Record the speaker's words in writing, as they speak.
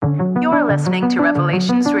listening to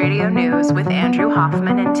Revelations Radio News with Andrew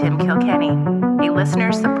Hoffman and Tim Kilkenny, a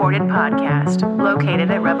listener-supported podcast located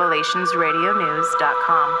at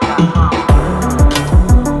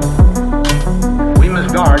revelationsradionews.com. We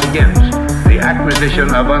must guard against the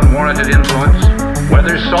acquisition of unwarranted influence,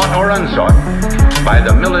 whether sought or unsought, by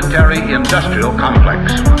the military-industrial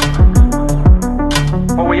complex.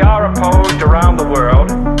 For we are opposed around the world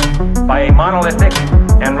by a monolithic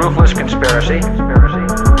and ruthless conspiracy.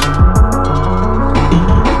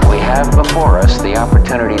 We have before us the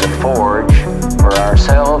opportunity to forge for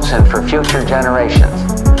ourselves and for future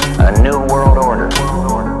generations a new world order.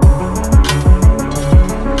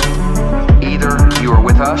 Either you are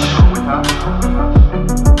with us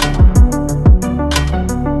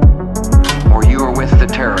or you are with the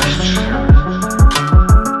terrorists.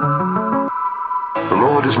 The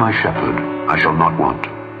Lord is my shepherd, I shall not want.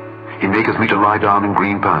 He maketh me to lie down in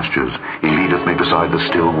green pastures. He leadeth me beside the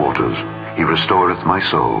still waters. He restoreth my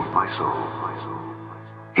soul.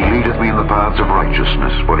 He leadeth me in the paths of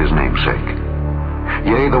righteousness for his name's sake.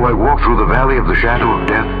 Yea, though I walk through the valley of the shadow of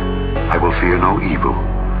death, I will fear no evil,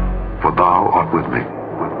 for thou art with me.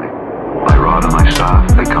 Thy rod and thy staff,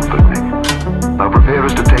 they comfort me. Thou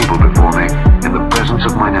preparest a table before me in the presence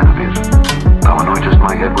of mine enemies. Thou anointest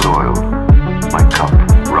my head with oil. My cup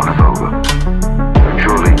runneth over.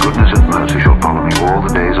 Surely goodness and mercy shall follow me all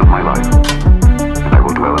the days of my life, and I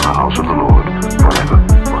will dwell in the house of the Lord forever.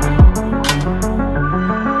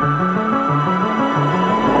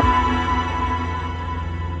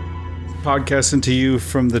 Podcasting to you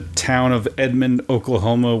from the town of Edmond,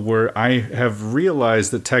 Oklahoma, where I have realized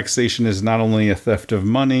that taxation is not only a theft of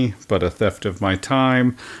money, but a theft of my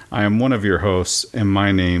time. I am one of your hosts, and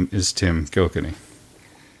my name is Tim Kilkenny.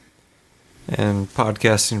 And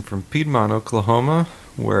podcasting from Piedmont, Oklahoma,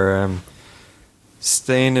 where I'm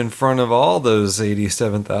staying in front of all those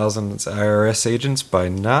 87,000 IRS agents by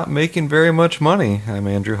not making very much money. I'm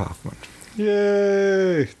Andrew Hoffman.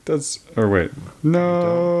 Yay!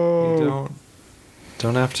 No! You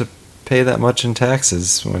don't have to pay that much in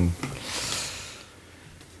taxes when,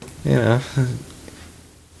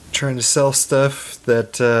 trying to sell stuff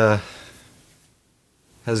that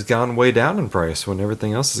has gone way down in price when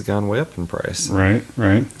everything else has gone way up in price. Right.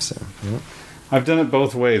 So, yeah. I've done it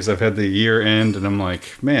both ways. I've had the year end, and I'm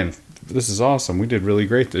like, man, this is awesome. We did really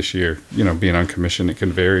great this year. Being on commission, it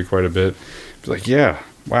can vary quite a bit. It's like, yeah,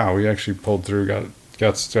 wow, we actually pulled through, got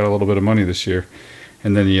a little bit of money this year.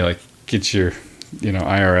 And then you get your,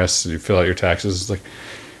 IRS, and you fill out your taxes. It's like,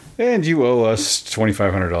 and you owe us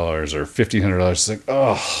 $2,500 or $1,500. It's like,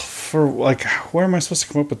 oh, where am I supposed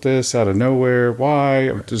to come up with this out of nowhere?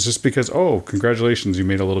 Why? It's just because, congratulations, you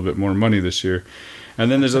made a little bit more money this year. And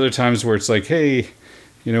then there's other times where it's like, hey,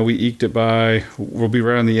 we eked it by. We'll be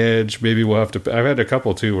right on the edge. Maybe we'll have to. I've had a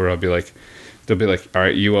couple too where they'll be like, all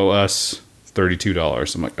right, you owe us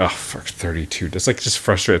 $32. I'm like, oh, fuck, 32. It's like just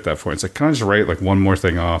frustrated at that point. It's like, can I just write one more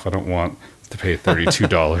thing off? I don't want to pay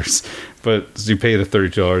 $32, but you pay the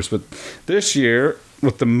 $32. But this year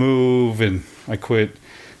with the move, and I quit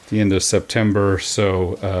the end of September,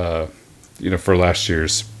 so for last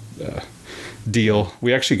year's deal,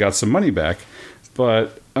 we actually got some money back.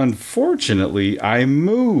 But unfortunately, I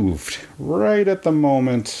moved right at the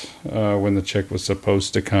moment when the check was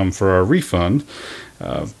supposed to come for our refund,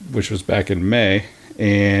 which was back in May.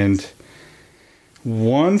 And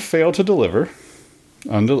one failed to deliver,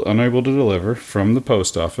 unable to deliver from the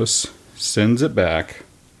post office, sends it back.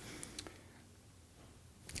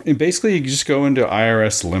 And basically, you just go into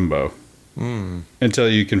IRS limbo until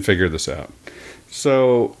you can figure this out.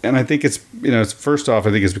 So, and I think it's first off,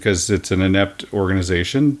 I think it's because it's an inept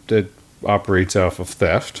organization that operates off of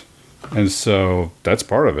theft. And so that's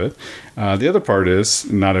part of it. The other part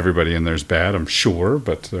is not everybody in there is bad, I'm sure,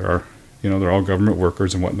 but there are, they're all government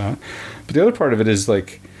workers and whatnot. But the other part of it is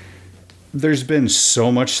there's been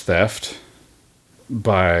so much theft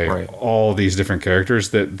by all these different characters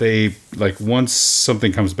that they, once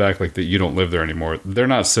something comes back that you don't live there anymore, they're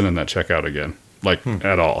not sending that check out again,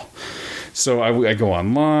 at all. So I go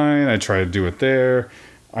online, I try to do it there.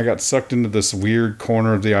 I got sucked into this weird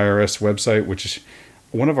corner of the IRS website, which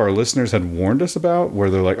one of our listeners had warned us about, where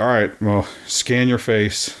they're like, all right, well, scan your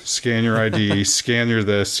face, scan your ID, scan your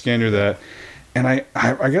this, scan your that. And I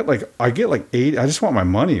get 80, I just want my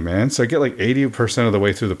money, man. So I get 80% of the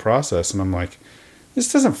way through the process, and I'm like, this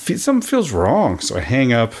doesn't feel, something feels wrong. So I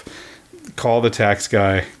hang up, call the tax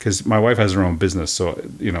guy, because my wife has her own business, so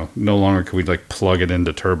no longer can we plug it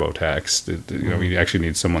into TurboTax. We actually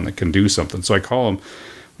need someone that can do something. So I call him,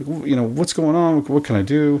 what's going on? What can I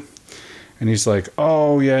do? And he's like,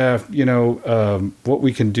 oh yeah, what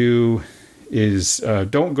we can do is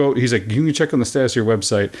don't go. He's like, you can check on the status of your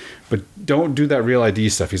website, but don't do that Real ID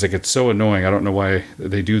stuff. He's like, it's so annoying. I don't know why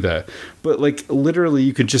they do that. But like literally,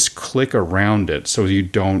 you could just click around it so you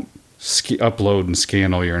don't upload and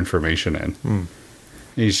scan all your information in. And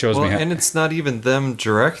he shows me. And it's not even them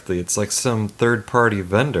directly. It's like some third-party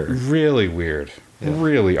vendor. Really weird. Yeah.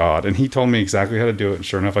 Really odd. And he told me exactly how to do it. And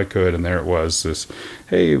sure enough, I could. And there it was. This,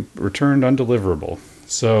 hey, returned undeliverable.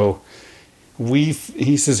 So he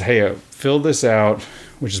says, hey, fill this out,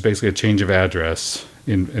 which is basically a change of address,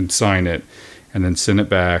 and sign it, and then send it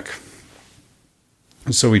back.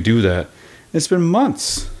 And so we do that. It's been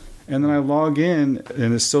months. And then I log in,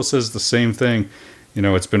 and it still says the same thing.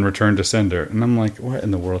 It's been returned to sender. And I'm like, what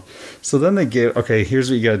in the world? So then they get, okay, here's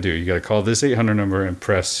what you got to do. You got to call this 800 number and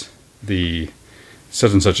press the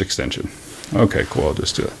such and such extension. Okay, cool. I'll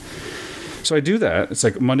just do it. So I do that. It's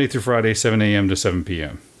like Monday through Friday, 7 a.m. to 7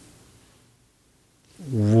 p.m.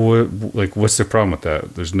 What's the problem with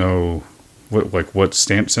that? There's no, what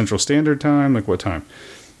Central Standard Time? Like what time?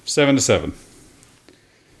 7 to 7.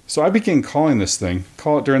 So I began calling this thing.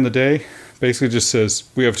 Call it during the day. Basically just says,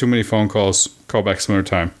 we have too many phone calls. Call back some other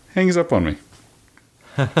time. Hangs up on me.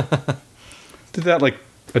 Did that like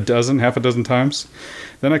half a dozen times.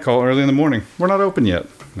 Then I call early in the morning. We're not open yet.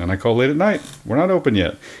 Then I call late at night. We're not open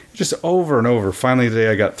yet. Just over and over. Finally today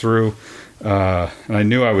I got through. And I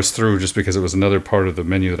knew I was through just because it was another part of the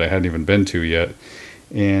menu that I hadn't even been to yet.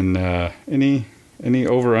 And any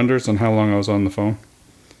over-unders on how long I was on the phone?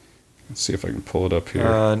 Let's see if I can pull it up here.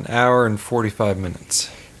 An hour and 45 minutes.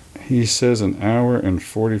 He says an hour and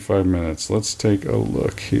 45 minutes. Let's take a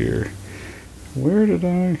look here. Where did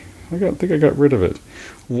I think I got rid of it.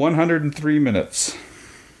 103 minutes.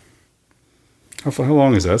 How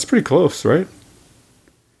long is that? It's pretty close, right?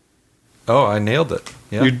 Oh, I nailed it.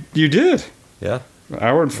 Yeah. You did? Yeah. An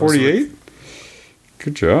hour and 48?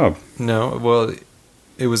 Good job. No, well,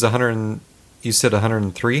 it was 100. You said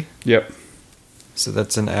 103? Yep. So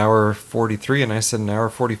that's an hour 43, and I said an hour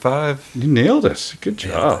 45. You nailed it. Good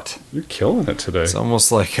job. You're killing it today. It's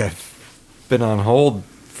almost like I've been on hold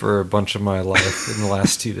for a bunch of my life in the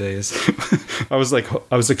last 2 days. I was like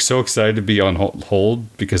so excited to be on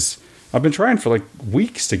hold because I've been trying for like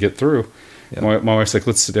weeks to get through. Yep. My wife's like,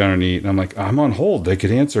 let's sit down and eat. And I'm like, I'm on hold. They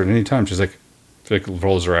could answer at any time. She's like,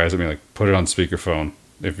 rolls her eyes at me like, put it on speakerphone.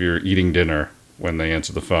 If you're eating dinner when they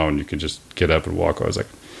answer the phone, you can just get up and walk. I was like,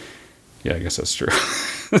 yeah, I guess that's true.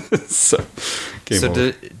 So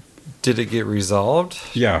did it get resolved?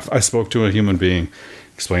 Yeah, I spoke to a human being,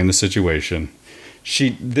 explained the situation.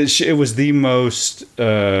 It was the most.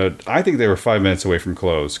 I think they were 5 minutes away from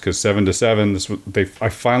close because 7 to 7. I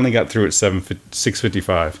finally got through at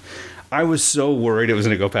 6:55. I was so worried it was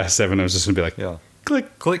going to go past 7. I was just going to be like, yeah,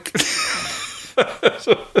 click.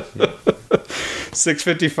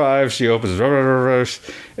 6:55. She opens,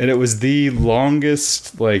 and it was the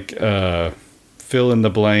longest fill in the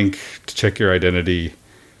blank to check your identity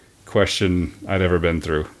question I'd ever been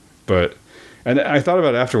through. And I thought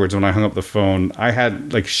about it afterwards when I hung up the phone. I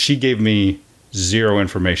had she gave me zero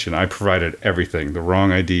information. I provided everything: the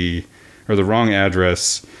wrong ID or the wrong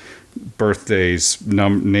address, birthdays,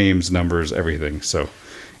 names, numbers, everything. So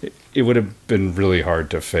it would have been really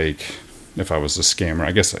hard to fake if I was a scammer.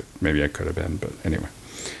 I guess maybe I could have been, but anyway,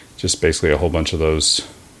 just basically a whole bunch of those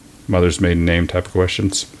mother's maiden name type of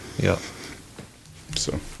questions. Yeah.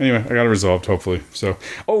 So anyway, I got it resolved, hopefully. So,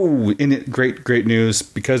 great news.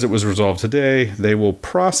 Because it was resolved today, they will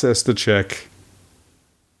process the check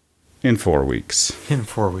in 4 weeks. In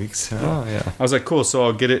 4 weeks. Oh, yeah. I was like, cool, so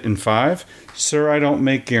I'll get it in 5. Sir, I don't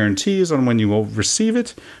make guarantees on when you will receive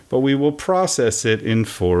it, but we will process it in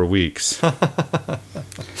 4 weeks.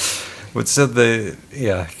 But so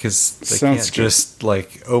because they can't just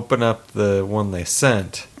open up the one they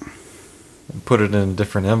sent and put it in a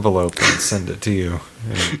different envelope and send it to you.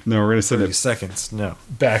 No, we're going to send it 30 seconds. No.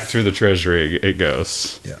 Back through the treasury it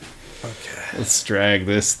goes. Yeah. Okay. Let's drag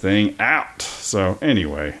this thing out. So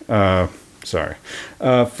anyway, sorry.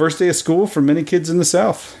 First day of school for many kids in the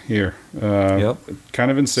South here. Yep.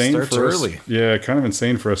 Kind of insane Starts for us. Early. Yeah, kind of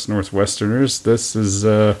insane for us Northwesterners. This is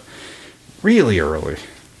really early.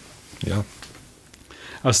 Yeah.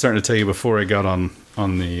 I was starting to tell you before I got on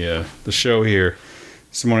the show here.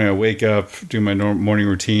 This morning I wake up, do my morning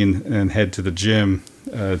routine, and head to the gym.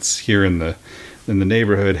 It's here in the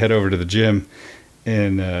neighborhood. Head over to the gym,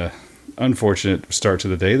 and unfortunate start to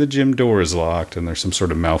the day. The gym door is locked, and there's some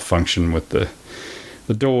sort of malfunction with the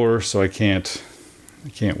door, so I can't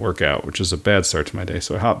work out, which is a bad start to my day.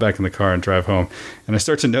 So I hop back in the car and drive home, and I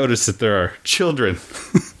start to notice that there are children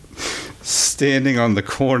standing on the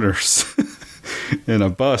corners in a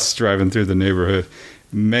bus driving through the neighborhood.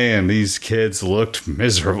 man, these kids looked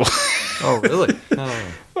miserable. Oh, really?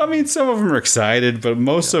 Oh. I mean, some of them are excited, but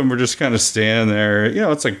most of them were just kind of standing there. You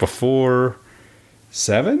know, it's like before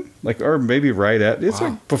 7, like, or maybe right at. It's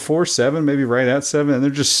like before 7, maybe right at 7, and they're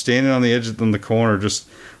just standing on the edge in the corner, just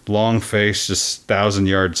long face, just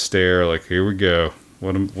 1,000-yard stare. Like, here we go.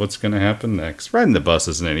 What's going to happen next? Riding the bus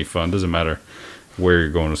isn't any fun. Doesn't matter where you're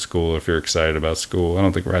going to school. If you're excited about school, I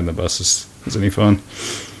don't think riding the bus is any fun.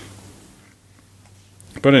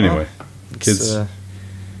 But anyway, kids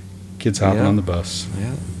hopping on the bus.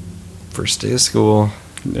 Yeah, first day of school.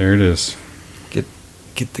 There it is. Get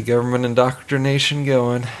the government indoctrination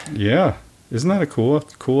going. Yeah, isn't that a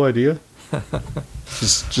cool idea?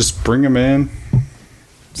 just bring them in,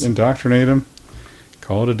 indoctrinate them,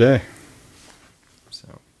 call it a day.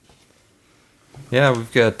 So, yeah,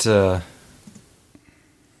 we've got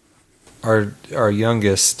our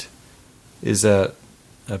youngest is at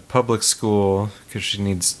a public school because she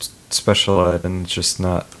needs special ed, and it's just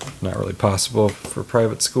not really possible for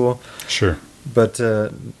private school. Sure. But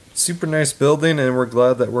super nice building, and we're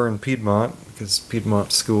glad that we're in Piedmont because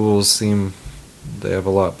Piedmont schools they have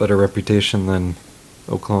a lot better reputation than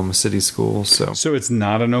Oklahoma City schools. So it's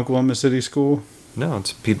not an Oklahoma City school? No,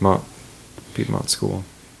 it's a Piedmont school.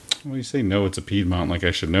 Well, you say no, it's a Piedmont, like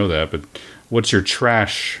I should know that, but what's your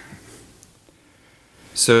trash?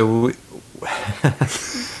 So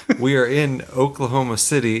we are in Oklahoma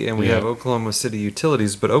City, and we have Oklahoma City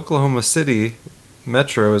utilities, but Oklahoma City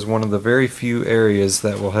Metro is one of the very few areas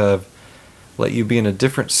that will let you be in a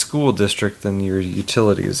different school district than your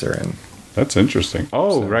utilities are in. That's interesting.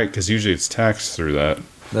 Oh, right, because usually it's taxed through that.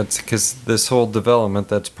 That's because this whole development,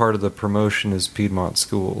 that's part of the promotion, is Piedmont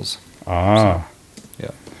schools. Ah. So,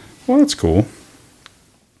 yeah. Well, that's cool.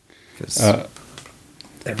 Because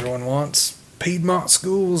everyone wants Piedmont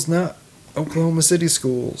schools, not Oklahoma City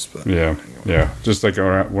schools. But yeah. Just like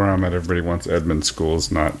where I'm at, everybody wants Edmond schools,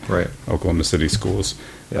 not Oklahoma City schools.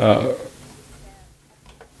 Yeah.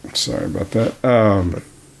 Sorry about that.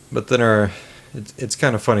 But then it's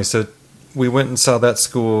kind of funny. So we went and saw that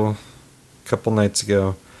school a couple nights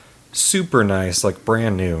ago. Super nice, like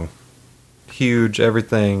brand new, huge,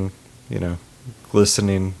 everything,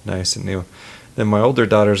 glistening, nice and new. Then my older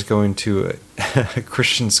daughter's going to a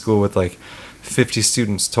Christian school with like 50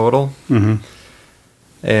 students total. Mm-hmm.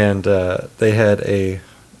 And they had a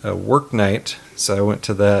work night, so I went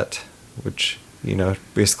to that, which,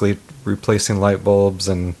 basically replacing light bulbs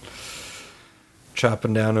and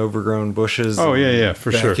chopping down overgrown bushes. Oh, yeah,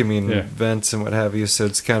 for sure. Vacuuming vents and what have you. So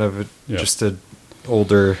it's kind of just an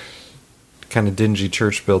older, kind of dingy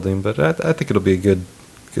church building, but I think it'll be a good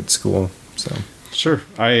school. So sure.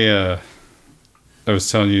 I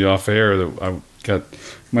was telling you off air that I got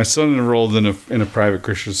my son enrolled in a private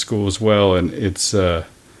Christian school as well, and it's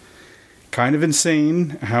kind of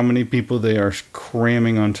insane how many people they are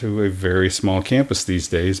cramming onto a very small campus these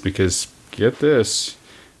days. Because get this,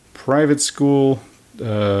 private school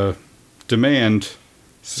demand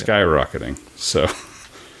skyrocketing. So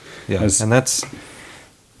and that's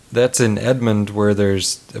in Edmond, where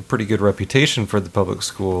there's a pretty good reputation for the public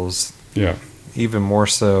schools. Yeah, even more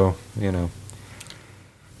so,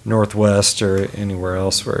 Northwest or anywhere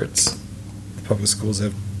else where the public schools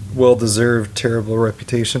have well-deserved terrible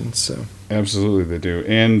reputations. So absolutely they do.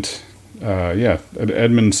 And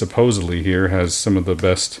Edmond supposedly here has some of the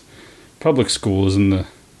best public schools in the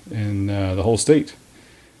whole state.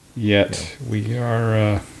 Yet we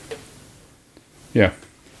are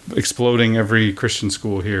exploding every Christian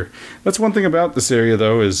school here. That's one thing about this area,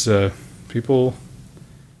 though, is people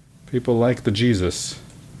like the Jesus.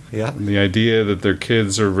 Yeah. And the idea that their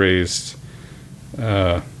kids are raised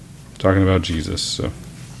talking about Jesus. So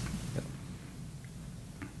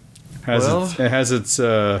it has its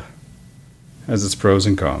pros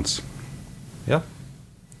and cons. Yeah.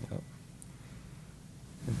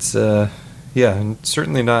 It's and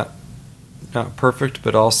certainly not perfect,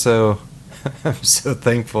 but also I'm so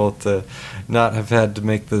thankful to not have had to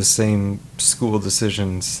make those same school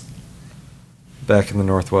decisions back in the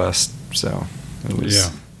Northwest. So it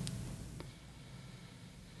was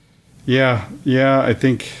I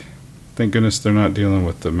think, thank goodness they're not dealing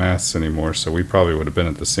with the masks anymore, so we probably would have been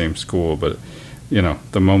at the same school, but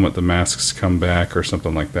the moment the masks come back or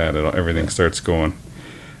something like that, everything starts going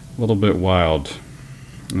a little bit wild,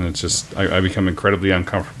 and it's just I become incredibly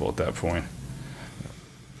uncomfortable at that point.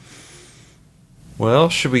 Well,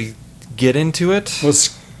 should we get into it?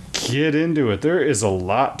 Let's get into it. There is a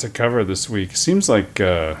lot to cover this week. Seems like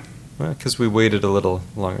because we waited a little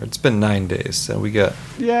longer. It's been 9 days, so we got...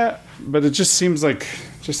 Yeah, but it just seems like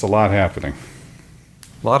just a lot happening.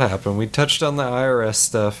 A lot happened. We touched on the IRS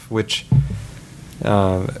stuff, which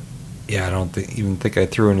Yeah, I don't even think I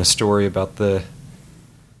threw in a story about the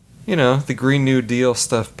Green New Deal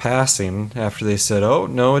stuff passing after they said, oh,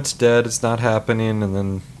 no, it's dead, it's not happening, and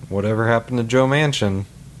then whatever happened to Joe Manchin,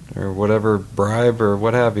 or whatever bribe or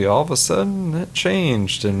what have you, all of a sudden it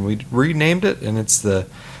changed, and we renamed it, and it's the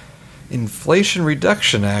Inflation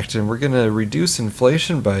Reduction Act, and we're going to reduce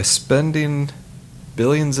inflation by spending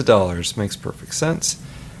billions of dollars. Makes perfect sense.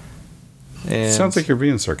 And sounds like you're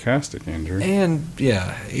being sarcastic, Andrew. And,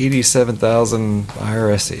 yeah, 87,000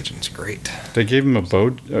 IRS agents. Great. They gave him a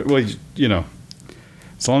boat. Well, as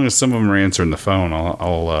long as some of them are answering the phone,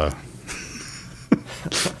 I'll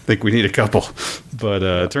think we need a couple. But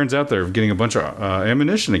it turns out they're getting a bunch of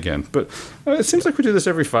ammunition again. But it seems like we do this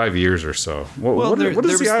every 5 years or so. What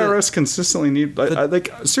does the IRS consistently need?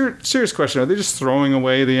 Serious question. Are they just throwing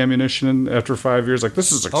away the ammunition after 5 years? Like,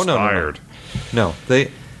 this is expired. No,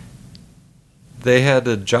 they had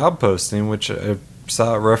a job posting, which I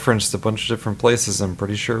saw referenced a bunch of different places. I'm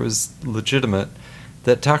pretty sure it was legitimate,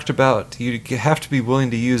 that talked about you have to be willing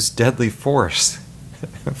to use deadly force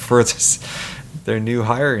for their new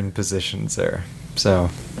hiring positions there. So,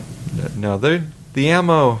 no, the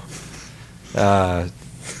ammo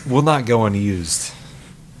will not go unused,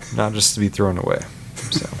 not just to be thrown away.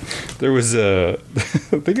 So there was I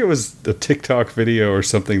think it was a TikTok video or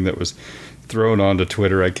something that was thrown onto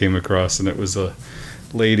Twitter I came across, and it was a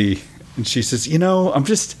lady, and she says, I'm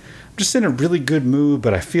just in a really good mood,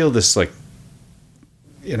 but I feel this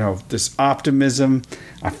this optimism.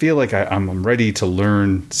 I feel like I'm ready to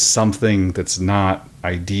learn something that's not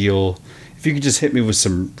ideal. If you could just hit me with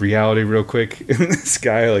some reality real quick. And this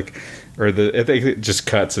guy I think it just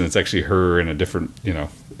cuts, and it's actually her in a different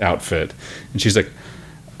outfit, and she's like,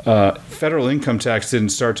 federal income tax didn't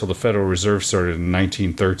start till the Federal Reserve started in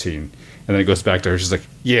 1913. And then it goes back to her. She's like,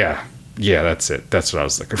 yeah, that's it. That's what I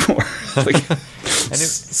was looking for.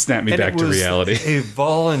 Snap me back to reality. A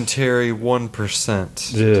voluntary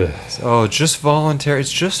 1%. Oh, just voluntary.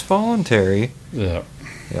 It's just voluntary. Yeah.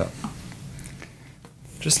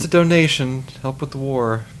 Just a donation. Help with the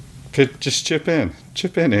war. Just chip in.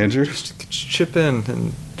 Chip in, Andrew. Just chip in.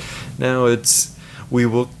 And now we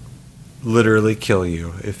will literally kill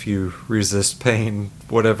you if you resist paying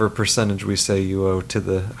whatever percentage we say you owe to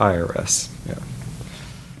the IRS. Yeah.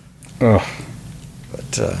 Oh.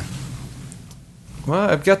 But well,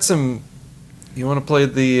 I've got some. You want to play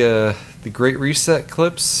the Great Reset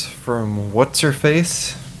clips from What's Her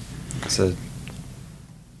Face?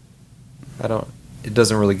 It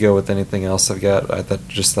doesn't really go with anything else I've got. I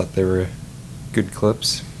just thought they were good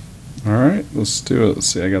clips. All right, let's do it. Let's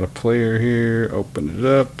see. I got a player here. Open it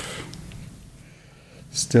up.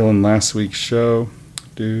 Still in last week's show.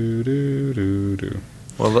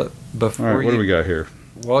 Well, before all right, what do we got here?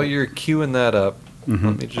 While you're queuing that up,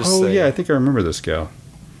 let me just say... Oh, yeah, I think I remember this gal.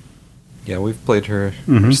 Yeah, we've played her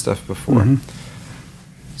stuff before.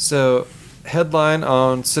 So, headline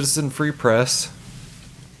on Citizen Free Press,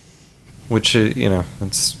 which,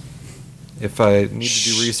 it's... If I need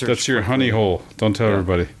to do research... That's your honey hole. Don't tell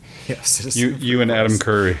everybody. Yeah, you and Adam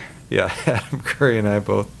Curry. Yeah, Adam Curry and I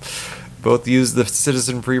both use the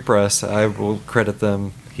Citizen Free Press. I will credit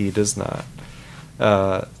them. He does not.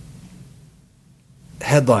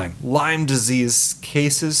 Headline: Lyme disease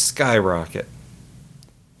cases skyrocket.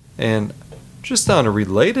 And just on a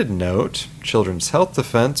related note, Children's Health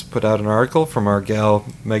Defense put out an article from our gal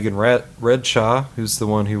Megan Redshaw, who's the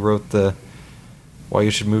one who wrote the Why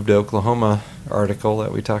You Should Move to Oklahoma article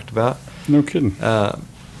that we talked about. No kidding.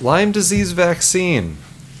 Lyme disease vaccine.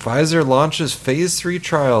 Pfizer launches phase 3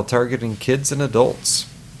 trial targeting kids and adults.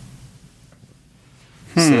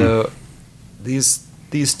 So these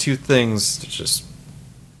two things just...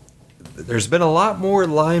 There's been a lot more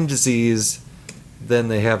Lyme disease than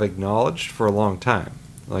they have acknowledged for a long time.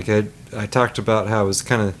 Like I talked about how it was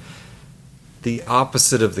kind of the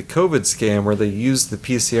opposite of the COVID scam, where they used the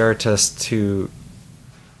PCR test to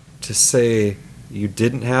say you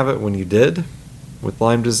didn't have it when you did with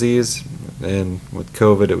Lyme disease, and with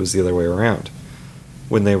COVID it was the other way around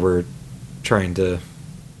when they were trying to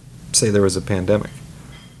say there was a pandemic.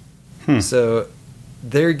 So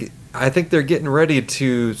I think they're getting ready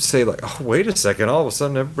to say, like, oh, wait a second, all of a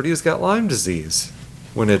sudden everybody's got Lyme disease,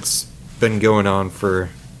 when it's been going on for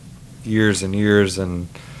years and years. And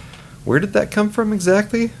where did that come from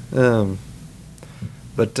exactly?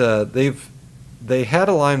 But they had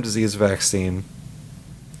a Lyme disease vaccine.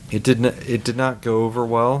 It did not go over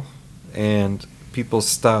well, and people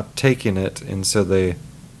stopped taking it, and so they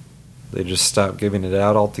just stopped giving it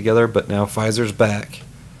out altogether. But now Pfizer's back.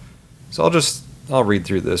 So I'll read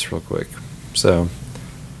through this real quick. So,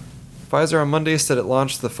 Pfizer on Monday said it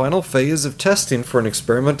launched the final phase of testing for an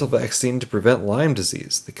experimental vaccine to prevent Lyme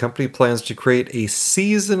disease. The company plans to create a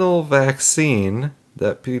seasonal vaccine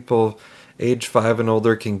that people age 5 and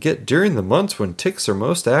older can get during the months when ticks are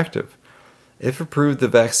most active. If approved, the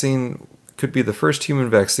vaccine could be the first human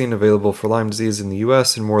vaccine available for Lyme disease in the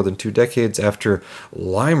U.S. in more than 2 decades after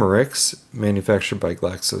Lymerix, manufactured by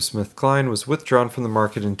GlaxoSmithKline, was withdrawn from the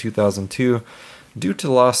market in 2002 due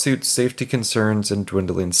to lawsuits, safety concerns, and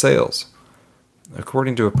dwindling sales.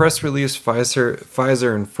 According to a press release,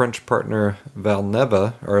 Pfizer and French partner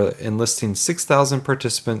Valneva are enlisting 6,000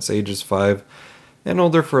 participants ages 5 and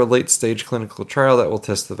older for a late-stage clinical trial that will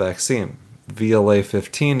test the vaccine,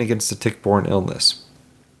 VLA15, against a tick-borne illness.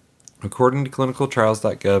 According to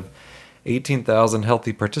clinicaltrials.gov, 18,000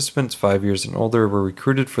 healthy participants 5 years and older were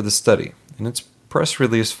recruited for the study. In its press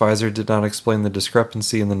release, Pfizer did not explain the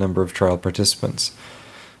discrepancy in the number of trial participants.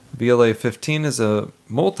 VLA15 is a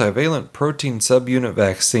multivalent protein subunit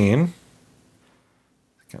vaccine.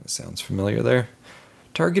 Kind of sounds familiar there.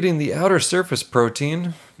 Targeting the outer surface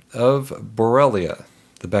protein of Borrelia,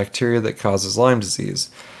 the bacteria that causes Lyme disease.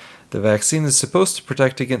 The vaccine is supposed to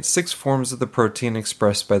protect against 6 forms of the protein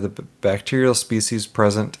expressed by the bacterial species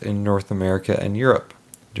present in North America and Europe.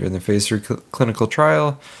 During the phase 3 clinical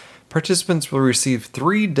trial, participants will receive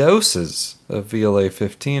 3 doses of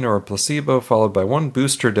VLA15 or a placebo, followed by 1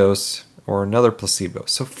 booster dose or another placebo.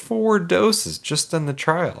 So 4 doses just in the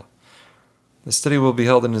trial. The study will be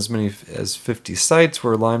held in as many as 50 sites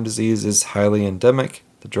where Lyme disease is highly endemic,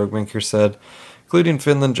 the drug maker said, including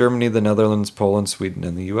Finland, Germany, the Netherlands, Poland, Sweden,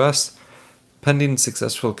 and the U.S. Pending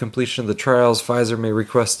successful completion of the trials, Pfizer may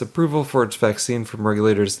request approval for its vaccine from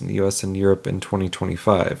regulators in the U.S. and Europe in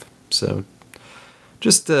 2025. So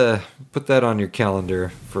just put that on your calendar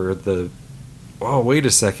for the, oh, wait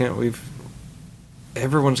a second,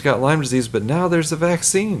 everyone's got Lyme disease, but now there's the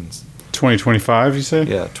vaccines. 2025, you say?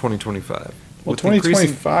 Yeah, 2025. Well,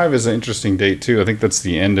 2025 is an interesting date, too. I think that's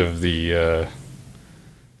the end of the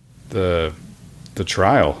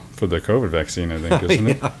trial for the COVID vaccine, I think, isn't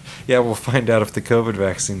it? Yeah, we'll find out if the COVID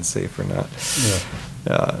vaccine's safe or not.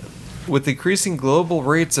 Yeah. With increasing global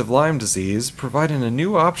rates of Lyme disease, providing a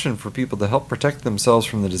new option for people to help protect themselves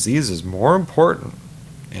from the disease is more important.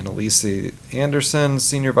 Annalise Anderson,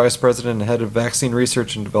 Senior Vice President and Head of Vaccine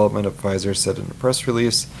Research and Development at Pfizer, said in a press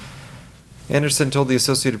release. Anderson told the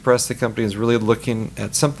Associated Press the company is really looking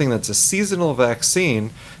at something that's a seasonal vaccine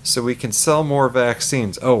so we can sell more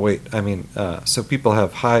vaccines. So people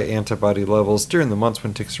have high antibody levels during the months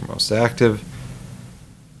when ticks are most active.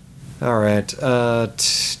 All right.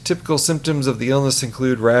 Typical symptoms of the illness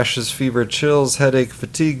include rashes, fever, chills, headache,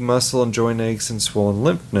 fatigue, muscle and joint aches, and swollen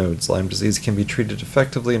lymph nodes. Lyme disease can be treated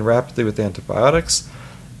effectively and rapidly with antibiotics.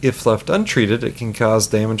 If left untreated, it can cause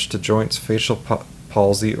damage to joints, facial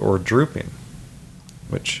palsy, or drooping.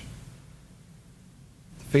 Which,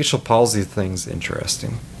 the facial palsy thing's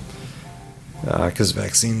interesting. Because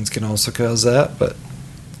vaccines can also cause that, but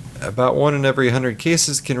about 1 in every 100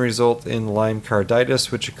 cases can result in Lyme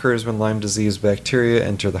carditis, which occurs when Lyme disease bacteria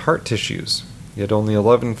enter the heart tissues. Yet only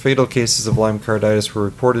 11 fatal cases of Lyme carditis were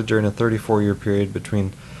reported during a 34-year period between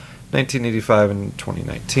 1985 and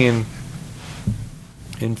 2019.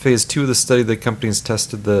 In Phase 2 of the study, the companies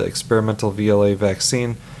tested the experimental VLA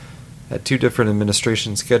vaccine at 2 different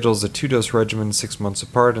administration schedules, a 2-dose regimen 6 months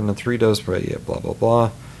apart, and a 3-dose, blah, blah,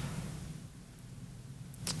 blah.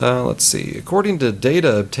 Let's see. According to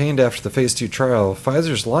data obtained after the Phase 2 trial,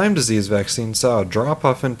 Pfizer's Lyme disease vaccine saw a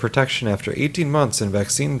drop-off in protection after 18 months, and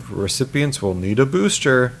vaccine recipients will need a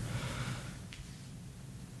booster.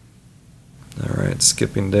 Alright,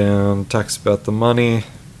 skipping down, talks about the money.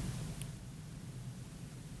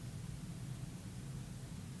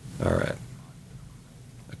 Alright.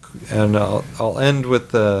 And I'll end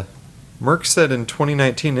with Merck said in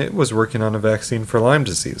 2019 it was working on a vaccine for Lyme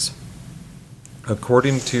disease.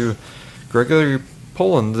 According to Gregory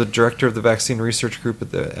Poland, the director of the vaccine research group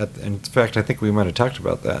in fact, I think we might have talked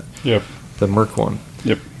about that. Yep. The Merck one.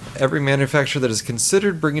 Yep. Every manufacturer that has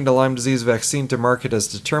considered bringing a Lyme disease vaccine to market has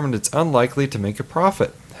determined it's unlikely to make a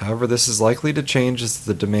profit. However, this is likely to change as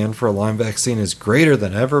the demand for a Lyme vaccine is greater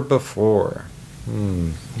than ever before.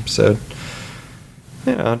 So,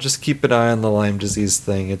 just keep an eye on the Lyme disease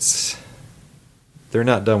thing. They're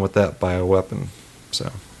not done with that bioweapon,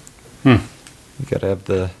 so you got to have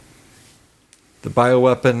the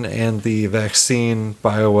bioweapon and the vaccine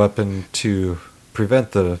bioweapon to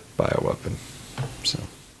prevent the bioweapon. So,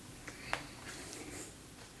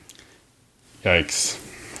 yikes!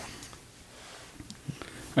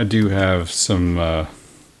 I do have some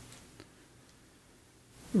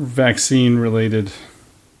vaccine-related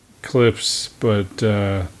clips, but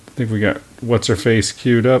think we got What's-Her-Face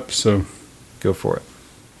queued up, so Go for it.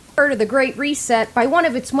 To the Great Reset by one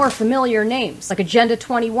of its more familiar names, like Agenda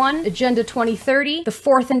 21, Agenda 2030, the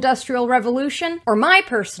Fourth Industrial Revolution, or my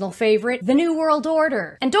personal favorite, the New World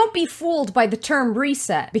Order. And don't be fooled by the term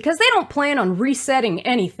reset, because they don't plan on resetting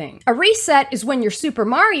anything. A reset is when your Super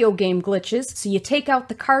Mario game glitches, so you take out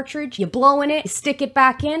the cartridge, you blow in it, you stick it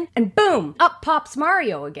back in, and boom, up pops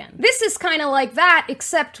Mario again. This is kind of like that,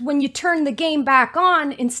 except when you turn the game back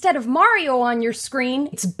on, instead of Mario on your screen,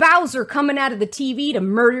 it's Bowser coming out of the TV to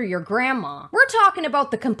murder your grandma. We're talking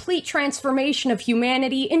about the complete transformation of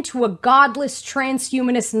humanity into a godless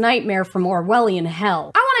transhumanist nightmare from Orwellian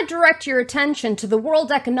hell. I want to direct your attention to the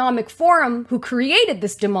World Economic Forum, who created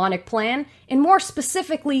this demonic plan, and more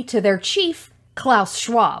specifically to their chief, Klaus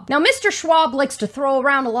Schwab. Now, Mr. Schwab likes to throw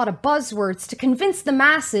around a lot of buzzwords to convince the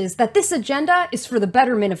masses that this agenda is for the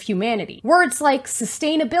betterment of humanity. Words like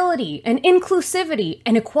sustainability and inclusivity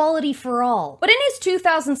and equality for all. But in his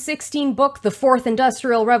 2016 book, The Fourth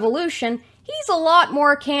Industrial Revolution, he's a lot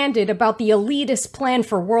more candid about the elitist plan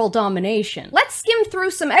for world domination. Let's skim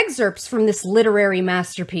through some excerpts from this literary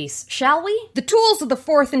masterpiece, shall we? The tools of the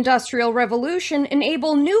Fourth Industrial Revolution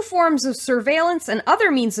enable new forms of surveillance and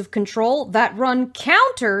other means of control that run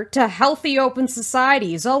counter to healthy open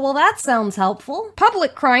societies. Oh, well, that sounds helpful.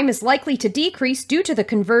 Public crime is likely to decrease due to the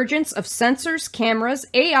convergence of sensors, cameras,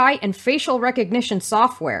 AI, and facial recognition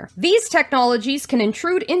software. These technologies can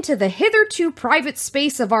intrude into the hitherto private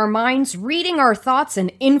space of our minds, reading our thoughts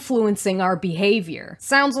and influencing our behavior.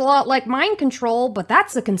 Sounds a lot like mind control, but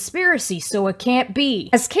that's a conspiracy, so it can't be.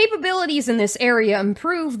 As capabilities in this area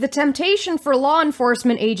improve, the temptation for law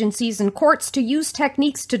enforcement agencies and courts to use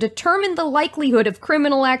techniques to determine the likelihood of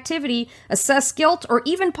criminal activity, assess guilt, or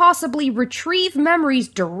even possibly retrieve memories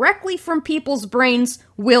directly from people's brains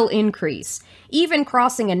will increase. Even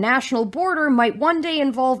crossing a national border might one day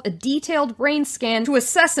involve a detailed brain scan to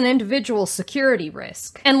assess an individual's security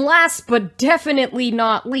risk. And last but definitely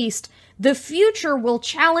not least, the future will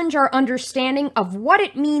challenge our understanding of what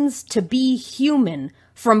it means to be human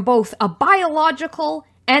from both a biological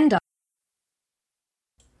and a...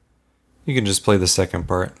 You can just play the second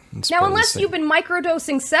part. Now, unless you've been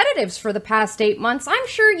microdosing sedatives for the past 8 months, I'm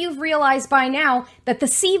sure you've realized by now that the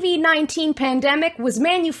CV-19 pandemic was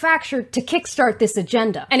manufactured to kickstart this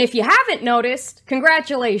agenda. And if you haven't noticed,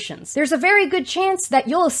 congratulations. There's a very good chance that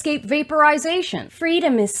you'll escape vaporization.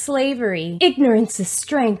 Freedom is slavery. Ignorance is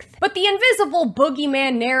strength. But the invisible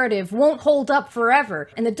boogeyman narrative won't hold up forever,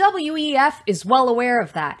 and the WEF is well aware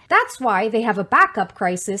of that. That's why they have a backup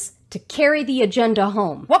crisis to carry the agenda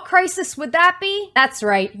home. What crisis would that be? That's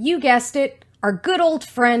right, you guessed it, our good old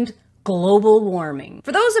friend, global warming.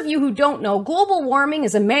 For those of you who don't know, global warming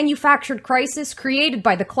is a manufactured crisis created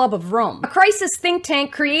by the Club of Rome. A crisis think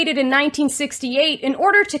tank created in 1968 in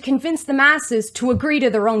order to convince the masses to agree to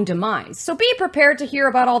their own demise. So be prepared to hear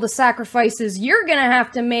about all the sacrifices you're gonna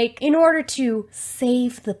have to make in order to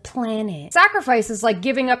save the planet. Sacrifices like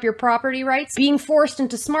giving up your property rights, being forced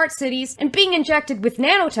into smart cities, and being injected with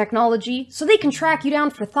nanotechnology so they can track you down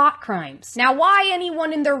for thought crimes. Now, why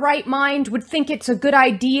anyone in their right mind would think it's a good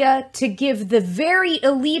idea to give the very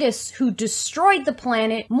elitists who destroyed the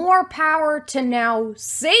planet more power to now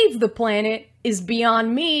save the planet is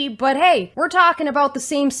beyond me, but hey, we're talking about the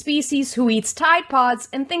same species who eats Tide Pods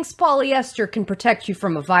and thinks polyester can protect you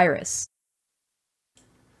from a virus.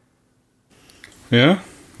 Yeah,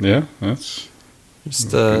 that's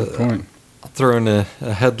just a good point. I'll throw in a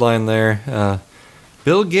headline there.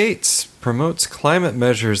 Bill Gates promotes climate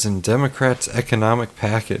measures in Democrats' economic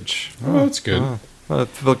package. Oh, that's good. Well,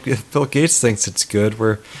 if Bill Gates thinks it's good,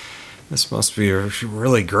 this must be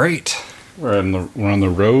really great. We're on the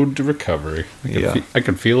road to recovery. I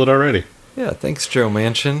can feel it already. Yeah, thanks, Joe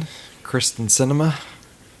Manchin, Kristen Sinema.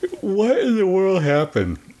 What in the world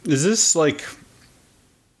happened? Is this like...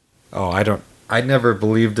 Oh, I never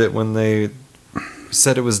believed it when they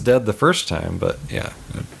said it was dead the first time, but yeah.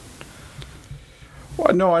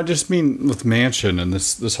 Well, no, I just mean with Manchin and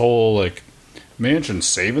this whole, like, Manchin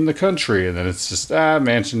saving the country, and then it's just,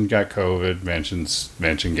 Manchin got COVID,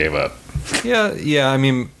 Manchin gave up. Yeah, I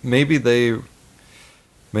mean, maybe they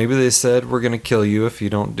said, we're going to kill you if you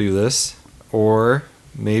don't do this, or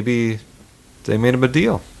maybe they made him a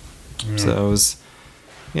deal. Yeah. So it was,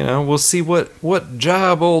 we'll see what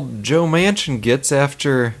job old Joe Manchin gets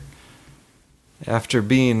after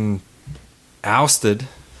being ousted,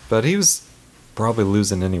 but he was probably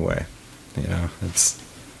losing anyway. It's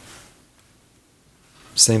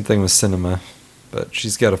same thing with Sinema, but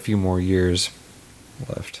she's got a few more years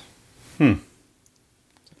left.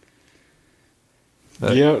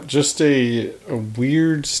 Yeah, just a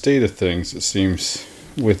weird state of things, it seems.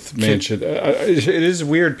 with Manchin. It is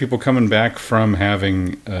weird people coming back from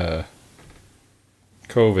having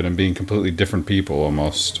COVID and being completely different people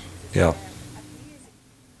almost. Yeah.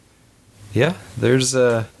 Yeah, there's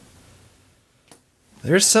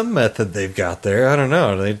some method they've got there. I don't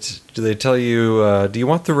know. Do they tell you, do you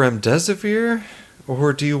want the remdesivir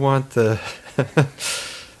or do you want the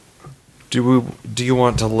do you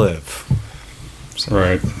want to live? So.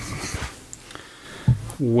 Right.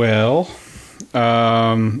 Well,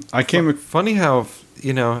 funny how,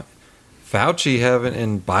 Fauci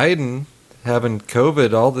and Biden having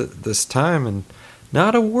COVID all this time and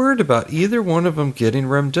not a word about either one of them getting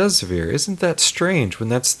remdesivir. Isn't that strange when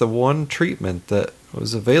that's the one treatment that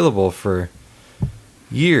was available for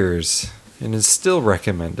years and is still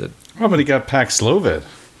recommended? Oh, but he got Paxlovid.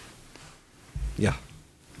 Yeah.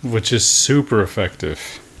 Which is super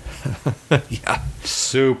effective. Yeah.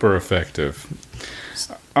 Super effective.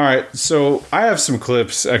 All right, so I have some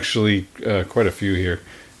clips, actually, quite a few here,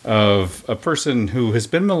 of a person who has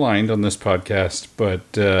been maligned on this podcast,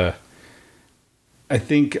 but I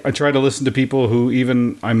think I try to listen to people who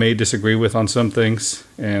even I may disagree with on some things,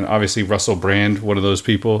 and obviously Russell Brand, one of those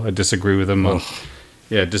people. I disagree with him on,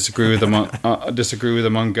 disagree with him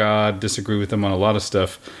on God, disagree with him on a lot of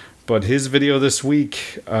stuff. But his video this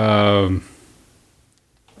week, I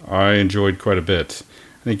enjoyed quite a bit.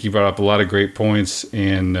 I think he brought up a lot of great points,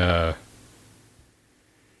 and I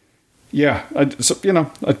try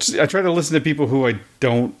to listen to people who I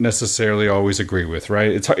don't necessarily always agree with.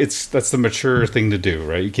 Right? That's the mature thing to do.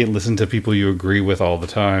 Right? You can't listen to people you agree with all the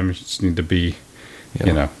time. You just need to be,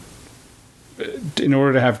 in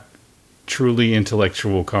order to have truly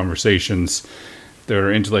intellectual conversations that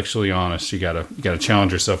are intellectually honest, you gotta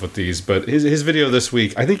challenge yourself with these. But his video this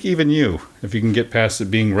week, I think even you, if you can get past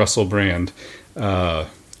it being Russell Brand,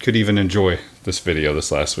 could even enjoy this video this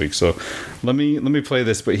last week. So let me play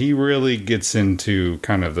this. But he really gets into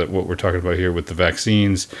kind of what we're talking about here with the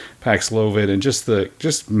vaccines, Paxlovid, and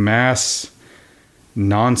just mass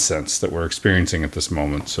nonsense that we're experiencing at this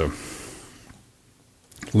moment. So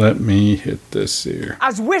let me hit this here.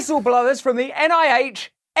 As whistleblowers from the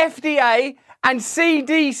NIH, FDA, and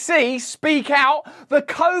CDC speak out, the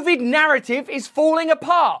COVID narrative is falling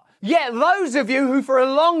apart. Yet those of you who for a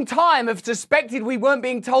long time have suspected we weren't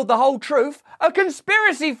being told the whole truth are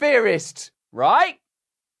conspiracy theorists, right?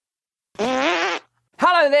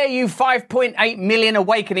 Hello there, you 5.8 million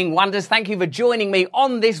awakening wonders. Thank you for joining me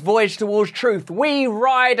on this voyage towards truth. We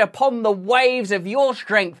ride upon the waves of your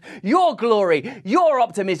strength, your glory, your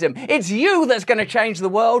optimism. It's you that's going to change the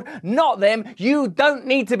world, not them. You don't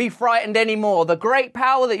need to be frightened anymore. The great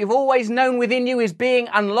power that you've always known within you is being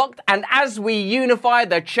unlocked, and as we unify,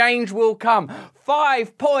 the change will come.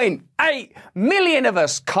 5.8 million of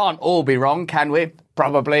us. Can't all be wrong, can we?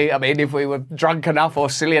 Probably. I mean, if we were drunk enough or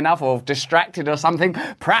silly enough or distracted or something,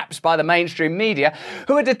 perhaps by the mainstream media,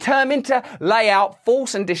 who are determined to lay out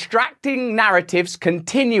false and distracting narratives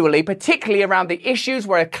continually, particularly around the issues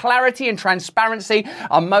where clarity and transparency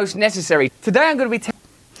are most necessary. Today I'm going to be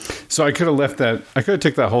So I could have left that. I could have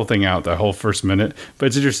took that whole thing out, that whole first minute. But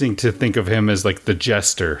it's interesting to think of him as like the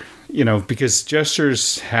jester, because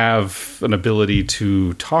jesters have an ability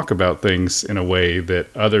to talk about things in a way that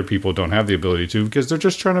other people don't have the ability to, because they're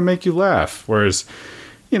just trying to make you laugh. Whereas,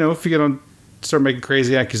 if you start making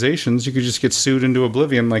crazy accusations, you could just get sued into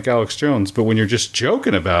oblivion like Alex Jones. But when you're just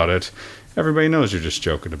joking about it, everybody knows you're just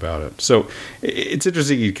joking about it. So it's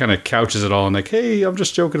interesting. He kind of couches it all in like, hey, I'm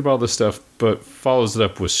just joking about this stuff, but follows it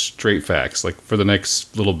up with straight facts. Like for the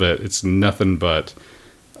next little bit, it's nothing but,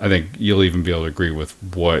 I think you'll even be able to agree with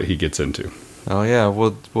what he gets into. Oh yeah,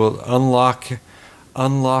 we'll unlock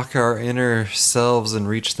our inner selves and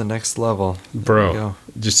reach the next level. Bro,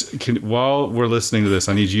 while we're listening to this,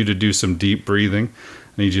 I need you to do some deep breathing.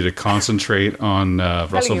 I need you to concentrate on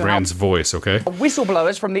Russell Brand's voice, okay?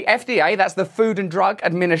 Whistleblowers from the FDA, that's the Food and Drug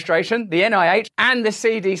Administration, the NIH, and the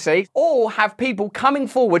CDC, all have people coming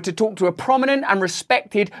forward to talk to a prominent and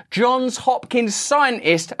respected Johns Hopkins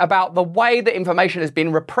scientist about the way that information has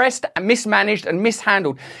been repressed, mismanaged, and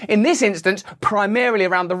mishandled. In this instance, primarily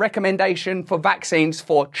around the recommendation for vaccines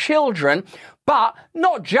for children, but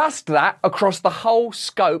not just that, across the whole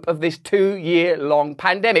scope of this 2-year-long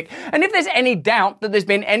pandemic. And if there's any doubt that there's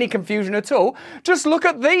been any confusion at all, just look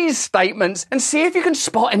at these statements and see if you can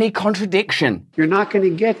spot any contradiction. You're not going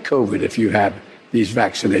to get COVID if you have these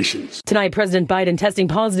vaccinations. Tonight, President Biden testing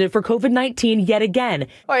positive for COVID-19 yet again.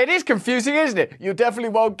 Oh, it is confusing, isn't it? You definitely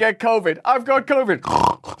won't get COVID. I've got COVID.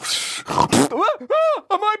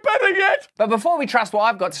 Am I better yet? But before we trust what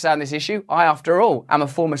I've got to say on this issue, I, after all, am a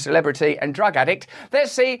former celebrity and drug addict.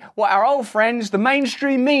 Let's see what our old friends, the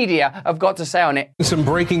mainstream media, have got to say on it. Some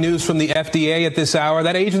breaking news from the FDA at this hour.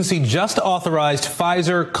 That agency just authorized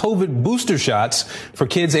Pfizer COVID booster shots for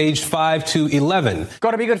kids aged 5 to 11.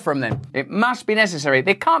 Got to be good for them then. It must be necessary.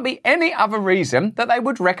 There can't be any other reason that they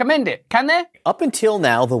would recommend it, can there? Up until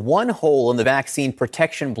now, the one hole in the vaccine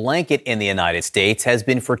protection blanket in the United States has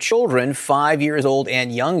been for children 5 years old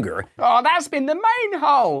and younger. Oh, that's been the main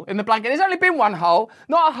hole in the blanket. There's only been one hole.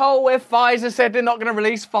 Not a hole where Pfizer said they're not going to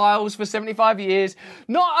release files for 75 years.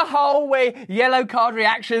 Not a hole where yellow card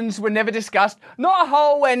reactions were never discussed. Not a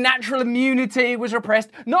hole where natural immunity was repressed.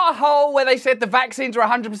 Not a hole where they said the vaccines are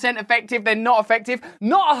 100% effective, they're not effective.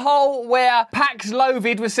 Not a hole where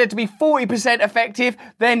Paxlovid was said to be 40% effective,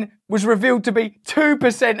 then was revealed to be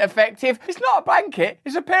 2% effective. It's not a blanket,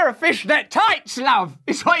 it's a pair of fishnet tights, love.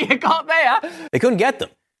 It's what you got there. They couldn't get them,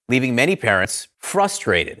 leaving many parents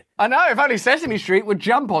frustrated. I know, if only Sesame Street would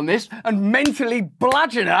jump on this and mentally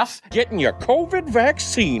bludgeon us. Getting your COVID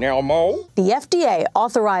vaccine, Elmo. The FDA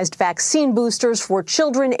authorized vaccine boosters for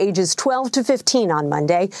children ages 12 to 15 on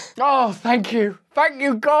Monday. Oh, thank you. Thank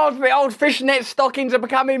you, God. The old fishnet stockings are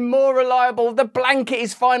becoming more reliable. The blanket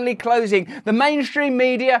is finally closing. The mainstream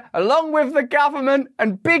media, along with the government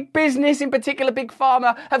and big business, in particular Big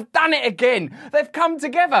Pharma, have done it again. They've come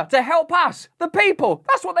together to help us, the people.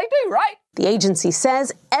 That's what they do, right? The agency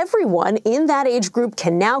says everyone in that age group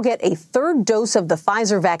can now get a third dose of the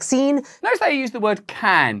Pfizer vaccine. Notice they use the word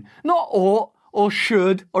can, not ought or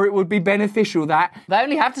should, or it would be beneficial that. They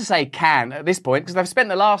only have to say can at this point because they've spent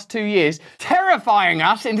the last 2 years terrifying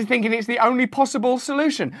us into thinking it's the only possible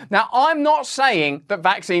solution. Now, I'm not saying that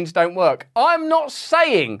vaccines don't work. I'm not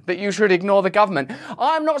saying that you should ignore the government.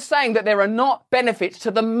 I'm not saying that there are not benefits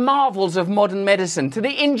to the marvels of modern medicine, to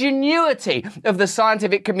the ingenuity of the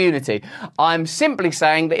scientific community. I'm simply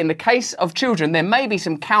saying that in the case of children, there may be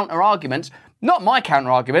some counter-arguments. Not my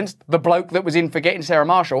counter-arguments, the bloke that was in Forgetting Sarah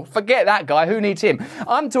Marshall. Forget that guy, who needs him?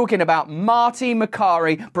 I'm talking about Marty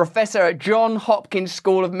Makary, professor at Johns Hopkins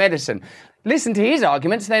School of Medicine. Listen to his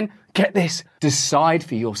arguments, then, get this, decide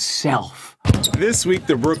for yourself. This week,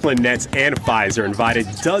 the Brooklyn Nets and Pfizer invited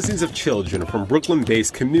dozens of children from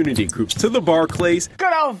Brooklyn-based community groups to the Barclays.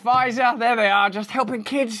 Good old Pfizer, there they are, just helping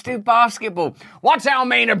kids do basketball. What's our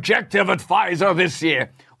main objective at Pfizer this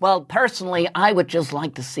year? Well, personally, I would just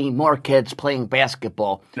like to see more kids playing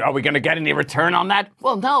basketball. Are we going to get any return on that?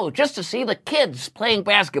 Well, no, just to see the kids playing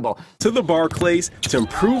basketball. To the Barclays to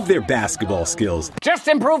improve their basketball skills. Just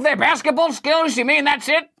improve their basketball skills? You mean that's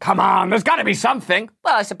it? Come on, there's got to be something.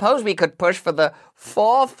 Well, I suppose we could push for the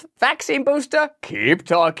 4th vaccine booster. Keep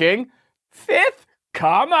talking. 5th?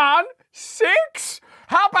 Come on. 6?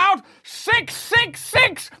 How about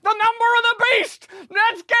 666, the number of the beast?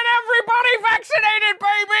 Let's get everybody vaccinated,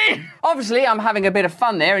 baby! Obviously, I'm having a bit of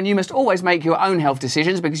fun there, and you must always make your own health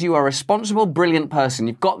decisions because you are a responsible, brilliant person.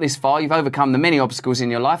 You've got this far, you've overcome the many obstacles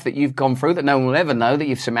in your life that you've gone through that no one will ever know that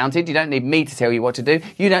you've surmounted. You don't need me to tell you what to do.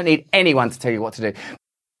 You don't need anyone to tell you what to do.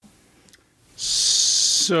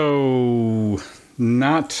 So,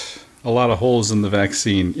 not a lot of holes in the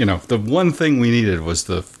vaccine. You know, the one thing we needed was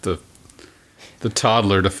the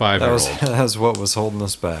toddler to 5-year-old. That was what was holding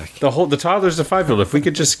us back. The toddlers to 5-year-old. If we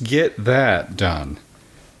could just get that done,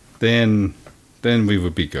 then we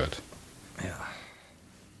would be good. Yeah.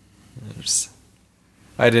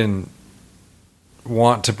 I didn't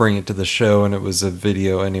want to bring it to the show, and it was a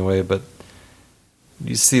video anyway, but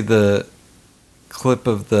you see the clip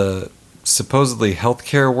of the supposedly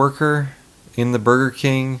healthcare worker in the Burger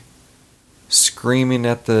King screaming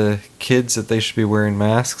at the kids that they should be wearing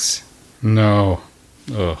masks? No.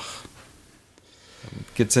 Ugh.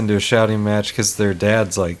 Gets into a shouting match because their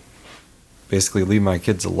dad's like, basically, leave my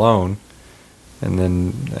kids alone. And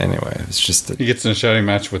then, anyway, it's just... He gets in a shouting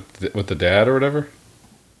match with the dad or whatever?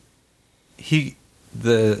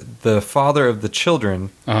 The father of the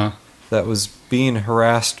children that was being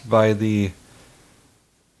harassed by the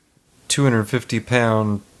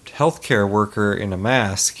 250-pound healthcare worker in a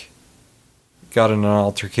mask got in an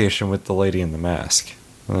altercation with the lady in the mask.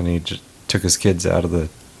 And then he just took his kids out of the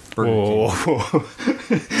Burger King.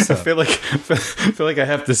 So. I feel like I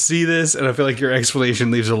have to see this, and I feel like your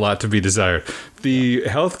explanation leaves a lot to be desired. The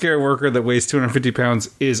healthcare worker that weighs 250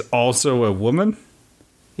 pounds is also a woman?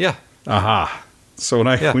 Yeah. Aha. So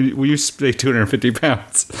when you say 250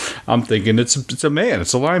 pounds, I'm thinking it's a man.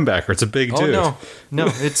 It's a linebacker. It's a big dude. Oh, no.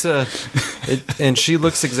 It's and she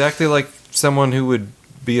looks exactly like someone who would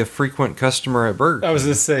be a frequent customer at Burger King. I was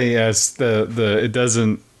going to say, yes, it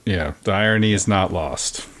doesn't, the irony is not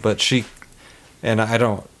lost. But she, and I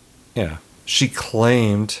don't Yeah. She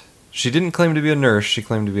didn't claim to be a nurse. She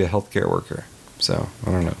claimed to be a healthcare worker. So,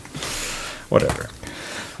 I don't know. Whatever.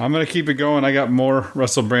 I'm going to keep it going. I got more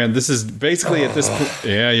Russell Brand. This is basically at this point.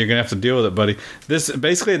 Yeah, you're going to have to deal with it, buddy.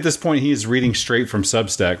 Basically at this point, he is reading straight from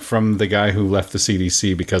Substack from the guy who left the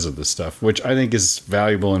CDC because of this stuff, which I think is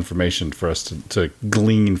valuable information for us to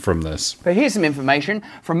glean from this. But here's some information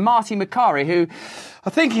from Marty Makary, who I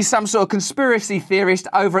think he's some sort of conspiracy theorist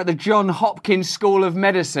over at the Johns Hopkins School of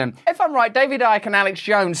Medicine. If I'm right, David Icke and Alex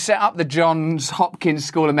Jones set up the Johns Hopkins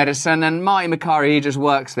School of Medicine, and Marty Makary, he just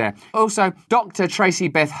works there. Also, Dr. Tracy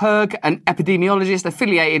Beth Herg, an epidemiologist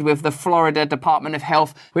affiliated with the Florida Department of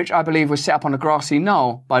Health, which I believe was set up on a grassy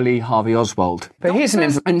knoll by Lee Harvey Oswald. But here's some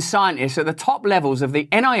information. And scientists at the top levels of the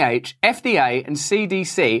NIH, FDA, and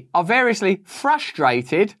CDC are variously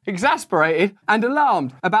frustrated, exasperated, and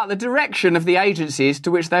alarmed about the direction of the agencies to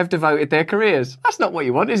which they've devoted their careers. That's not what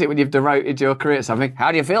you want, is it, when you've devoted your career to something? How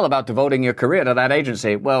do you feel about devoting your career to that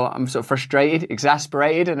agency? Well, I'm sort of frustrated,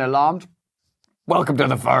 exasperated, and alarmed. Welcome to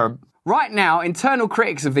the firm. Right now, internal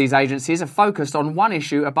critics of these agencies are focused on one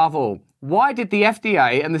issue above all. Why did the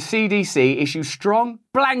FDA and the CDC issue strong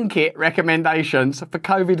blanket recommendations for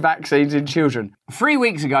COVID vaccines in children? 3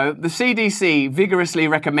 weeks ago, the CDC vigorously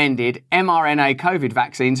recommended mRNA COVID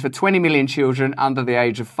vaccines for 20 million children under the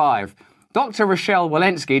age of 5. Dr. Rochelle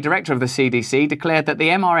Walensky, director of the CDC, declared that the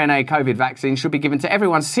mRNA COVID vaccine should be given to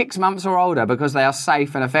everyone 6 months or older because they are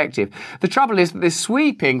safe and effective. The trouble is that this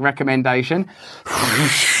sweeping recommendation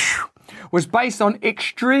was based on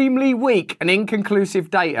extremely weak and inconclusive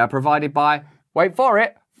data provided by, wait for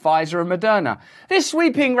it, Pfizer and Moderna. This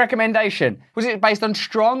sweeping recommendation, was it based on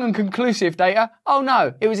strong and conclusive data? Oh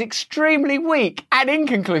no, it was extremely weak and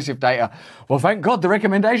inconclusive data. Well, thank God the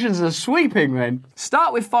recommendations are sweeping then.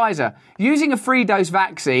 Start with Pfizer. Using a 3-dose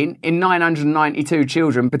vaccine in 992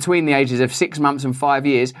 children between the ages of 6 months and 5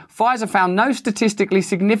 years, Pfizer found no statistically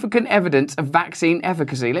significant evidence of vaccine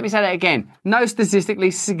efficacy. Let me say that again. No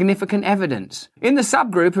statistically significant evidence. In the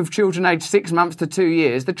subgroup of children aged 6 months to 2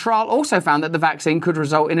 years, the trial also found that the vaccine could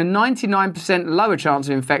result in a 99% lower chance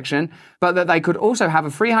of infection, but that they could also have a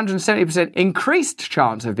 370% increased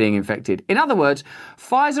chance of being infected. In other words,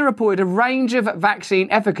 Pfizer reported a range of vaccine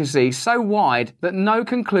efficacy so wide that no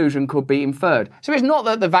conclusion could be inferred. So it's not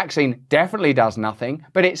that the vaccine definitely does nothing,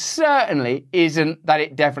 but it certainly isn't that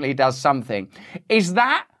it definitely does something. Is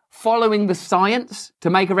that following the science to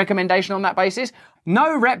make a recommendation on that basis?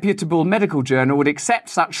 No reputable medical journal would accept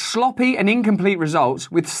such sloppy and incomplete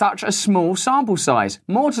results with such a small sample size.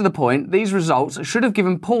 More to the point, these results should have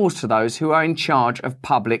given pause to those who are in charge of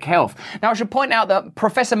public health. Now, I should point out that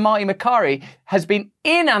Professor Marty Makary has been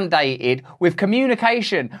inundated with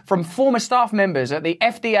communication from former staff members at the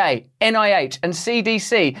FDA, NIH, and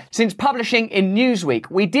CDC since publishing in Newsweek.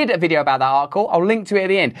 We did a video about that article. I'll link to it at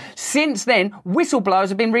the end. Since then, whistleblowers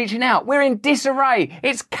have been reaching out. We're in disarray.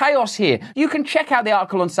 It's chaos here. You can check out the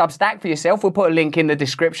article on Substack for yourself. We'll put a link in the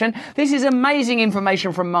description. This is amazing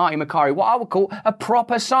information from Marty Makary, what I would call a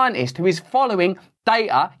proper scientist who is following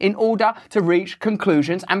data in order to reach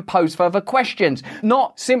conclusions and pose further questions,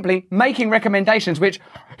 not simply making recommendations which,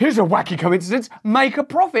 here's a wacky coincidence, make a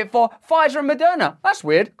profit for Pfizer and Moderna. That's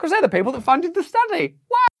weird, because they're the people that funded the study.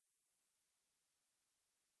 Wow.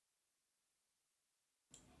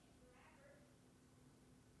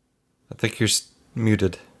 I think you're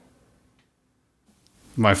muted.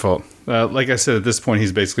 My fault. Like I said, at this point,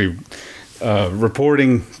 he's basically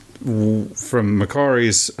reporting from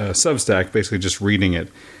Makary's Substack, basically just reading it.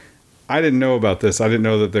 I didn't know about this. I didn't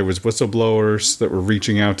know that there was whistleblowers that were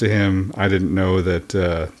reaching out to him. I didn't know that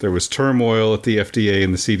there was turmoil at the FDA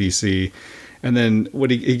and the CDC. And then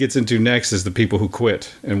what he gets into next is the people who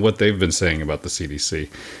quit and what they've been saying about the CDC.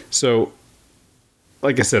 So,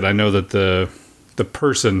 like I said, I know that the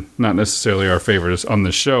person, not necessarily our favorite, is on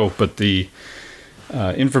the show, but the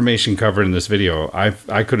information covered in this video,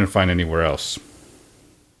 I couldn't find anywhere else.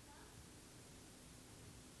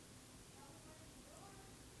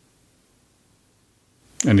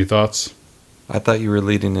 Any thoughts? I thought you were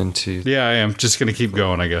leading into... Yeah, I am. Just going to keep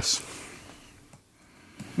going, I guess.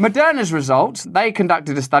 Moderna's results, they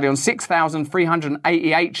conducted a study on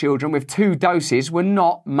 6,388 children with 2 doses, were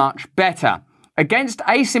not much better. Against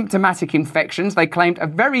asymptomatic infections, they claimed a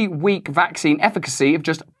very weak vaccine efficacy of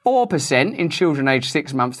just 4% in children aged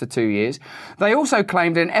 6 months to 2 years. They also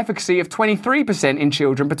claimed an efficacy of 23% in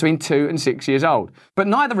children between 2 and 6 years old. But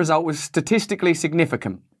neither result was statistically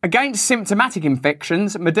significant. Against symptomatic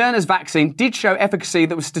infections, Moderna's vaccine did show efficacy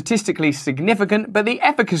that was statistically significant, but the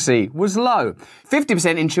efficacy was low.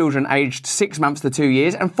 50% in children aged 6 months to 2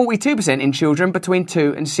 years and 42% in children between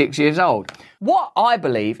 2 and 6 years old. What I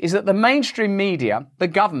believe is that the mainstream media, the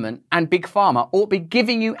government and Big Pharma ought to be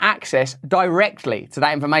giving you access directly to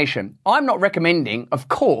that information. I'm not recommending, of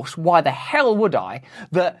course, why the hell would I,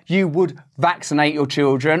 that you would vaccinate your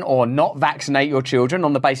children or not vaccinate your children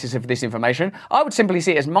on the basis of this information. I would simply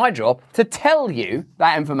see it as my job to tell you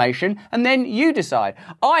that information and then you decide.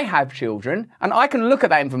 I have children and I can look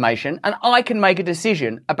at that information and I can make a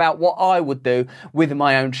decision about what I would do with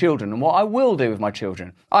my own children and what I will do with my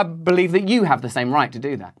children. I believe that you have the same right to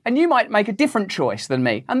do that. And you might make a different choice than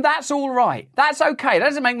me, and that's all right. That's okay. That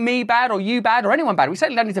doesn't make me bad or you bad or anyone bad. We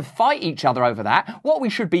certainly don't need to fight each other over that. What we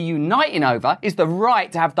should be uniting over is the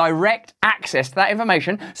right to have direct access to that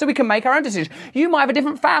information so we can make our own decisions. You might have a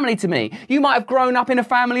different family to me. You might have grown up in a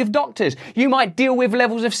family of doctors. You might deal with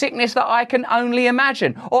levels of sickness that I can only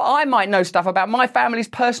imagine. Or I might know stuff about my family's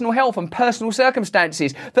personal health and personal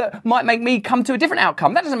circumstances that might make me come to a different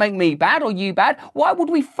outcome. That doesn't make me bad or you bad. Why would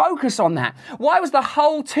we focus on that? Why was the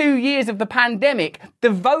whole 2 years of the pandemic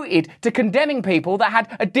devoted to condemning people that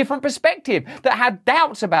had a different perspective, that had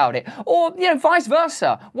doubts about it? Or, vice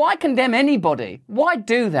versa. Why condemn anybody? Why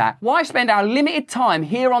do that? Why spend our limited time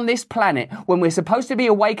here on this planet when we're supposed to be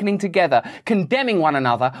awakening together, condemning one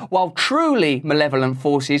another, while truly malevolent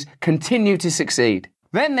forces continue to succeed?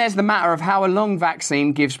 Then there's the matter of how a long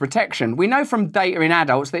vaccine gives protection. We know from data in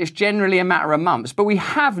adults that it's generally a matter of months, but we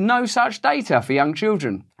have no such data for young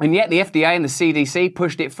children. And yet the FDA and the CDC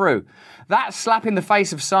pushed it through. That slap in the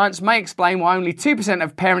face of science may explain why only 2%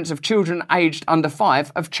 of parents of children aged under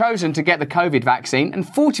 5 have chosen to get the COVID vaccine, and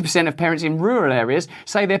 40% of parents in rural areas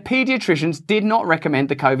say their paediatricians did not recommend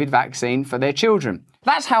the COVID vaccine for their children.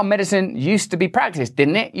 That's how medicine used to be practiced,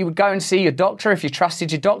 didn't it? You would go and see your doctor. If you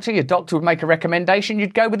trusted your doctor would make a recommendation,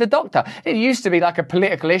 you'd go with the doctor. It used to be like a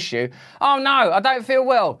political issue. Oh no, I don't feel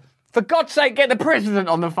well. For God's sake, get the president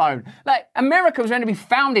on the phone. America was meant to be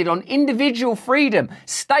founded on individual freedom,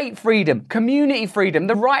 state freedom, community freedom,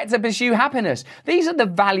 the right to pursue happiness. These are the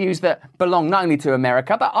values that belong not only to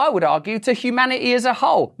America, but I would argue to humanity as a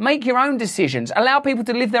whole. Make your own decisions. Allow people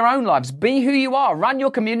to live their own lives. Be who you are. Run your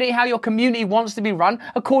community how your community wants to be run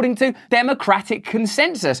according to democratic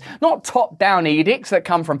consensus, not top-down edicts that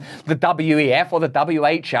come from the WEF or the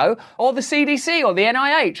WHO or the CDC or the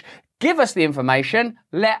NIH. Give us the information,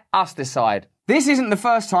 let us decide. This isn't the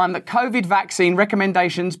first time that COVID vaccine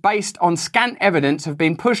recommendations based on scant evidence have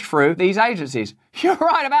been pushed through these agencies. You're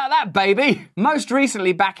right about that, baby. Most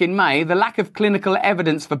recently, back in May, the lack of clinical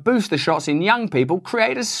evidence for booster shots in young people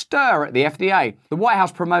created a stir at the FDA. The White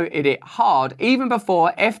House promoted it hard even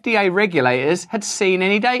before FDA regulators had seen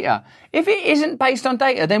any data. If it isn't based on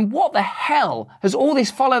data, then what the hell has all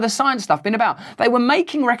this follow the science stuff been about? They were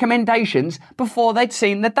making recommendations before they'd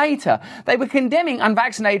seen the data. They were condemning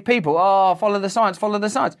unvaccinated people. Oh, follow the science, follow the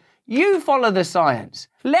science. You follow the science.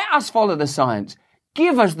 Let us follow the science.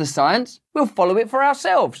 Give us the science, we'll follow it for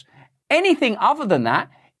ourselves. Anything other than that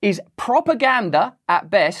is propaganda at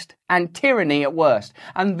best and tyranny at worst.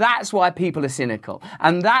 And that's why people are cynical.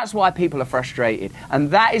 And that's why people are frustrated. And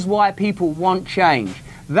that is why people want change.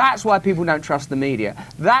 That's why people don't trust the media.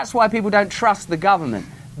 That's why people don't trust the government.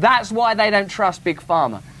 That's why they don't trust Big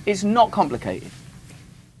Pharma. It's not complicated.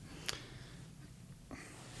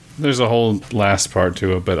 There's a whole last part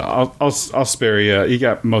to it, but I'll spare you. You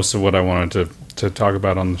got most of what I wanted to talk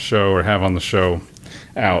about on the show or have on the show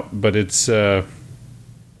out, but it's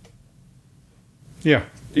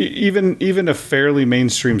even a fairly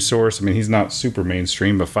mainstream source. I mean, he's not super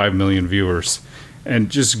mainstream, but 5 million viewers, and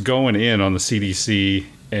just going in on the CDC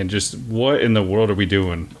and just what in the world are we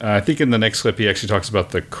doing? I think in the next clip he actually talks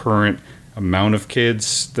about the current amount of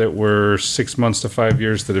kids that were 6 months to 5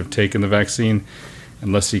 years that have taken the vaccine.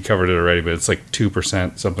 Unless he covered it already, but it's like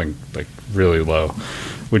 2%, something like really low,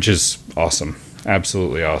 which is awesome,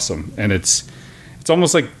 absolutely awesome. And it's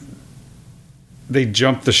almost like they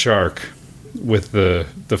jumped the shark with the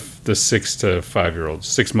 6 to 5 year olds,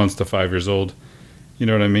 6 months to 5 years old. You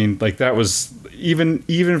know what I mean? Like that was even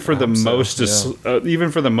for the even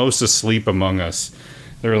for the most asleep among us.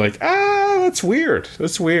 They were like, that's weird.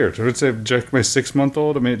 That's weird. I would say inject my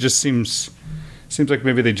 6-month-old. I mean, it just seems like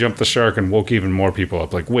maybe they jumped the shark and woke even more people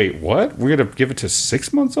up. Like, wait, what? We're gonna give it to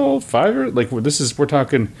 6 months old, 5? Like, we're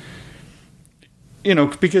talking,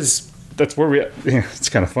 because that's where it's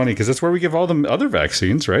kind of funny because that's where we give all the other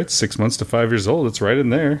vaccines, right? 6 months to 5 years old. It's right in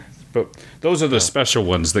there. But those are the special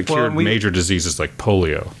ones that cured major diseases like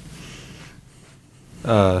polio.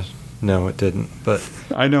 No, it didn't. But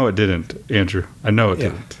I know it didn't, Andrew. I know it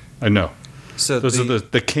didn't. I know. So those are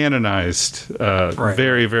the canonized,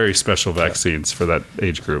 very, very special vaccines for that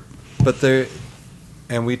age group. But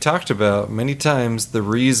and we talked about many times the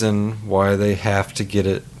reason why they have to get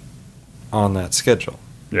it on that schedule.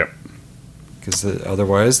 Yep. Because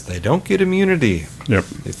otherwise they don't get immunity. Yep.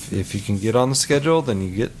 If you can get on the schedule, then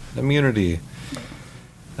you get immunity.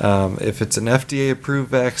 If it's an FDA-approved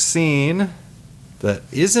vaccine that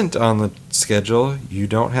isn't on the schedule, you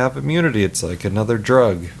don't have immunity. It's like another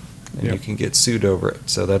drug, and you can get sued over it.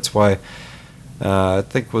 So that's why I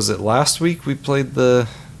think, was it last week we played the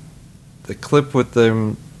clip with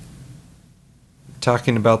them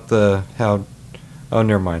talking about how. Oh,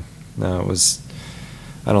 never mind. No, it was.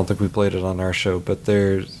 I don't think we played it on our show, but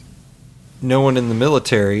there's no one in the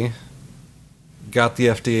military got the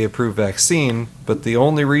FDA-approved vaccine, but the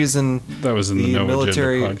only reason that was in the No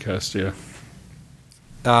military Agenda podcast,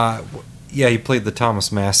 he played the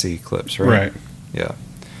Thomas Massey clips, right? Right. Yeah.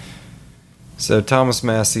 So Thomas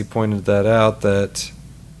Massey pointed that out, that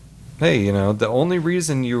hey, the only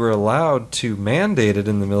reason you were allowed to mandate it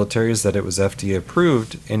in the military is that it was FDA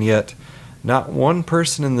approved, and yet not one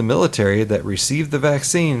person in the military that received the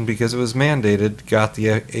vaccine because it was mandated got the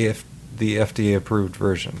FDA approved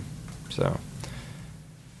version. So,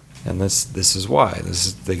 and this is why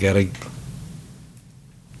they gotta,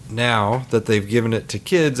 now that they've given it to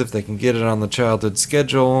kids, if they can get it on the childhood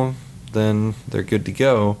schedule, then they're good to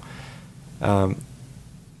go.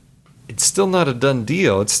 It's still not a done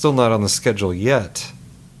deal. It's still not on the schedule yet.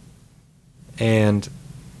 And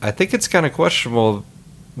I think it's kind of questionable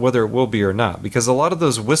whether it will be or not, because a lot of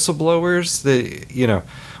those whistleblowers,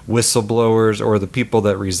 whistleblowers or the people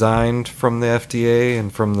that resigned from the FDA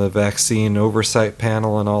and from the vaccine oversight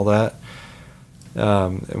panel and all that,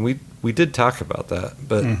 and we did talk about that,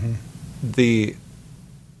 but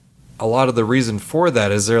a lot of the reason for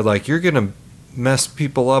that is they're like, you're going to mess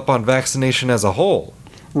people up on vaccination as a whole.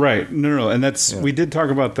 Right. No. And we did talk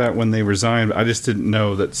about that when they resigned. I just didn't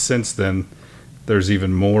know that since then there's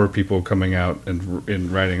even more people coming out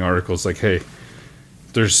and writing articles like, hey,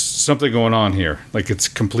 there's something going on here. Like, it's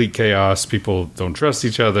complete chaos. People don't trust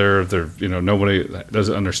each other. Nobody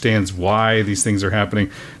understands why these things are happening.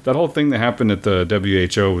 That whole thing that happened at the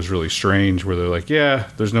WHO was really strange, where they're like, yeah,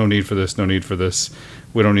 there's no need for this.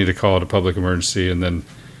 We don't need to call it a public emergency. And then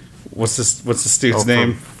what's this dude's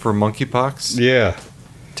name? For monkeypox? Yeah.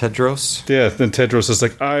 Tedros? Yeah, then Tedros is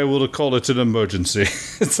like, I will call it an emergency.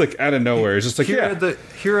 It's like out of nowhere. It's just like,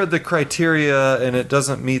 here are the criteria, and it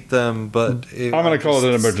doesn't meet them, but I'm going to call it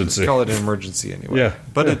an emergency. Call it an emergency anyway. Yeah.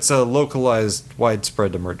 But it's a localized,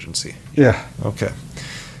 widespread emergency. Yeah. Okay.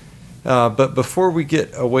 But before we get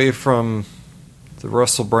away from the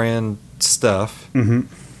Russell Brand stuff, it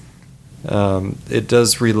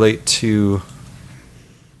does relate to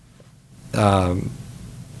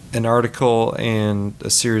an article and a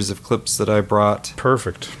series of clips that I brought.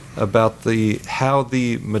 Perfect. About how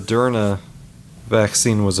the Moderna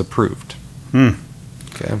vaccine was approved.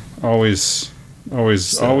 Okay. Always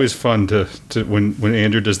fun to when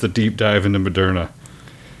Andrew does the deep dive into Moderna.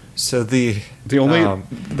 So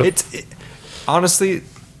honestly,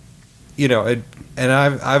 and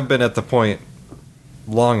I've been at the point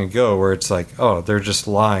long ago where it's like, oh, they're just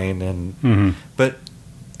lying, but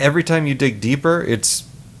every time you dig deeper, it's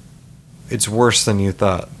worse than you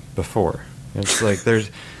thought before. It's like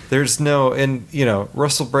there's no, and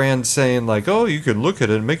Russell Brand saying like, oh, you can look at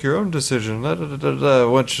it and make your own decision,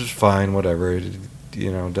 which is fine, whatever.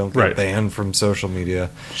 Don't get banned from social media.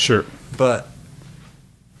 Sure. But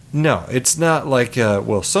no, it's not like,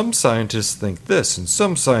 well, some scientists think this and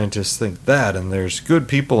some scientists think that, and there's good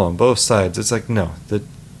people on both sides. It's like, no, the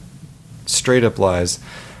straight up lies.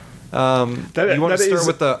 You want to start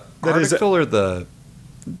with the article or the...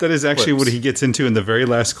 That is actually what he gets into in the very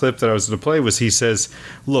last clip that I was going to play. Was he says,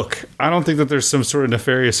 look, I don't think that there's some sort of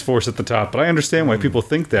nefarious force at the top, but I understand why people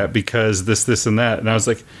think that, because this and that. And I was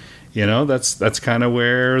like, that's kind of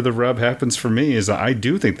where the rub happens for me, is I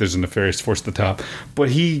do think there's a nefarious force at the top.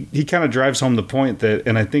 But he kind of drives home the point that,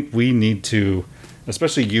 and I think we need to,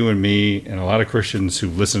 especially you and me and a lot of Christians who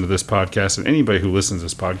listen to this podcast, and anybody who listens to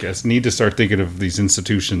this podcast, need to start thinking of these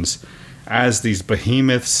institutions as these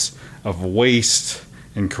behemoths of waste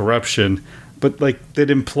and corruption, but like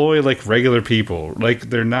that employ like regular people. Like,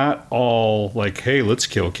 they're not all like, hey, let's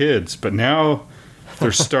kill kids, but now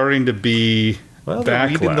they're starting to be they're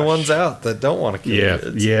weeding the ones out that don't want to kill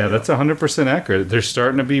kids. Yeah, that's 100% accurate. They're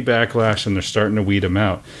starting to be backlash, and they're starting to weed them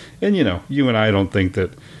out. And you and I don't think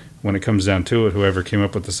that when it comes down to it, whoever came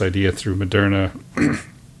up with this idea through Moderna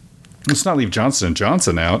let's not leave Johnson &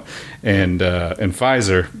 Johnson out and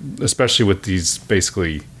Pfizer, especially with these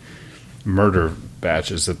basically murder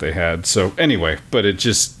batches that they had. So anyway, but it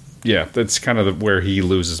just, yeah, that's kind of where he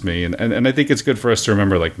loses me. And I think it's good for us to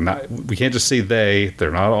remember, like, we can't just say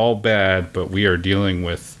they're not all bad, but we are dealing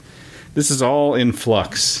with, this is all in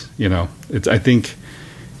flux, you know. I think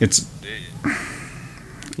it's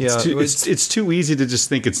too easy to just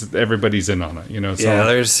think everybody's in on it, you know.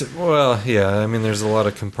 There's a lot of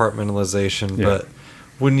compartmentalization, Yeah. but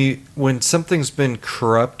when something's been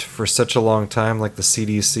corrupt for such a long time, like the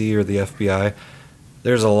CDC or the FBI,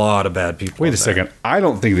 there's a lot of bad people. Wait a second. I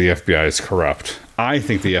don't think the FBI is corrupt. I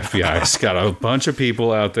think the FBI's got a bunch of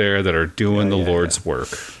people out there that are doing the Lord's work.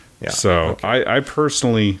 Yeah. So okay. I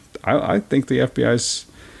personally, I think the FBI's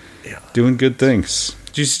doing good things.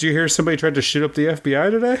 Did you hear somebody tried to shoot up the FBI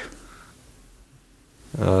today?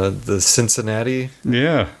 The Cincinnati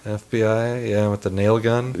FBI, with the nail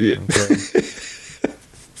gun. Yeah.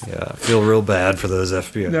 Yeah, I feel real bad for those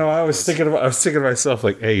FBI. No, I was thinking to myself,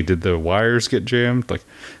 like, hey, did the wires get jammed? Like,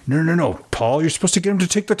 no, Paul, you're supposed to get him to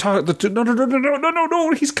take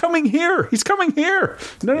no, he's coming here.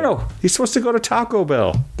 No, he's supposed to go to Taco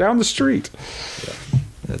Bell down the street. Yeah,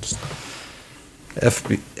 it's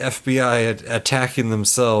FBI attacking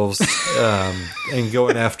themselves and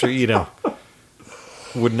going after,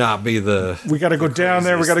 would not be the. We got to go down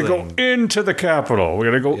there. We got to go into the Capitol. We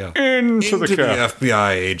got to go into the FBI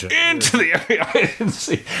agent. Into the FBI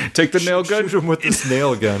agency. Take the nail gun. Shoot him with this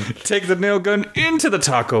nail gun. Take the nail gun into the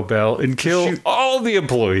Taco Bell and kill all the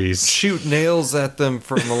employees. Shoot nails at them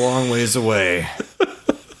from a long ways away.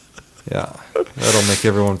 Yeah, that'll make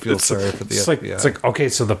everyone feel sorry for the FBI. It's like, okay,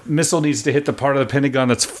 so the missile needs to hit the part of the Pentagon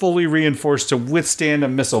that's fully reinforced to withstand a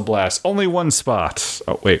missile blast. Only one spot.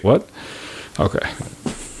 Oh, wait, what? Okay.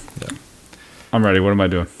 Yeah. I'm ready. What am I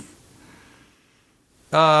doing?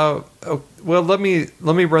 Well, let me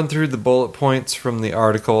run through the bullet points from the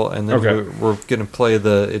article, and then we're going to play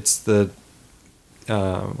let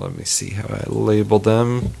me see how I label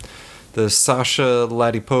them. The Sasha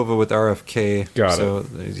Latipova with RFK. Got it. So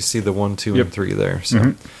you see the 1, 2, and 3 there.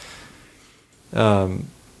 So,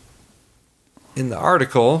 in the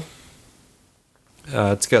article,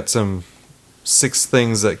 it's got some 6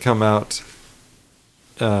 things that come out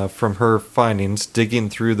from her findings, digging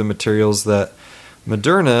through the materials that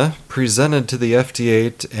Moderna presented to the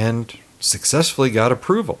FDA and successfully got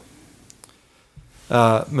approval.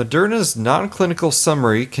 Moderna's non-clinical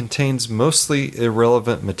summary contains mostly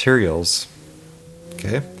irrelevant materials.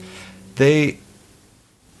 Okay. They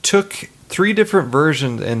took 3 different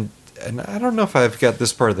versions, and I don't know if I've got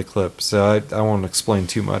this part of the clip, so I won't explain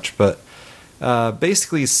too much, but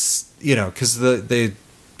basically, because they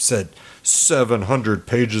said 700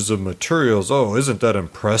 pages of materials. Oh, isn't that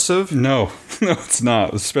impressive? No, it's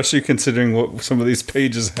not, especially considering what some of these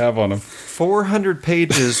pages have on them. 400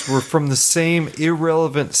 pages were from the same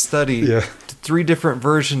irrelevant study. Yeah. 3 different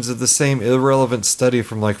versions of the same irrelevant study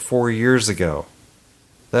from like 4 years ago.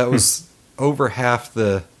 That was over half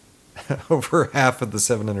of the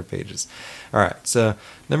 700 pages. All right, so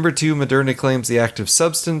number 2, Moderna claims the active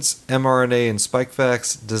substance, mRNA and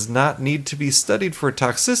Spikevax, does not need to be studied for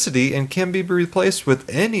toxicity and can be replaced with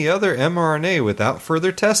any other mRNA without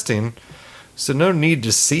further testing. So no need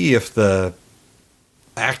to see if the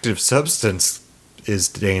active substance is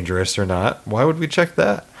dangerous or not. Why would we check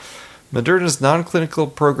that? Moderna's non-clinical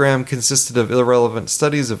program consisted of irrelevant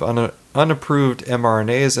studies of unapproved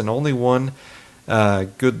mRNAs and only one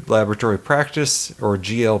good laboratory practice, or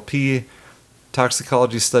GLP,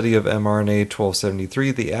 toxicology study of mRNA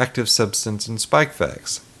 1273, the active substance in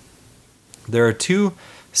Spikevax. There are 2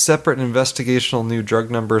 separate investigational new drug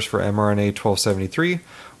numbers for mRNA 1273.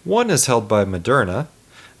 One is held by Moderna.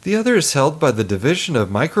 The other is held by the Division of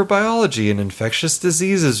Microbiology and Infectious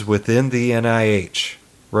Diseases within the NIH,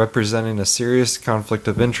 representing a serious conflict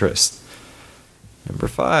of interest. Number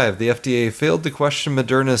 5, the FDA failed to question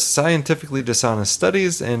Moderna's scientifically dishonest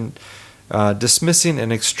studies and dismissing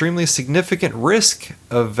an extremely significant risk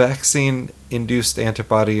of vaccine-induced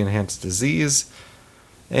antibody-enhanced disease.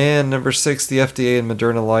 And number 6, the FDA and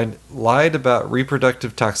Moderna lied about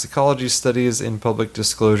reproductive toxicology studies in public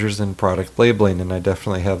disclosures and product labeling, and I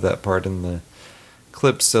definitely have that part in the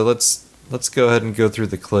clips. So let's go ahead and go through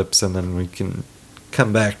the clips, and then we can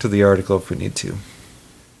come back to the article if we need to.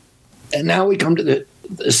 And now we come to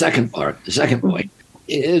the second part. The second point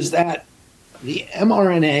is that the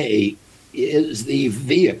mRNA is the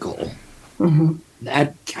vehicle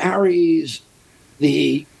that carries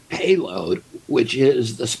the payload, which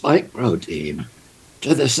is the spike protein,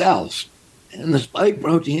 to the cells. And the spike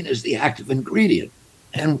protein is the active ingredient.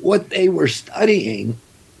 And what they were studying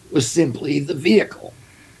was simply the vehicle.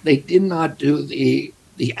 They did not do the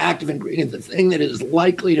active ingredient, the thing that is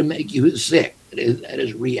likely to make you sick, that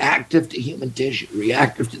is reactive to human tissue,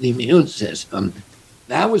 reactive to the immune system.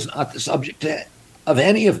 That was not the subject of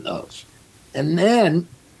any of those. And then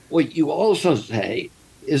what you also say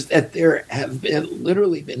is that there have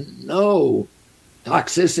literally been no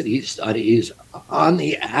toxicity studies on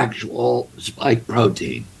the actual spike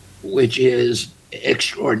protein, which is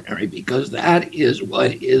extraordinary because that is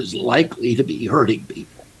what is likely to be hurting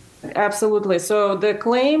people. Absolutely. So the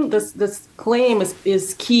claim, this claim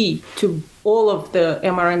is key to all of the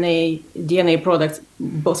mRNA DNA products,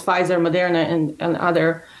 both Pfizer, Moderna, and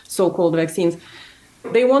other so-called vaccines.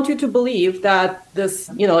 They want you to believe that this,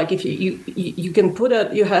 like if you can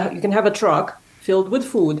you can have a truck filled with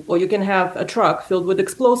food, or you can have a truck filled with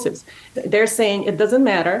explosives. They're saying it doesn't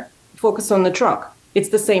matter. Focus on the truck. It's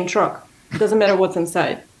the same truck. It doesn't matter what's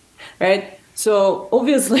inside, right? So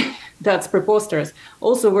obviously that's preposterous.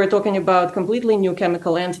 Also, we're talking about completely new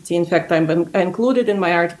chemical entity. In fact, I included in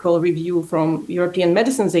my article a review from European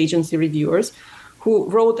Medicines Agency reviewers who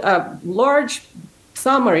wrote a large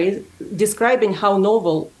summary describing how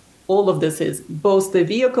novel all of this is, both the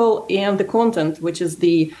vehicle and the content, which is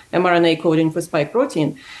the mRNA coding for spike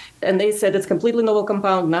protein. And they said it's completely novel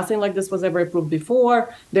compound. Nothing like this was ever approved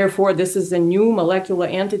before. Therefore, this is a new molecular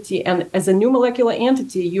entity. And as a new molecular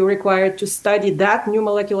entity, you're required to study that new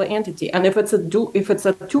molecular entity. And if it's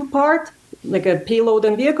a two-part, like a payload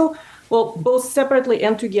and vehicle, well, both separately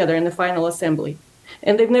and together in the final assembly.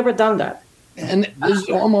 And they've never done that. And this is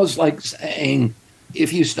almost like saying,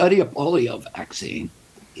 if you study a polio vaccine,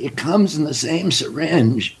 it comes in the same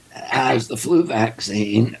syringe as the flu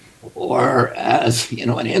vaccine or as, an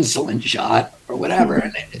insulin shot or whatever.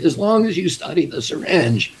 And as long as you study the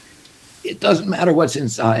syringe, it doesn't matter what's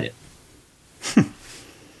inside it.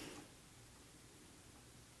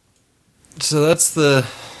 So that's the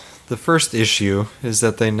first issue, is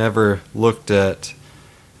that they never looked at,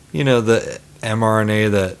 the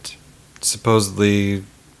mRNA that supposedly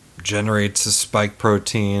generates a spike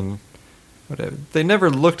protein, whatever. They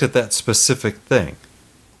never looked at that specific thing.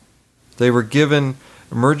 They were given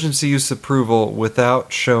emergency use approval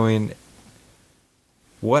without showing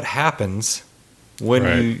what happens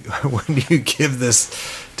when you give this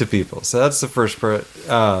to people. So that's the first part.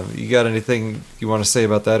 You got anything you want to say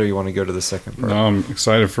about that, or you want to go to the second part? No, I'm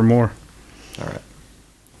excited for more. All right.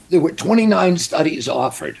 There were 29 studies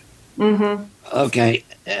offered. Mm-hmm. Okay,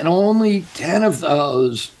 and only 10 of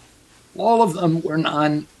those, all of them were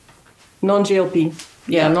non-GLP.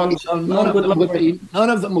 Yeah, none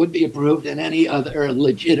of them would be approved in any other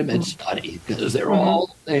legitimate study because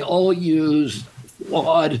they all use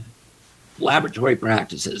flawed laboratory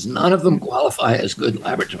practices. None of them qualify as good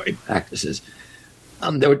laboratory practices.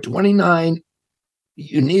 There were 29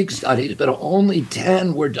 unique studies, but only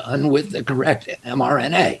 10 were done with the correct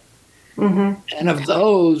mRNA. Mm-hmm. And of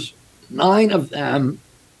those, 9 of them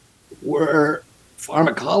were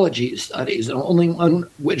pharmacology studies, and only one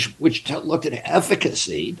which looked at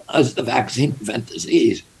efficacy. Does the vaccine prevent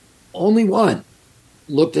disease? Only one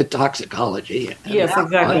looked at toxicology. Yes,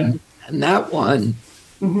 exactly. That one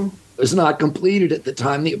was not completed at the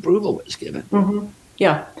time the approval was given. Mm-hmm.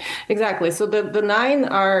 Yeah, exactly. So the 9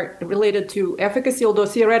 are related to efficacy, although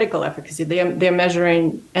theoretical efficacy. They're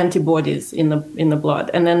measuring antibodies in the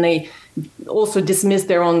blood, and then they also dismiss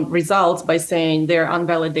their own results by saying they're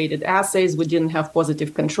unvalidated assays. We didn't have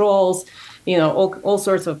positive controls. All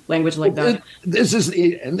sorts of language like that. This is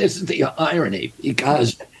the irony,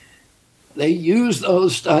 because they use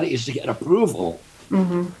those studies to get approval.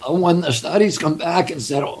 Mm-hmm. When the studies come back and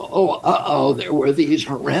said, there were these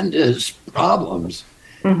horrendous problems,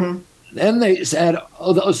 mm-hmm. then they said,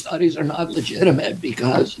 those studies are not legitimate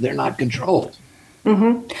because they're not controlled.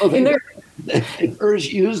 Mm-hmm. So they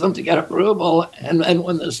first use them to get approval, and then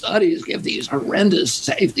when the studies give these horrendous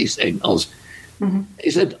safety signals, mm-hmm. they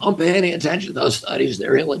said, don't pay any attention to those studies,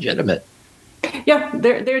 they're illegitimate. Yeah,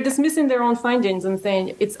 they're dismissing their own findings and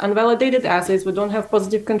saying it's unvalidated assays, we don't have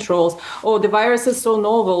positive controls. Oh, the virus is so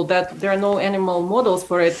novel that there are no animal models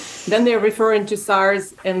for it. Then they're referring to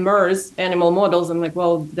SARS and MERS animal models. I'm like,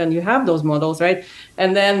 well, then you have those models, right?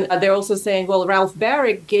 And then they're also saying, well, Ralph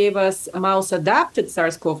Barrick gave us a mouse-adapted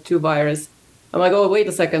SARS-CoV-2 virus. I'm like, oh, wait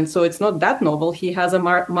a second. So it's not that novel. He has a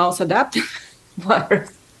mouse-adapted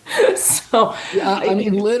virus. So yeah, I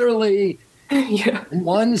mean, literally, yeah. In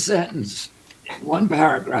one sentence, one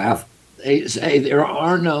paragraph, they say there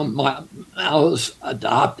are no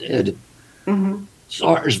mouse-adopted mm-hmm.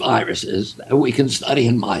 SARS viruses that we can study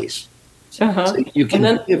in mice. Uh-huh. So you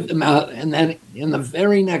can give them out, and then in the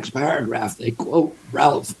very next paragraph, they quote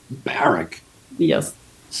Ralph Barrick. Yes.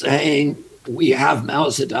 saying we have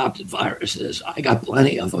mouse-adopted viruses. I got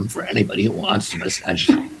plenty of them for anybody who wants them,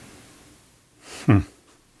 essentially.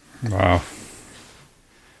 Wow.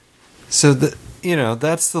 So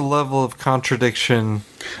that's the level of contradiction.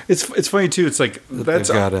 It's funny too. It's like that's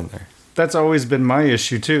got in there. That's always been my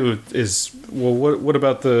issue too. Is well, what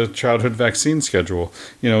about the childhood vaccine schedule?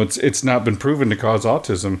 It's not been proven to cause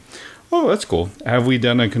autism. Oh, that's cool. Have we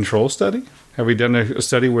done a control study? Have we done a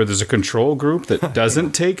study where there's a control group that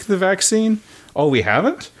doesn't take the vaccine? Oh, we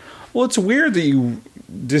haven't? Well, it's weird that you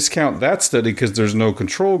discount that study because there's no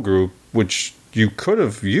control group, which you could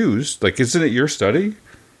have used. Like, isn't it your study?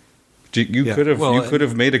 You could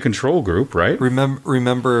have made a control group, right?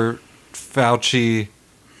 Remember Fauci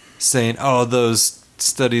saying, "Oh, those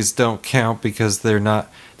studies don't count because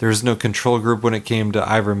there's no control group when it came to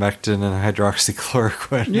ivermectin and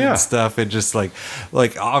hydroxychloroquine and stuff." And just like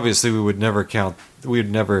obviously we would never count.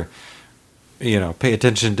 We'd never, pay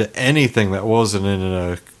attention to anything that wasn't in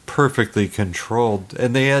a perfectly controlled,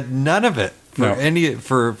 and they had none of it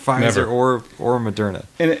for Pfizer or Moderna.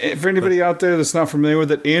 And for anybody out there that's not familiar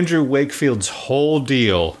with it, Andrew Wakefield's whole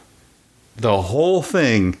deal, the whole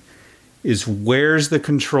thing, is where's the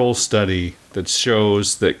control study that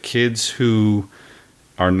shows that kids who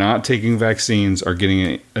are not taking vaccines are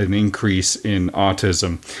getting an increase in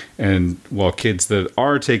autism, and while kids that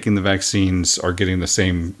are taking the vaccines are getting the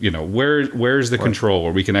same, where's the control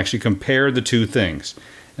where we can actually compare the two things?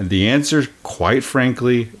 And the answer, quite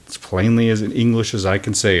frankly, as plainly as in English as I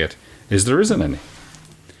can say it, is there isn't any.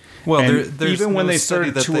 Well, there's even when they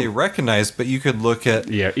started that they recognized, but you could look at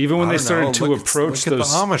even when they started to approach look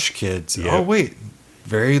those at the Amish kids. Yeah. Oh wait,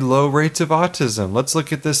 very low rates of autism. Let's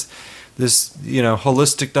look at this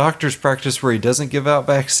holistic doctor's practice where he doesn't give out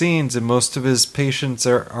vaccines and most of his patients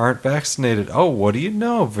aren't vaccinated. Oh, what do you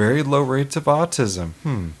know? Very low rates of autism.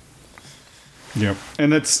 Yep,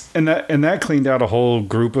 and that cleaned out a whole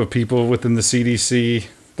group of people within the CDC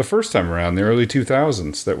the first time around, the early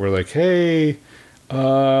 2000s, that were like, hey.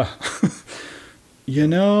 And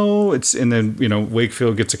then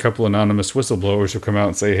Wakefield gets a couple anonymous whistleblowers who come out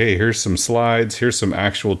and say, hey, here's some slides, here's some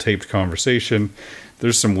actual taped conversation.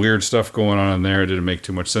 There's some weird stuff going on in there. It didn't make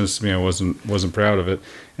too much sense to me. I wasn't proud of it.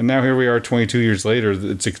 And now here we are 22 years later.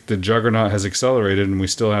 The juggernaut has accelerated and we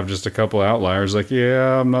still have just a couple outliers like,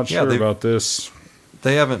 I'm not sure about this.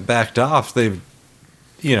 They haven't backed off. They've,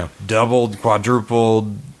 doubled,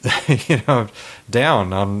 quadrupled,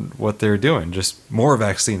 down on what they're doing. Just more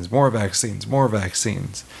vaccines.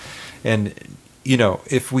 And,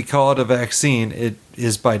 if we call it a vaccine, it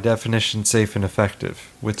is by definition safe and effective.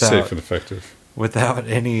 Without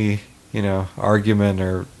any, argument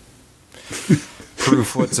or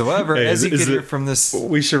proof whatsoever. Hey, as you can hear from this.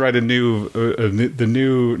 We should write the new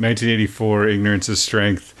 1984 Ignorance is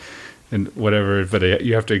Strength and whatever, but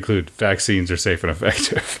you have to include vaccines are safe and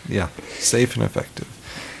effective. Yeah, safe and effective.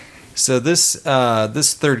 So this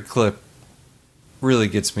third clip really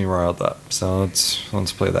gets me riled up. So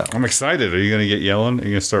let's play that one. I'm excited. Are you going to get yelling? Are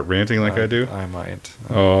you going to start ranting like I do? I might.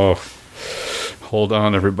 Oh, hold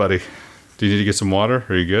on, everybody. Do you need to get some water?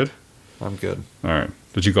 Are you good? I'm good. All right.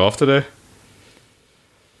 Did you golf today?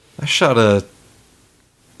 I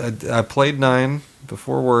played 9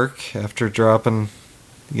 before work after dropping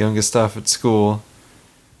the youngest off at school,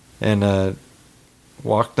 and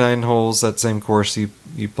walked 9 holes that same course you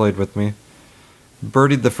played with me.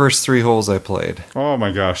 Birdied the first 3 holes I played. Oh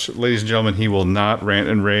my gosh. Ladies and gentlemen, he will not rant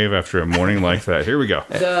and rave after a morning like that. Here we go.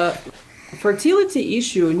 The fertility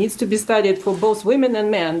issue needs to be studied for both women and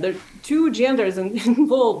men. There are 2 genders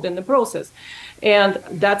involved in the process. And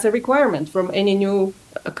that's a requirement from any new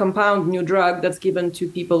compound, new drug that's given to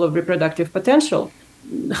people of reproductive potential.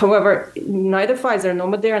 However, neither Pfizer nor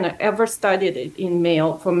Moderna ever studied it in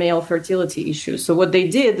for male fertility issues. So what they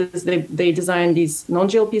did is they designed these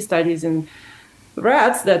non-GLP studies in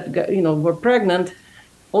rats that were pregnant.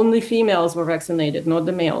 Only females were vaccinated, not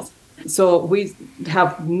the males. So we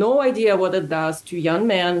have no idea what it does to young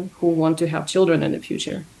men who want to have children in the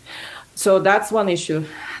future. So that's one issue.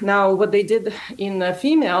 Now, what they did in a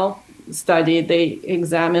female study, they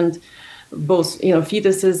examined both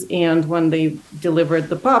fetuses and when they delivered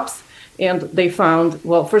the pups, and they found,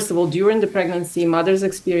 well, first of all, during the pregnancy, mothers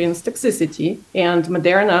experienced toxicity, and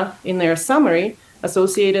Moderna, in their summary,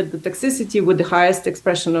 associated the toxicity with the highest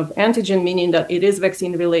expression of antigen, meaning that it is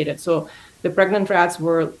vaccine related. So the pregnant rats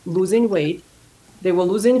were losing weight, they were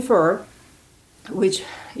losing fur, which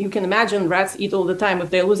you can imagine rats eat all the time.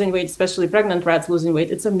 If they're losing weight, especially pregnant rats losing weight,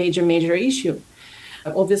 it's a major issue.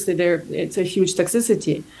 Obviously, it's a huge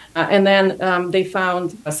toxicity. And then they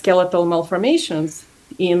found skeletal malformations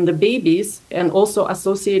in the babies and also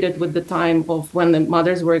associated with the time of when the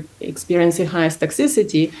mothers were experiencing highest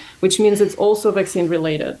toxicity, which means it's also vaccine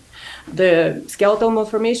related. The skeletal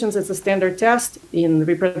malformations is a standard test in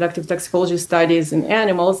reproductive toxicology studies in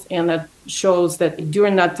animals, and that shows that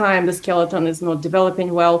during that time the skeleton is not developing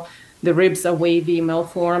well, the ribs are wavy,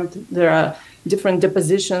 malformed, there are different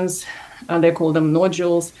depositions, they call them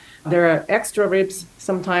nodules. There are extra ribs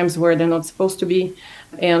sometimes where they're not supposed to be.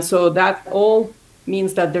 And so that all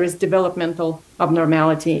means that there is developmental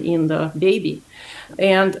abnormality in the baby.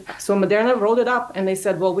 And so Moderna wrote it up and they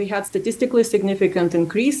said, well, we had statistically significant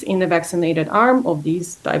increase in the vaccinated arm of these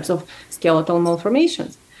types of skeletal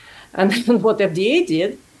malformations. And then what FDA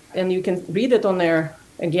did, and you can read it on their,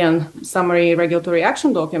 again, summary regulatory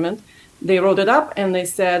action document, they wrote it up and they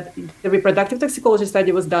said the reproductive toxicology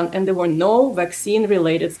study was done and there were no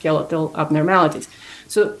vaccine-related skeletal abnormalities.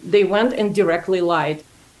 So they went and directly lied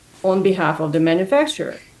on behalf of the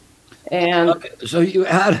manufacturer. And so you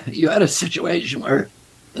had a situation where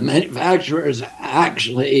the manufacturers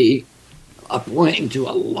actually are pointing to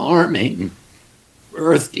alarming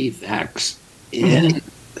birth defects in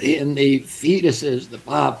the fetuses, the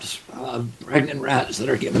pups, pregnant rats that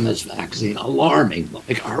are given this vaccine. Alarming,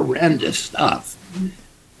 like horrendous stuff.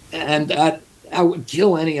 And that would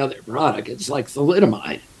kill any other product. It's like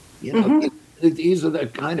thalidomide. You know, these are the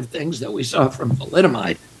kind of things that we saw from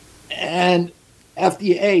thalidomide. And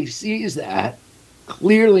FDA sees that,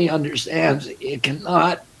 clearly understands it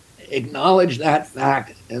cannot acknowledge that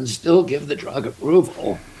fact and still give the drug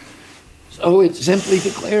approval. So it simply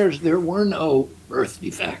declares there were no birth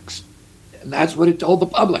defects. And that's what it told the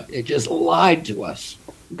public. It just lied to us.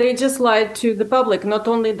 They just lied to the public. Not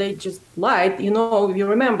only they just lied, you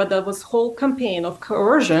remember there was a whole campaign of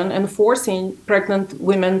coercion and forcing pregnant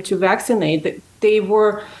women to vaccinate. They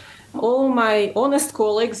were, all my honest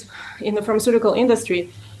colleagues in the pharmaceutical industry,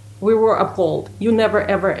 we were appalled. You never,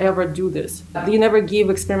 ever, ever do this. You never give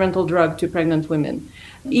experimental drug to pregnant women.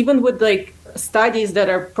 Even with studies that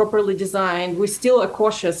are properly designed, we still are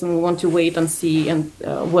cautious and we want to wait and see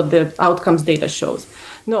what the outcomes data shows.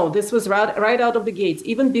 No, this was right out of the gates.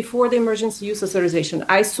 Even before the emergency use authorization,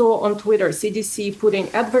 I saw on Twitter CDC putting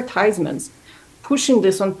advertisements pushing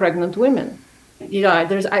this on pregnant women. Yeah,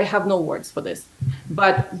 I have no words for this.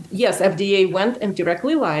 But yes, FDA went and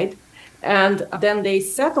directly lied, and then they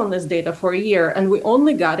sat on this data for a year, and we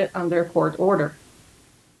only got it under court order.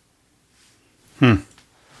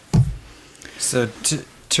 So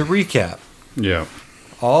to recap, yeah,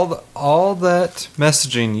 all that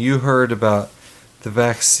messaging you heard about the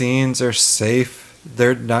vaccines are safe,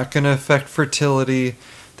 they're not going to affect fertility,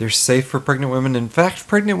 they're safe for pregnant women. In fact,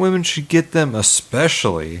 pregnant women should get them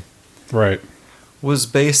especially. Right. Was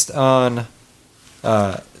based on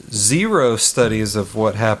 0 studies of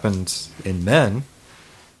what happens in men.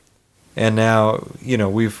 And now,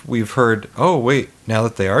 we've heard, oh wait, now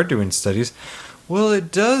that they are doing studies, well,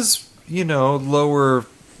 it does,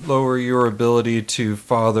 lower your ability to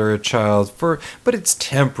father a child but it's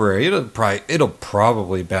temporary. It'll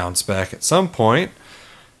probably bounce back at some point.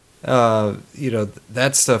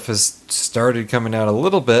 That stuff has started coming out a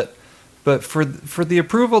little bit, but for the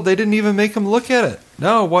approval, they didn't even make them look at it.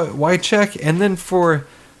 No, why check? And then for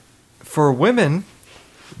women,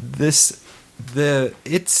 it's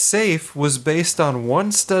safe was based on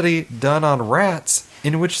one study done on rats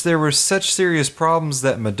in which there were such serious problems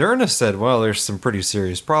that Moderna said, well, there's some pretty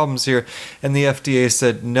serious problems here. And the FDA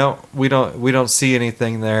said, no, we don't see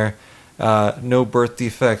anything there. No birth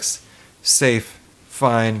defects, safe,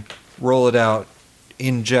 fine, roll it out,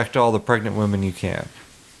 inject all the pregnant women you can.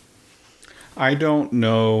 I don't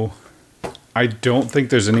know. I don't think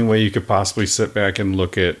there's any way you could possibly sit back and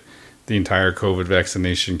look at the entire COVID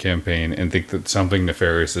vaccination campaign and think that something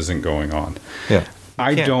nefarious isn't going on. Yeah.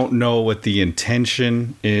 I don't know what the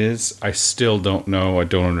intention is. I still don't know. I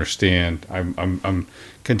don't understand. I'm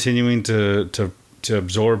continuing to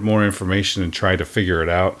absorb more information and try to figure it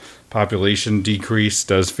out. Population decrease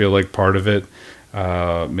does feel like part of it.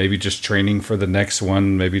 Maybe just training for the next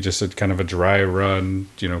one. Maybe just a kind of a dry run.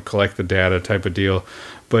 Collect the data type of deal.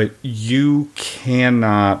 But you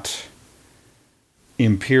cannot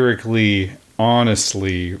empirically,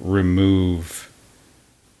 honestly remove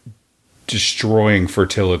destroying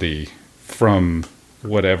fertility from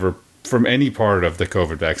any part of the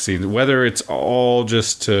COVID vaccine, whether it's all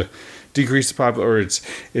just to decrease the population or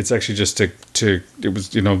it's actually just to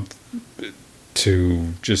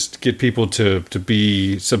just get people to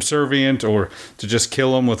be subservient, or to just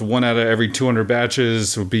kill them with 1 out of every 200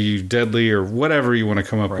 batches would be deadly, or whatever you want to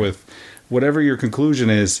come up with. Whatever your conclusion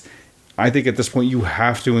is, I think at this point you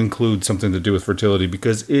have to include something to do with fertility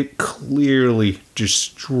because it clearly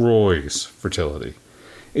destroys fertility.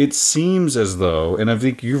 It seems as though, and I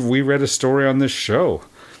think we read a story on this show,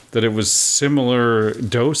 that it was similar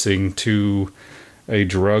dosing to a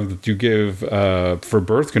drug that you give for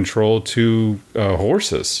birth control to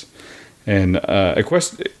horses and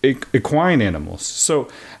equine animals. So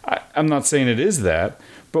I'm not saying it is that,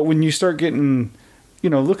 but when you start getting,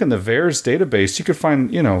 look in the VAERS database, you could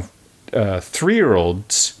find,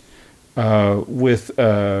 3-year-olds with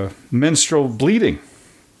menstrual bleeding.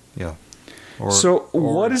 Yeah. So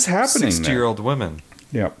what is happening 60-year-old women.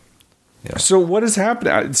 Yeah. So what is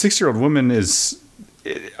happening? 60-year-old women is,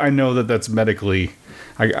 I know that's medically,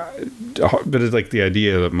 but it's like the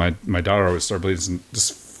idea that my daughter always started bleeding is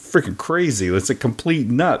just freaking crazy. It's like complete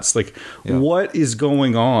nuts. Like, what is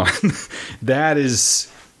going on? That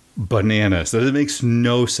is bananas. That makes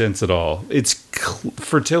no sense at all.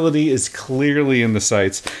 Fertility is clearly in the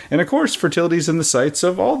sights. And of course, fertility is in the sights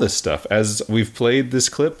of all this stuff. As we've played this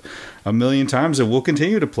clip a million times and we'll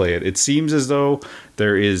continue to play it. It seems as though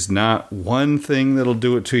there is not one thing that'll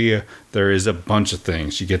do it to you. There is a bunch of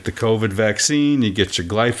things. You get the COVID vaccine, you get your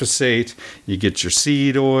glyphosate, you get your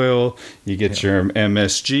seed oil, you get your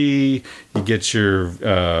MSG, you get your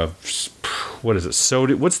what is it?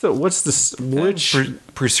 Sodium? Which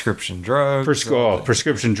prescription drugs?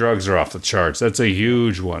 Prescription drugs are off the charts. That's a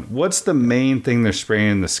huge one. What's the main thing they're spraying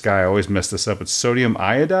in the sky? I always mess this up. It's sodium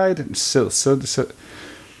iodide.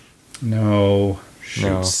 No,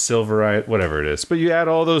 silverite, whatever it is. But you add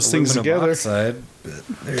all those things together.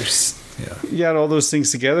 You add all those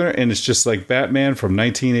things together, and it's just like Batman from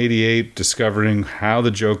 1988 discovering how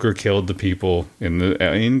the Joker killed the people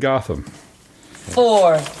in Gotham.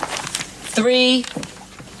 4, 3,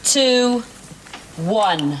 2,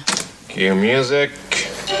 1. Cue music.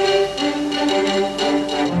 Cue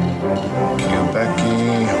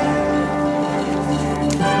Becky.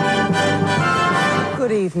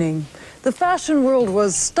 Good evening. The fashion world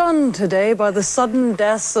was stunned today by the sudden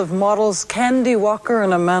deaths of models Candy Walker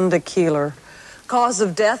and Amanda Keeler. Cause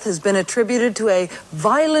of death has been attributed to a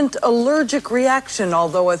violent allergic reaction,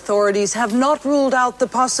 although authorities have not ruled out the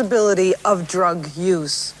possibility of drug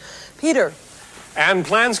use. Peter. And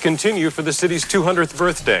plans continue for the city's 200th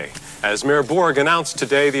birthday. As Mayor Borg announced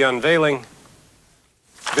today the unveiling,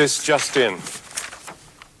 this just in.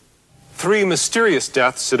 3 mysterious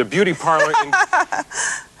deaths at a beauty parlor in...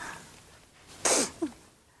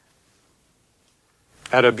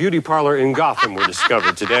 at a beauty parlor in Gotham were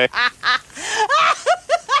discovered today.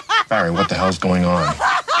 Barry, what the hell's going on?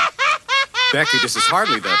 Becky, this is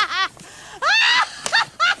hardly the...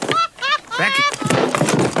 Becky!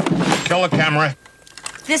 Kill the camera.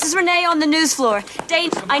 This is Renee on the news floor.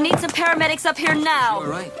 Dane, I need some paramedics up here now. All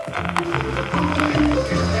right.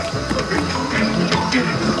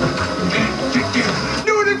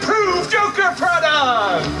 New and improved Joker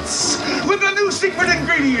products with a new secret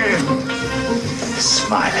ingredient.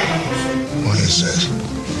 Smiley. What is this?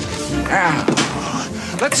 Now,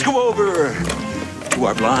 let's go over to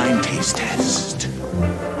our blind taste test.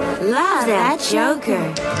 Love that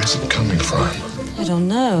Joker. Where's it coming from? I don't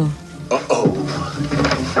know. Uh-oh.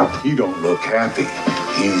 He don't look happy.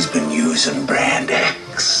 He's been using Brand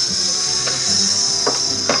X.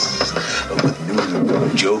 But with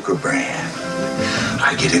new Joker brand,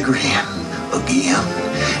 I get a grin again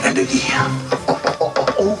and again.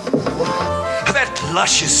 That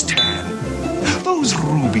luscious tan, those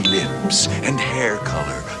ruby lips and hair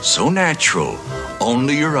color, so natural,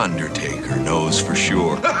 only your Undertaker knows for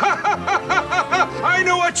sure. I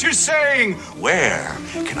know what you're saying. Where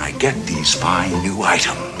can I get these fine new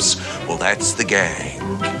items? Well, that's the gang.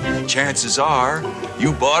 Chances are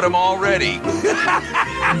you bought them already.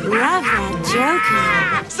 Love that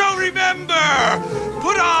Joker. So remember,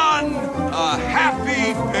 put on a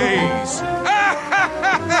happy face.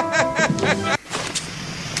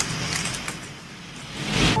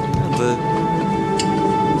 The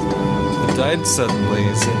died suddenly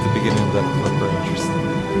is at the beginning of that clip are interesting.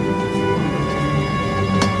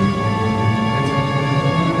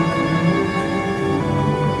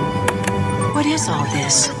 What is all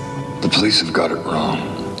this? The police have got it wrong.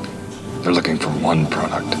 They're looking for one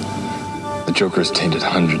product. The Joker has tainted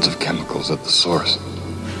hundreds of chemicals at the source.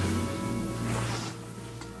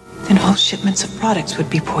 Then whole shipments of products would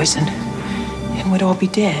be poisoned and would all be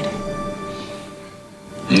dead.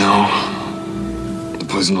 No. The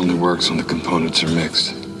poison only works when the components are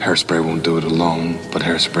mixed. Hairspray won't do it alone, but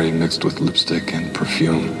hairspray mixed with lipstick and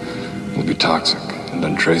perfume will be toxic and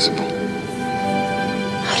untraceable.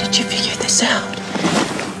 How did you figure this out?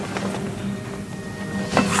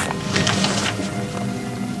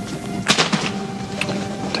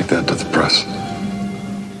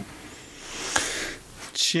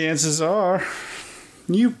 Chances are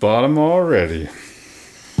you bought them already.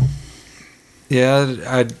 Yeah,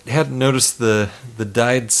 I hadn't noticed the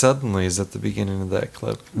died suddenlies at the beginning of that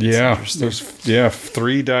clip. That's There's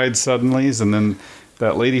 3 died suddenlies, and then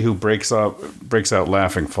that lady who breaks out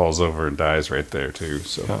laughing falls over and dies right there too.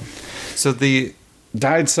 So the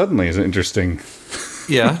died suddenly is interesting.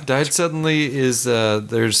 Yeah, died suddenly is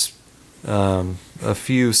there's a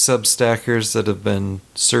few substackers that have been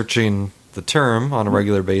searching the term on a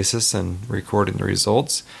regular basis and recording the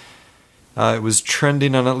results. It was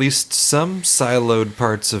trending on at least some siloed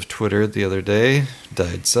parts of Twitter the other day.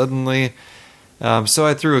 Died suddenly. So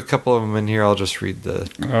I threw a couple of them in here. I'll just read the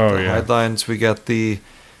headlines. We got the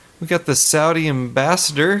Saudi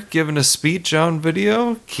ambassador giving a speech on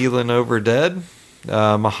video, keeling over dead.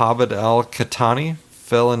 Mohammed al-Khatani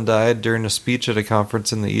fell and died during a speech at a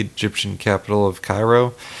conference in the Egyptian capital of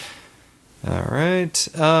Cairo. All right.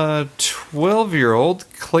 12-year-old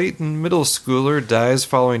Clayton middle schooler dies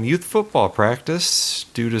following youth football practice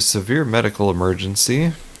due to severe medical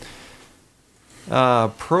emergency.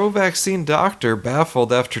 Pro-vaccine doctor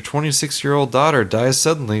baffled after 26-year-old daughter dies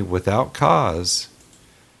suddenly without cause.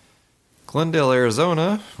 Glendale,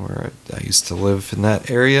 Arizona, where I used to live in that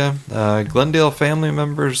area. Glendale family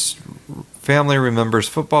remembers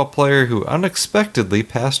football player who unexpectedly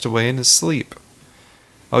passed away in his sleep.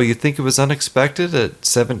 Oh, you think it was unexpected at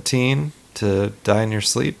 17 to die in your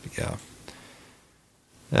sleep?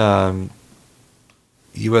 Yeah.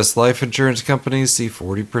 U.S. life insurance companies see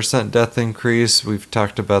 40% death increase. We've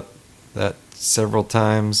talked about that several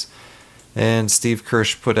times. And Steve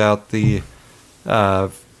Kirsch put out the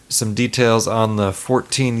some details on the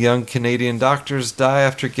 14 young Canadian doctors die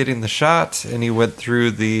after getting the shot. And he went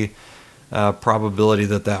through the probability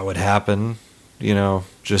that would happen,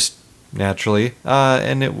 just naturally.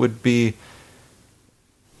 And it would be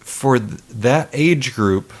for that age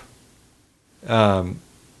group,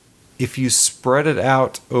 if you spread it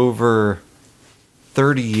out over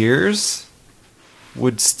 30 years,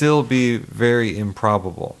 would still be very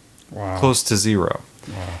improbable. Wow. Close to zero.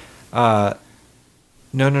 Wow.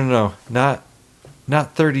 No. Not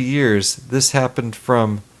 30 years. This happened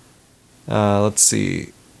from, let's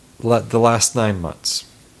see, the last 9 months.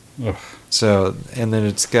 Ugh. So, and then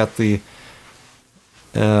it's got the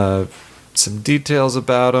some details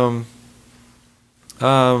about him.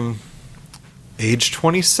 Age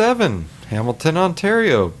 27, Hamilton,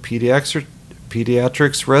 Ontario,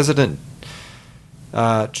 pediatrics resident.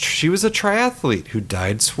 She was a triathlete who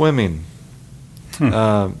died swimming.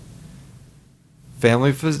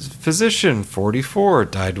 Family physician, 44,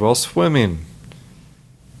 died while swimming.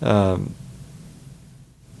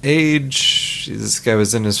 Age, this guy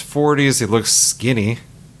was in his 40s. He looks skinny.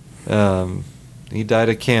 He died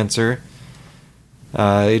of cancer.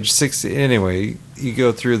 Age 60. Anyway, you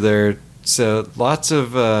go through there. So lots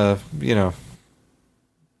of,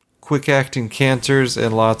 quick-acting cancers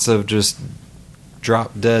and lots of just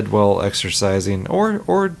drop dead while exercising.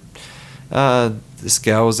 Or this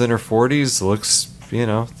gal was in her 40s, looks,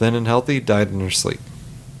 thin and healthy, died in her sleep.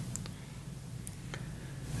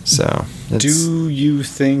 So, do you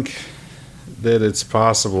think that it's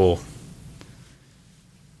possible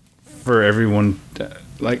for everyone, I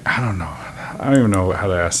don't know. I don't even know how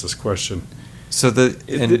to ask this question. So go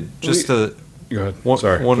ahead.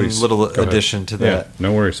 One little addition to that. Yeah,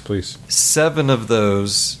 no worries, please. 7 of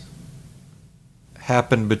those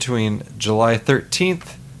happened between July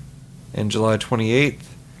 13th and July 28th.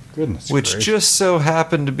 Goodness which gracious. Just so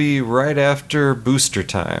happened to be right after booster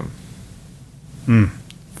time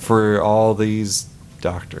for all these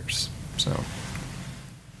doctors. So,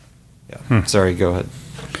 yeah. Sorry, go ahead.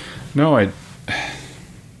 No,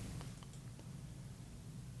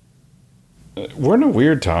 we're in a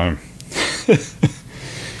weird time.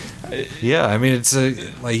 Yeah, I mean, it's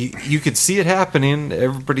you could see it happening.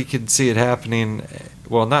 Everybody can see it happening.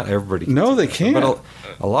 Well, not everybody. No, they can't. But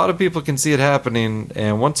a lot of people can see it happening,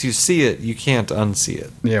 and once you see it, you can't unsee it.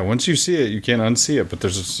 Yeah, once you see it, you can't unsee it. But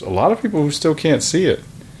there's a lot of people who still can't see it.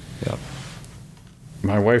 Yeah.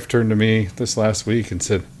 My wife turned to me this last week and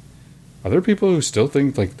said, "Are there people who still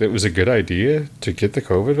think it was a good idea to get the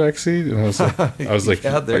COVID vaccine?" And I was like,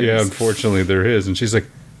 yeah, unfortunately there is. And she's like,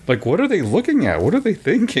 what are they looking at? What are they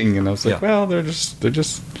thinking? And I was like, well, they're just, I don't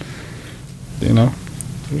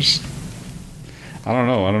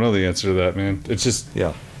know. I don't know the answer to that, man. It's just,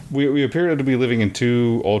 we appear to be living in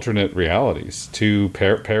 2 alternate realities, 2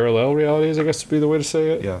 parallel realities, I guess would be the way to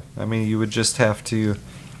say it. Yeah. I mean, you would just have to,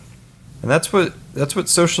 and that's what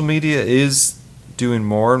social media is doing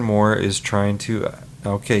more and more, is trying to,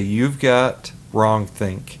 okay, you've got wrong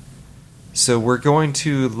think. So we're going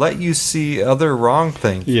to let you see other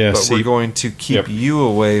wrongthink, but we're going to keep you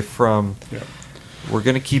away from. Yep. We're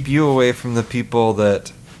going to keep you away from the people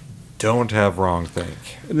that don't have wrongthink.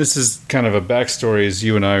 And this is kind of a backstory. As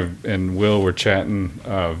you and I and Will were chatting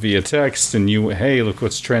via text, and hey, look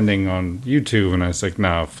what's trending on YouTube, and I was like,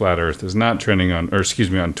 no, Flat Earth is not trending on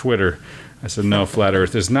Twitter. I said, no, Flat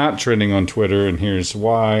Earth is not trending on Twitter, and here's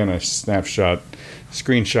why. And I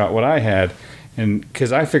screenshot what I had. And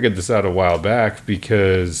because I figured this out a while back,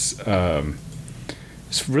 because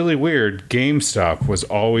it's really weird. GameStop was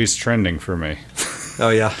always trending for me. Oh,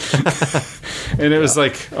 yeah. And it was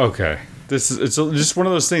like, okay, it's just one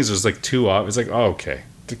of those things. It was like too obvious. It's like, oh, okay,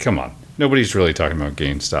 come on. Nobody's really talking about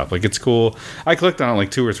GameStop. Like, it's cool. I clicked on it like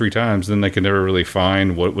 2 or 3 times, then I could never really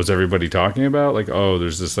find what was everybody talking about. Like, oh,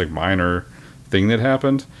 there's this like minor thing that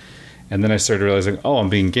happened. And then I started realizing, oh, I'm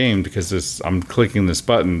being gamed because I'm clicking this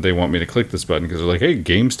button. They want me to click this button because they're like, hey,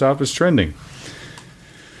 GameStop is trending.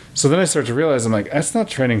 So then I start to realize, I'm like, that's not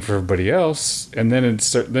trending for everybody else. And then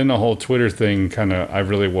then the whole Twitter thing I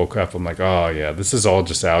really woke up. I'm like, oh, yeah, this is all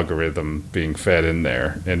just algorithm being fed in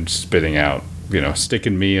there and spitting out,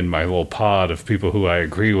 sticking me in my little pod of people who I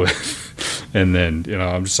agree with. And then,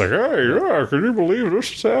 I'm just like, hey, yeah, can you believe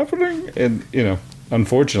this is happening? And,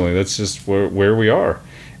 unfortunately, that's just where we are.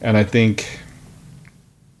 And I think,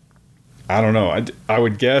 I don't know, I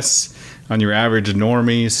would guess on your average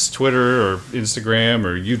normie's Twitter or Instagram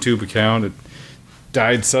or YouTube account, it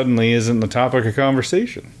died suddenly isn't the topic of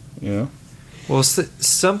conversation, Well,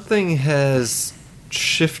 something has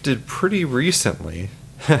shifted pretty recently.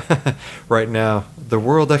 Right now, the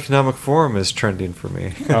World Economic Forum is trending for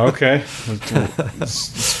me. Oh, okay,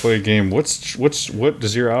 let's play a game. What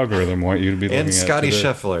does your algorithm want you to be looking at? And Scotty today?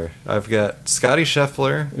 Scheffler. I've got Scotty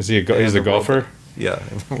Scheffler. Is he he's a golfer? Yeah,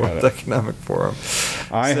 in the World Economic Forum.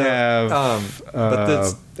 I have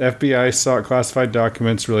FBI sought classified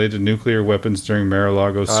documents related to nuclear weapons during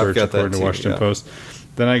Mar-a-Lago search, according to Washington Post.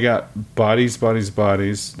 Then I got bodies.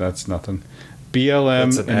 That's nothing.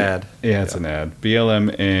 BLM. That's an ad. Yeah, it's an ad.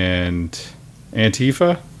 BLM and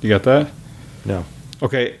Antifa. You got that? No.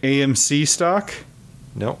 Okay, AMC stock?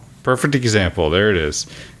 No. Perfect example. There it is.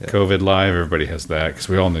 Yeah. COVID live. Everybody has that because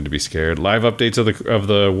we all need to be scared. Live updates of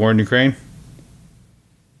the war in Ukraine?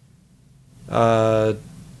 No.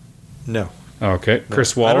 Okay.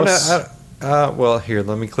 Chris Wallace? I don't know. Well, here,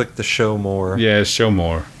 let me click the show more. Yeah, show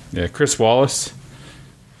more. Yeah, Chris Wallace.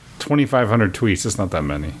 2,500 tweets. That's not that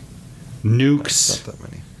many. Nukes. Not that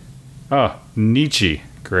many. Oh, Nietzsche.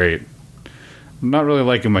 Great. I'm not really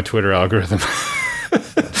liking my Twitter algorithm.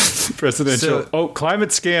 Presidential. Climate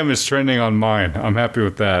scam is trending on mine. I'm happy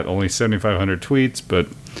with that. Only 7,500 tweets, but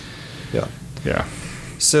yeah.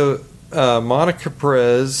 So Monica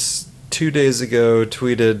Perez 2 days ago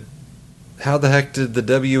tweeted, "How the heck did the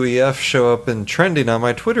WEF show up in trending on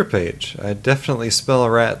my Twitter page? I definitely spell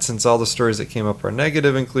a rat since all the stories that came up are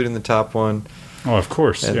negative, including the top one." Oh, of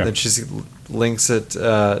course. And then she links it,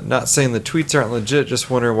 not saying the tweets aren't legit, just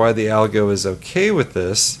wondering why the algo is okay with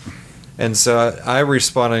this. And so I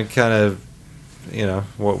responded kind of,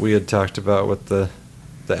 what we had talked about with the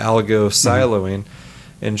algo siloing.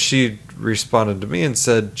 And she responded to me and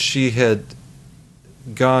said she had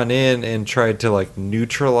gone in and tried to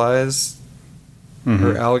neutralize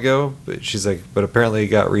her algo, but she's like, but apparently it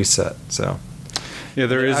got reset. So yeah,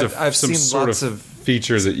 there is I've some seen sort lots of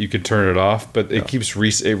feature that you could turn it off, but it keeps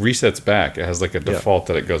it resets back. It has like a default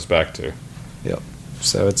that it goes back to. Yep.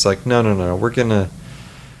 So it's like, no,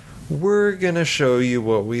 we're gonna show you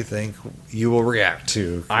what we think you will react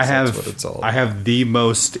to. I have the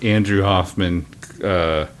most Andrew Hoffman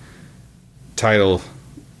title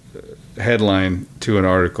headline to an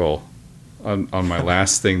article on my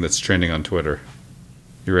last thing that's trending on Twitter.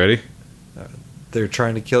 You ready? They're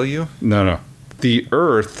trying to kill you? No. The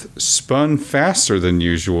Earth spun faster than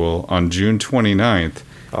usual on June 29th,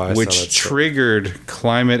 which triggered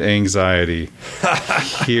climate anxiety.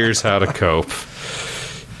 Here's how to cope.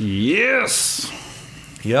 Yes.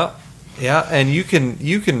 Yep. Yeah, and you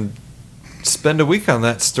can spend a week on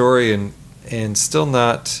that story and still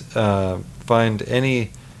not find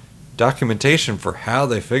any documentation for how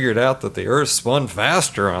they figured out that the Earth spun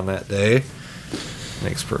faster on that day.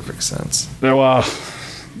 Makes perfect sense. Well,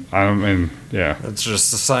 I mean, yeah. It's just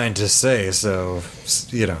the scientists say, so,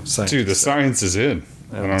 scientists. Dude, the science is in.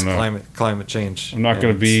 I don't know. Climate change. I'm not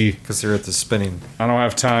going to be... Because the Earth is spinning. I don't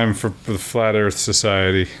have time for the Flat Earth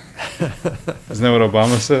Society. Isn't that what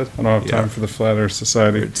Obama said? I don't have time for the Flat Earth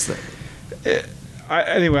Society.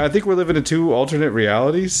 Anyway, I think we're living in two alternate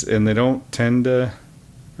realities, and they don't tend to...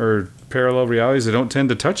 Or parallel realities, they don't tend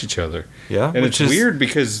to touch each other. Yeah. And it's weird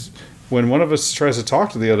because when one of us tries to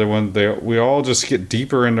talk to the other one, we all just get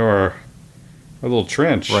deeper into our little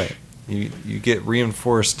trench. Right. You get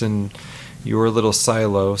reinforced in your little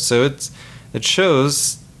silo. So it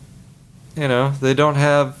shows, they don't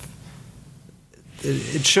have.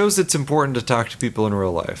 It shows it's important to talk to people in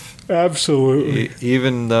real life. Absolutely.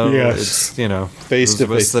 Even though it's, face to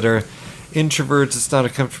face. That are introverts, it's not a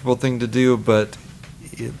comfortable thing to do, but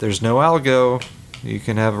there's no algo. You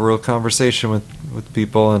can have a real conversation with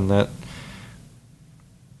people, and that,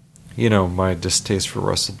 my distaste for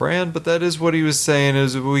Russell Brand, but that is what he was saying,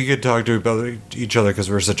 is we could talk to about each other because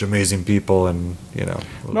we're such amazing people, and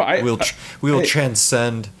we'll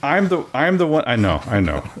transcend. I'm the one. I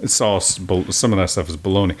know. It's all, some of that stuff is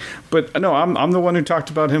baloney, but no, I'm the one who talked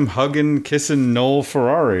about him hugging, kissing Noel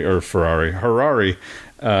Harari.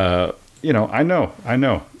 I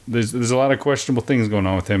know. There's a lot of questionable things going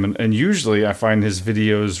on with him, and usually I find his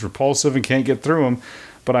videos repulsive and can't get through them.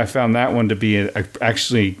 But I found that one to be a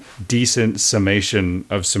actually decent summation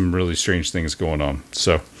of some really strange things going on.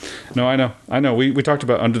 So, no, I know. We talked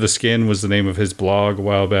about Under the Skin was the name of his blog a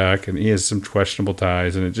while back, and he has some questionable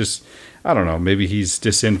ties, and it just, I don't know, maybe he's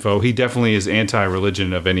disinfo. He definitely is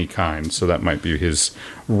anti-religion of any kind, so that might be his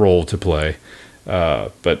role to play.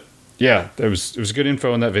 But yeah, it was good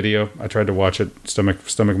info in that video. I tried to watch it,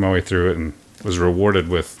 stomach my way through it, and was rewarded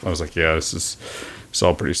with, I was like, yeah, it's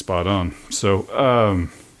all pretty spot on. So,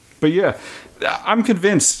 but yeah, I'm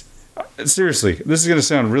convinced. Seriously, this is going to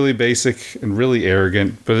sound really basic and really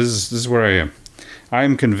arrogant, but this is where I am. I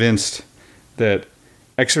am convinced that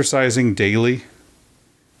exercising daily,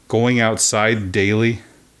 going outside daily,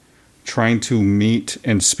 trying to meet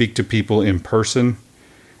and speak to people in person,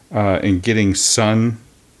 and getting sun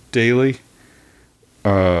daily,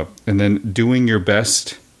 and then doing your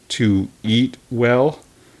best to eat well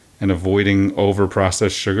and avoiding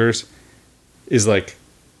over-processed sugars is like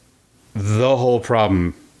the whole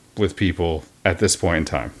problem with people at this point in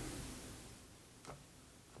time.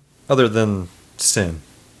 Other than sin.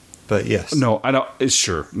 But yes. No, I don't.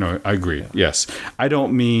 Sure. No, I agree. Yeah. Yes. I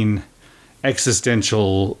don't mean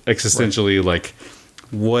existentially, right. Like,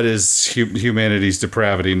 what is humanity's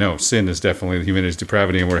depravity? No, sin is definitely humanity's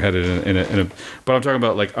depravity, and we're headed in a but I'm talking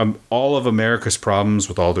about like all of America's problems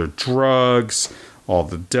with all their drugs, all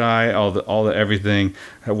the diet, all the everything.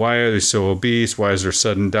 Why are they so obese? Why is there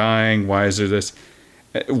sudden dying? Why is there this?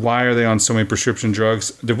 Why are they on so many prescription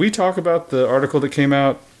drugs? Did we talk about the article that came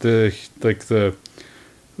out? It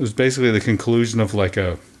was basically the conclusion of like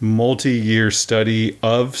a multi-year study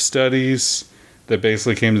of studies that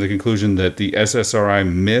basically came to the conclusion that the SSRI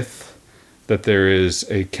myth that there is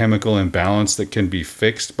a chemical imbalance that can be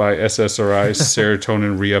fixed by SSRIs,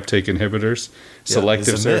 serotonin reuptake inhibitors,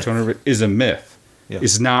 selective serotonin, is a myth. Yeah.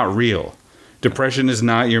 It's not real. Depression is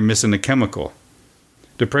not you're missing a chemical.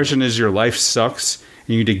 Depression is your life sucks and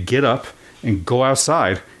you need to get up and go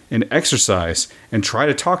outside and exercise and try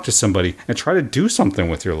to talk to somebody and try to do something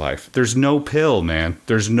with your life. There's no pill, man.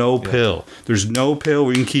 There's no pill. There's no pill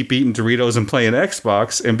where you can keep eating Doritos and playing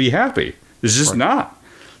Xbox and be happy. There's just not.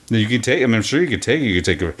 You can take, I'm sure you could take it. You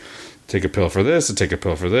could take a pill for this, and take a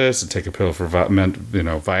pill for this, and take a pill for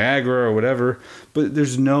Viagra or whatever. But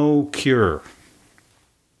there's no cure.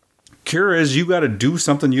 Cure is you got to do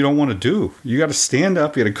something you don't want to do. You got to stand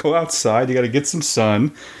up. You got to go outside. You got to get some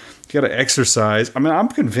sun. You got to exercise. I mean, I'm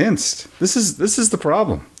convinced this is the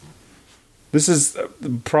problem. This is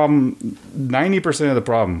the problem. 90% of the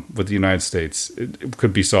problem with the United States it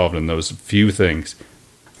could be solved in those few things.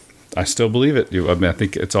 I still believe it. I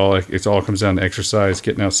think it's all comes down to exercise,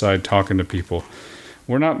 getting outside, talking to people.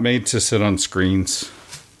 We're not made to sit on screens.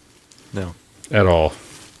 No, at all.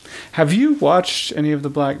 Have you watched any of the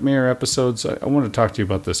Black Mirror episodes? I want to talk to you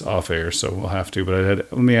about this off air, so we'll have to. But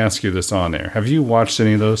let me ask you this on air: have you watched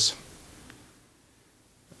any of those?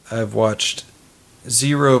 I've watched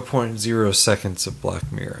 0.0 seconds of Black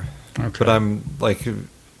Mirror. Okay. But I'm like,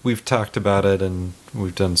 we've talked about it and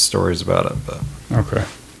we've done stories about it. But okay.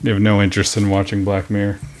 You have no interest in watching Black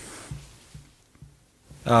Mirror?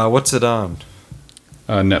 What's it on?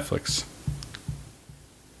 Netflix.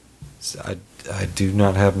 I do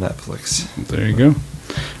not have Netflix. There you go.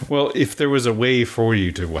 Well, if there was a way for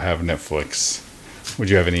you to have Netflix, would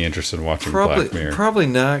you have any interest in watching Black Mirror? Probably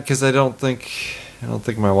not, because I don't think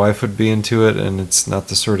my wife would be into it, and it's not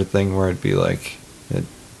the sort of thing where I'd be like,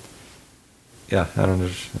 yeah, I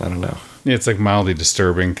don't know. Yeah, it's like mildly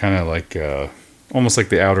disturbing, kind of like almost like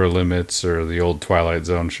The Outer Limits or the old Twilight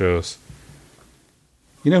Zone shows.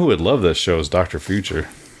 You know who would love this show is Dr. Future.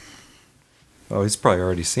 Oh, he's probably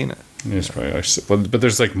already seen it. Yes, probably. But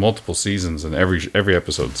there's like multiple seasons, and every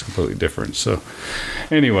episode is completely different. So,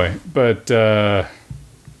 anyway, but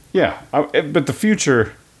Yeah, but the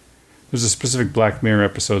future, there's a specific Black Mirror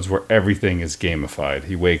episodes where everything is gamified.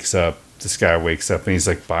 He wakes up, this guy wakes up and he's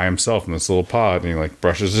like by himself in this little pod and he like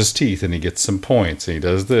brushes his teeth and he gets some points and he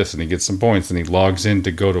does this and he gets some points and he logs in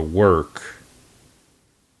to go to work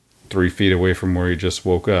 3 feet away from where he just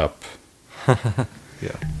woke up.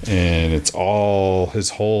 Yeah. And it's all, his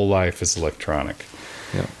whole life is electronic.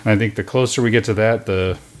 Yeah. And I think the closer we get to that,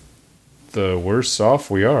 the worse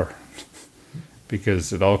off we are.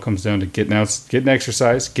 Because it all comes down to getting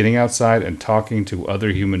exercise, getting outside, and talking to other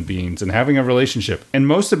human beings and having a relationship. And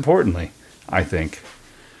most importantly, I think,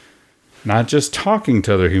 not just talking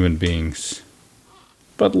to other human beings,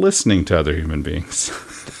 but listening to other human beings.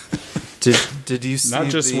 Did you see not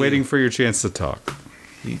just waiting for your chance to talk?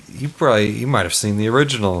 You might have seen the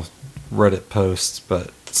original Reddit post,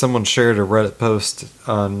 but someone shared a Reddit post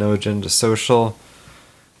on No Agenda Social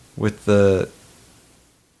with the,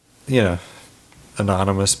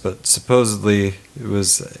 anonymous, but supposedly it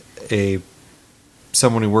was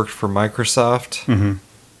someone who worked for Microsoft, mm-hmm.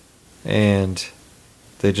 and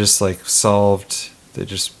they just solved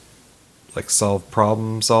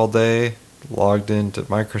problems all day, logged into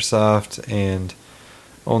Microsoft and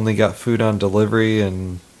only got food on delivery,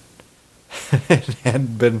 and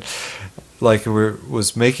hadn't been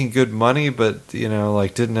was making good money, but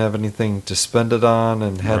didn't have anything to spend it on,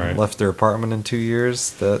 and hadn't left their apartment in 2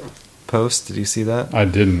 years. That post, did you see that? I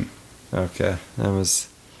didn't. Okay, that was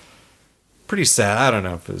pretty sad. I don't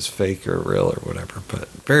know if it was fake or real or whatever, but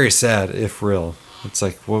very sad if real. It's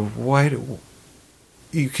like, well, why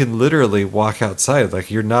you can literally walk outside,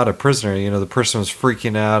 you're not a prisoner. The person was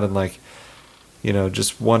freaking out and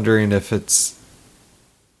just wondering if it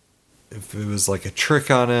was like a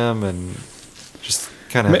trick on him, and just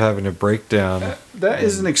kind of having a breakdown. That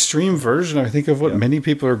is an extreme version, I think, of what many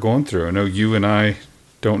people are going through. I know you and I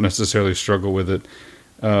don't necessarily struggle with it,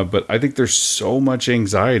 but I think there's so much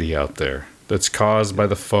anxiety out there that's caused by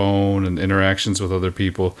the phone and interactions with other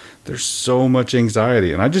people. There's so much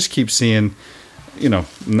anxiety, and I just keep seeing,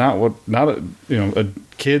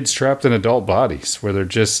 kids trapped in adult bodies where they're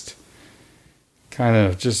just kind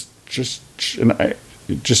of just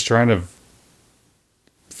trying to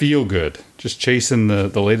feel good, just chasing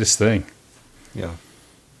the latest thing. Yeah.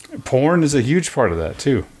 Porn is a huge part of that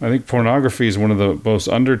too. I think pornography is one of the most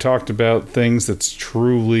under-talked about things that's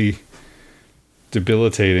truly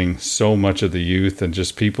debilitating so much of the youth and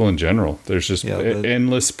just people in general. There's just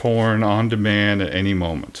endless porn on demand at any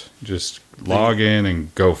moment. Just log in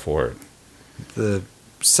and go for it. The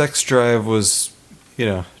sex drive was,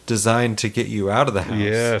 designed to get you out of the house.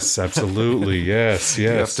 Yes, absolutely. Yes. You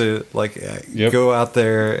have to go out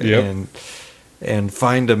there and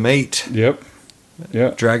find a mate. Yep.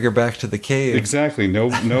 Yeah. Drag her back to the cave. Exactly.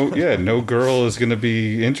 No girl is going to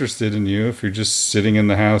be interested in you if you're just sitting in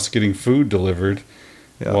the house getting food delivered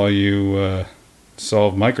while you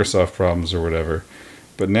solve Microsoft problems or whatever.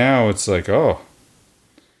 But now it's like,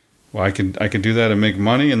 I can do that and make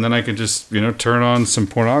money, and then I can just turn on some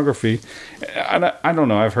pornography. I don't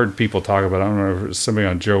know. I've heard people talk about, I don't know if it was somebody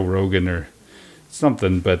on Joe Rogan or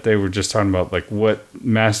something, but they were just talking about what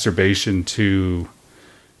masturbation to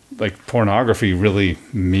pornography really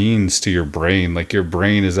means to your brain. Your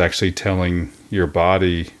brain is actually telling your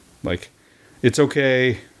body it's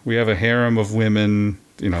okay, we have a harem of women,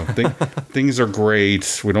 things are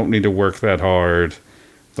great, we don't need to work that hard,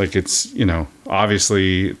 it's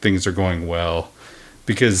obviously things are going well.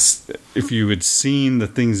 Because if you had seen the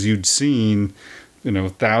things you'd seen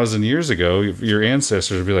 1,000 years ago, your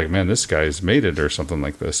ancestors would be like, man, this guy's made it or something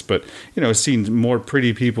like this. But, seeing more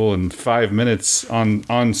pretty people in 5 minutes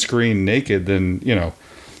on screen naked than,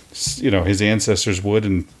 his ancestors would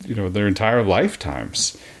in, their entire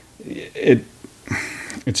lifetimes.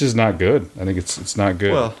 It's just not good. I think it's not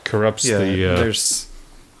good. Well, it corrupts the... there's...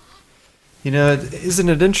 isn't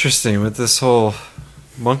it interesting with this whole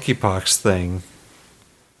monkeypox thing?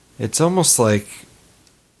 It's almost like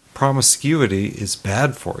promiscuity is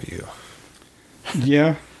bad for you.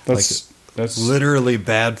 Yeah, that's literally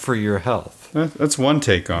bad for your health. That's one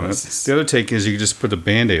take on it. The other take is you just put a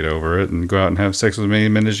Band-Aid over it and go out and have sex with as many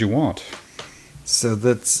men as you want. So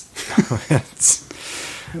it's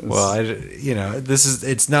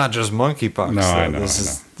not just monkeypox. No, I know.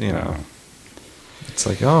 It's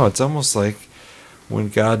it's almost like when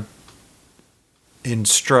God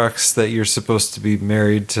instructs that you're supposed to be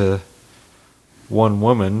married to one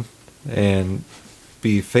woman and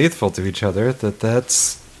be faithful to each other,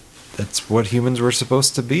 that's what humans were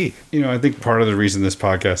supposed to be. I think part of the reason this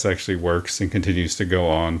podcast actually works and continues to go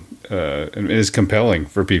on and is compelling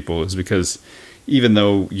for people is because even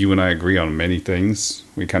though you and I agree on many things,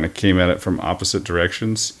 we kind of came at it from opposite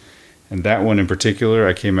directions. And that one in particular,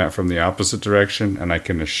 I came at from the opposite direction, and I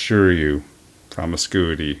can assure you,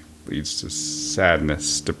 promiscuity leads to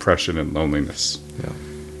sadness, depression, and loneliness. Yeah.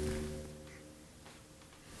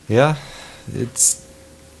 Yeah, that's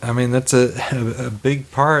a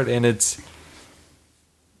big part, and it's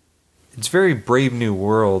very Brave New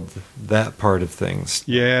World, that part of things.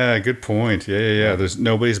 Yeah, good point. Yeah. There's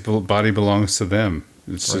nobody's body belongs to them.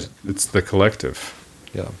 It's Right. it's the collective.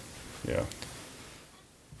 Yeah. Yeah.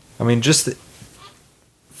 I mean, just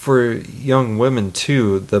for young women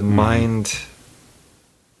too, the mind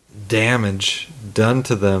damage done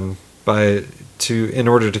to them in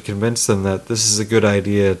order to convince them that this is a good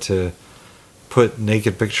idea to put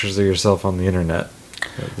naked pictures of yourself on the internet.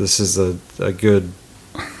 This is a good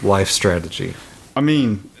life strategy. I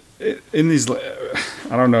mean, in these,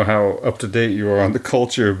 I don't know how up to date you are on the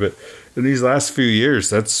culture, but in these last few years,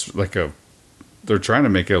 that's like they're trying to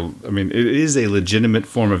make it is a legitimate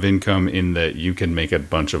form of income in that you can make a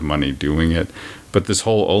bunch of money doing it. But this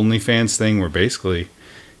whole OnlyFans thing where basically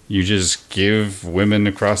you just give women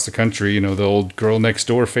across the country, the old girl next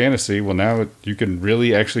door fantasy. Well, now you can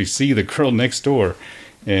really actually see the girl next door,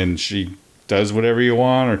 and she does whatever you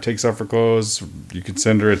want or takes off her clothes. You can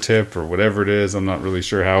send her a tip or whatever it is. I'm not really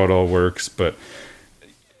sure how it all works, but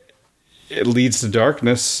it leads to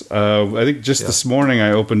darkness. I think just this morning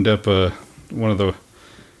I opened up I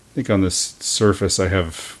think on this Surface I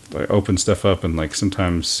open stuff up, and like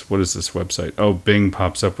sometimes, what is this website? Oh, Bing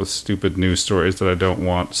pops up with stupid news stories that I don't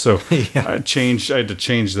want. So I had to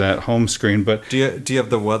change that home screen. But do you have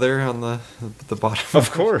the weather on the bottom?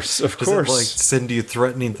 Of course. Does it like send you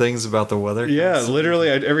threatening things about the weather? Yeah, literally.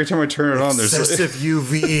 Every time I turn it on, there's excessive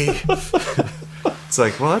UV. It's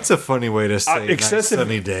like, well, that's a funny way to say excessive, nice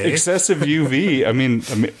sunny day. Excessive UV. I mean,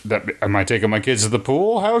 am I taking my kids to the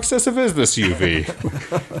pool? How excessive is this UV?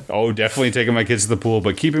 Oh, definitely taking my kids to the pool,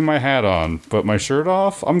 but keeping my hat on, but my shirt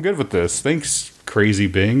off. I'm good with this. Thanks, crazy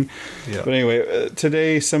Bing. Yeah. But anyway,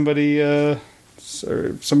 today somebody's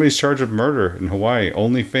charged of murder in Hawaii.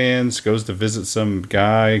 OnlyFans goes to visit some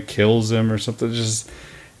guy, kills him or something. It's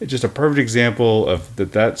just a perfect example of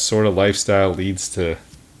that sort of lifestyle leads to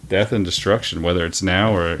death and destruction, whether it's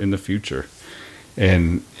now or in the future.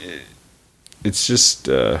 And it's just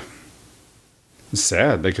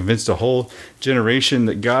sad. They convinced a whole generation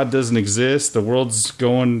that God doesn't exist, the world's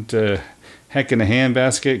going to heck in a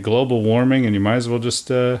handbasket, global warming, and you might as well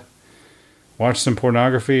just watch some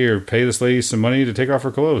pornography or pay this lady some money to take off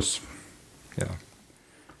her clothes. Yeah.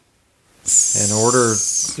 And order,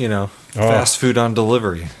 fast food on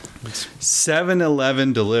delivery.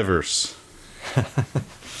 7-Eleven delivers.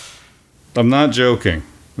 I'm not joking.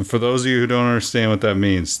 And for those of you who don't understand what that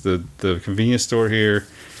means, the convenience store here...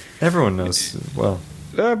 Everyone knows. Well...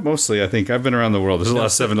 mostly, I think. I've been around the world. There's a lot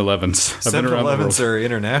of 7-Elevens. 7-Elevens are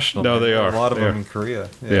international. No, they are. A lot of them in Korea.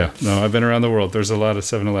 Yeah. No, I've been around the world. There's a lot of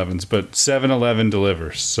 7-Elevens. But 7-Eleven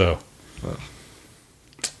delivers. So,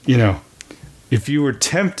 if you were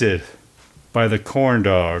tempted by the corn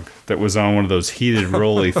dog that was on one of those heated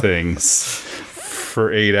rolly things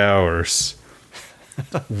for 8 hours...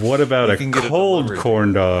 What about a cold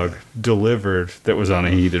corn dog delivered that was on a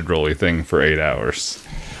heated rolly thing for 8 hours?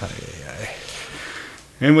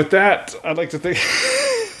 And with that, I'd like to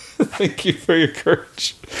thank you for your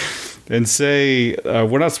courage and say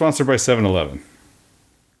we're not sponsored by 7-Eleven.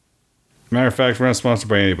 Matter of fact, we're not sponsored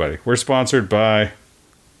by anybody. We're sponsored by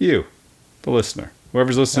you, the listener.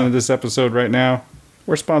 Whoever's listening to this episode right now,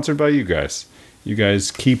 we're sponsored by you guys. You guys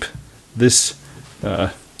keep this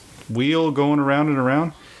wheel going around and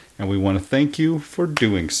around, and we want to thank you for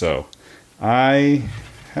doing so. I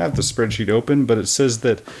have the spreadsheet open, but it says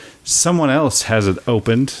that someone else has it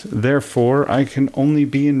opened, therefore I can only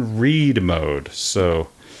be in read mode. So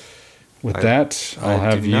with that, I'll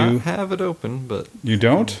have you... I do not have it open, but... You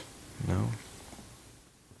don't? No.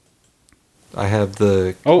 I have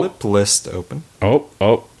the clip list open.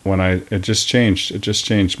 It just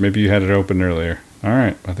changed. Maybe you had it open earlier. All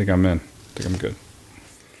right, I think I'm in. I think I'm good.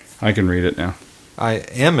 I can read it now. I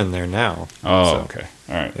am in there now. Oh, okay.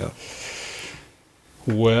 All right. Yeah.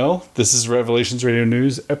 Well, this is Revelations Radio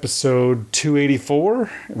News, episode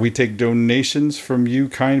 284. We take donations from you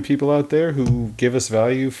kind people out there who give us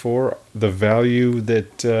value for the value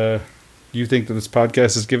that you think that this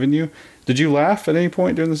podcast has given you. Did you laugh at any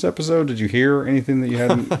point during this episode? Did you hear anything that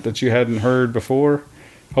you hadn't heard before?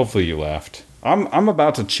 Hopefully you laughed. I'm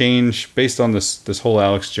about to change, based on this whole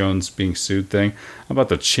Alex Jones being sued thing, I'm about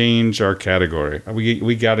to change our category.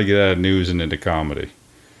 We got to get out of news and into comedy.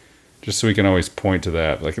 Just so we can always point to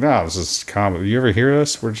that. Like, no, this is comedy. You ever hear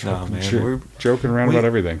us? We're joking around about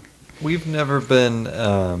everything. We've never been...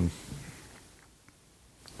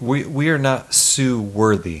 We are not sue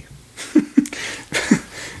worthy.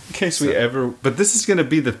 In case we ever, but this is going to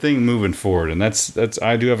be the thing moving forward, and that's.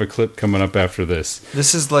 I do have a clip coming up after this.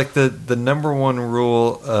 This is like the number one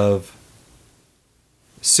rule of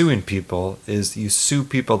suing people is you sue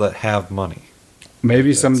people that have money.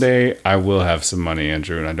 Maybe someday I will have some money,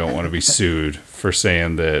 Andrew, and I don't want to be sued for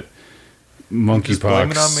saying that monkeypox. Just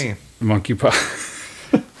blame it on me.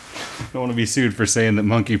 Monkeypox. I don't want to be sued for saying that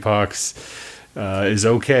monkeypox is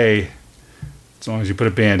okay as long as you put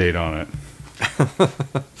a Band-Aid on it.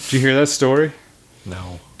 Did you hear that story?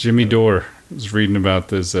 No. Jimmy Dore was reading about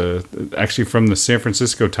this, actually from the San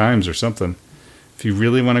Francisco Times or something. If you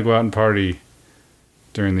really want to go out and party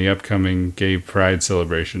during the upcoming gay pride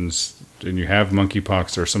celebrations and you have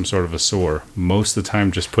monkeypox or some sort of a sore, most of the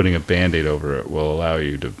time just putting a Band-Aid over it will allow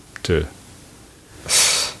you to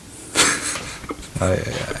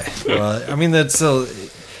Well, I mean, that's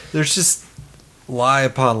there's just lie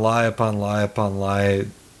upon lie upon lie upon lie,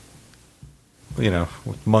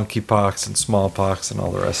 with monkeypox and smallpox and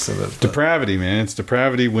all the rest of it. Depravity, man. It's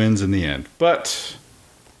depravity wins in the end. But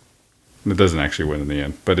it doesn't actually win in the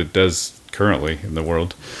end, but it does currently in the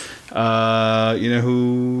world. You know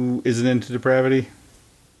who isn't into depravity?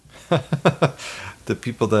 The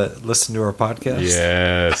people that listen to our podcast?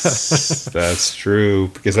 Yes, that's true.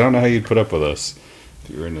 Because I don't know how you'd put up with us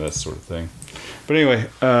if you were into that sort of thing. But anyway,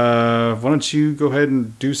 why don't you go ahead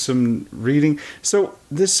and do some reading? So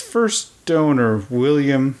this first donor,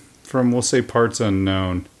 William, from, we'll say, parts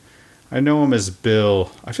unknown. I know him as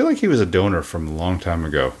Bill. I feel like he was a donor from a long time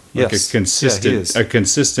ago. Like yes. a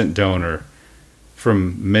consistent donor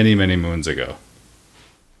from many, many moons ago.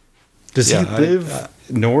 Does he live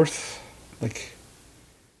north? Like,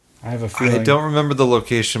 I have a feeling. I don't remember the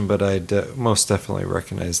location, but I most definitely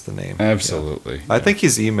recognize the name. Absolutely. Yeah. I think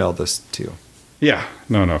he's emailed us too. Yeah.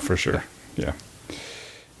 No, for sure. Yeah. I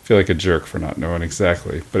feel like a jerk for not knowing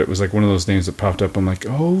exactly, but it was like one of those names that popped up. I'm like,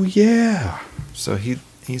 oh yeah. So he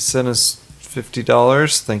sent us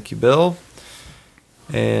 $50. Thank you, Bill.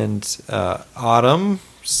 And Autumn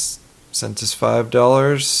sent us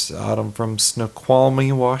 $5. Autumn from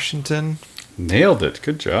Snoqualmie, Washington. Nailed it.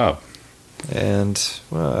 Good job. And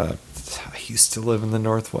I used to live in the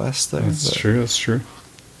Northwest there. That's true.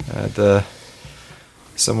 I had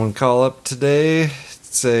someone call up today,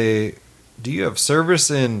 say, do you have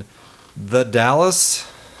service in the Dallas?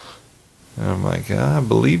 And I'm like, I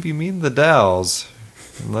believe you mean the Dalles,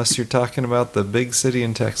 unless you're talking about the big city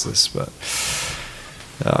in Texas. But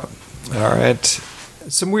all right,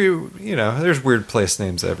 some weird, there's weird place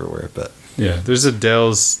names everywhere. But yeah, there's the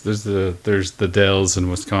Dells. There's the Dells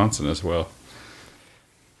in Wisconsin as well.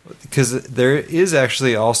 Because there is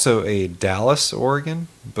actually also a Dallas, Oregon,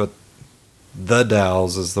 but the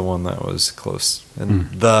Dalles is the one that was close, and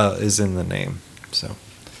the is in the name. So,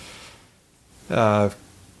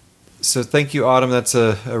 so thank you, Autumn. That's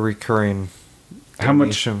a recurring. How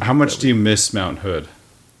much do you miss Mount Hood?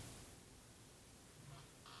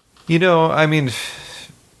 I mean,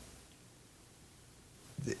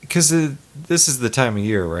 because this is the time of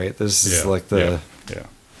year, right? This is like the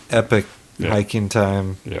epic hiking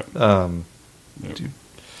time. Yeah.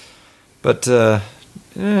 But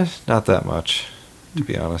not that much, to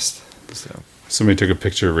be honest. So somebody took a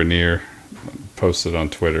picture of Rainier, posted on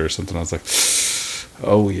Twitter or something. I was like,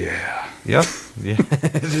 oh yeah. Yep. Yeah.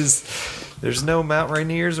 It is. There's no Mount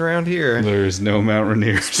Rainiers around here. There's no Mount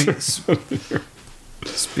Rainiers.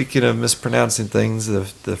 Speaking of mispronouncing things,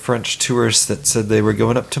 the French tourists that said they were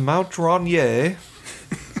going up to Mount Rainier.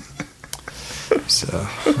 So,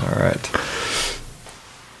 all right.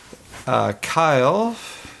 Kyle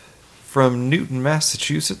from Newton,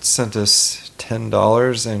 Massachusetts sent us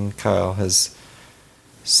 $10, and Kyle has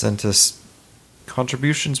sent us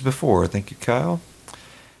contributions before. Thank you, Kyle.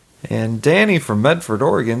 And Danny from Medford,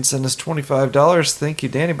 Oregon sent us $25. Thank you,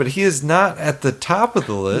 Danny. But he is not at the top of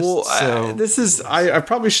the list. Well, so I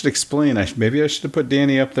probably should explain. Maybe I should have put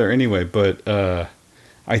Danny up there anyway. But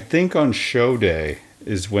I think on show day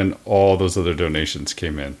is when all those other donations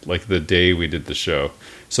came in, like the day we did the show.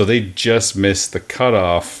 So they just missed the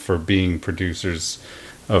cutoff for being producers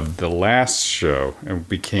of the last show and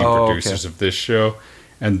became producers of this show.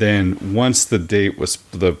 And then once the date was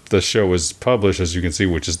the show was published, as you can see,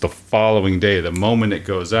 which is the following day, the moment it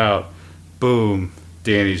goes out, boom,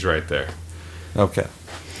 Danny's right there. Okay.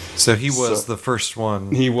 So he was the first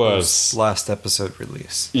one. He was. Last episode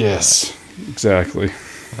release. Yes, exactly.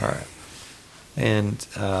 All right. And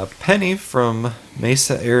Penny from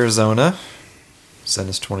Mesa, Arizona sent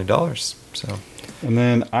us $20. So. And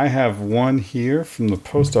then I have one here from the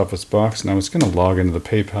post office box, and I was going to log into the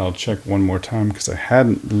PayPal check one more time because I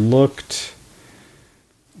hadn't looked.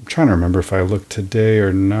 I'm trying to remember if I looked today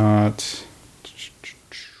or not.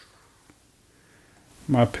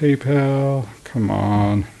 My PayPal. Come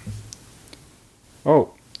on.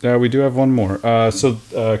 Oh, yeah, we do have one more.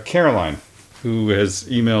 Caroline, who has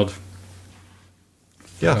emailed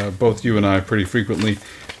both you and I pretty frequently.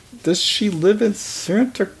 Does she live in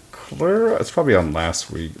Santa Clara? It's probably on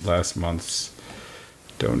last month's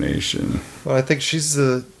donation. Well, I think she's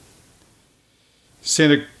the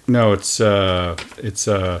No, it's San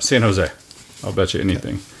Jose. I'll bet you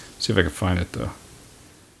anything. See if I can find it though.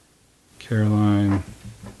 Caroline,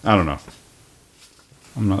 I don't know.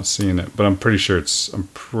 I'm not seeing it, but I'm pretty sure it's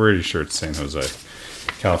San Jose,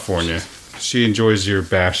 California. She enjoys your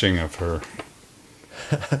bashing of her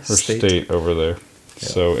state over there. Yeah.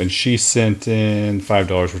 So, and she sent in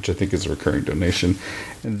 $5, which I think is a recurring donation.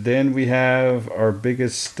 And then we have our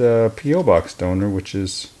biggest P.O. Box donor, which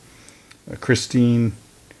is Christine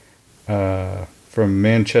from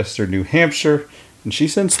Manchester, New Hampshire. And she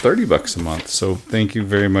sends $30 a month. So thank you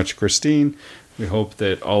very much, Christine. We hope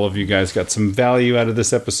that all of you guys got some value out of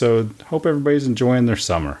this episode. Hope everybody's enjoying their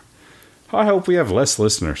summer. I hope we have less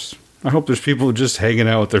listeners. I hope there's people just hanging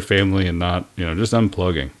out with their family and not, just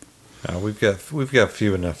unplugging. We've got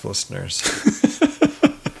few enough listeners.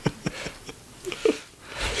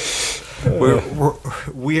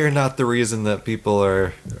 We are not the reason that people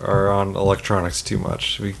are on electronics too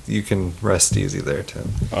much. You can rest easy there, Tim.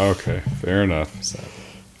 Okay, fair enough.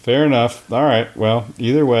 Fair enough. All right. Well,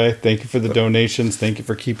 either way, thank you for the donations. Thank you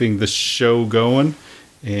for keeping the show going.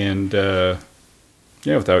 And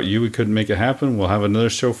without you, we couldn't make it happen. We'll have another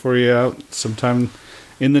show for you out sometime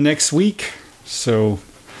in the next week. So,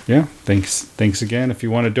 yeah, thanks again. If you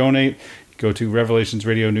want to donate, go to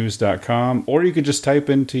revelationsradionews.com, or you could just type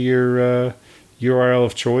into your URL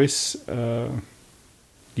of choice,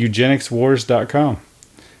 eugenicswars.com.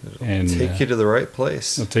 And take you to the right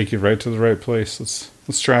place. It'll take you right to the right place.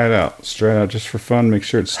 Let's try it out. Let's try it out just for fun. Make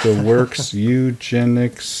sure it still works.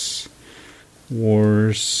 Eugenics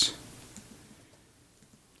Wars.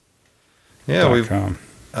 Yeah,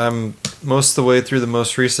 I'm most of the way through the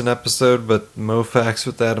most recent episode, but MoFax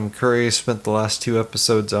with Adam Curry spent the last 2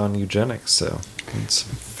 episodes on eugenics, so it's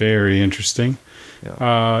very interesting.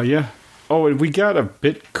 Yeah. Oh, and we got a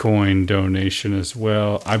Bitcoin donation as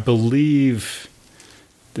well. I believe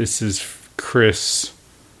this is Chris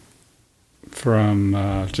from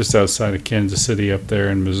just outside of Kansas City up there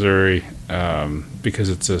in Missouri, because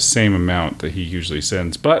it's the same amount that he usually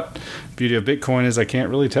sends. But beauty of Bitcoin is I can't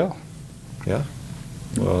really tell. Yeah.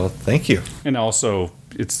 Well, thank you. And also,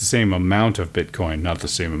 it's the same amount of Bitcoin, not the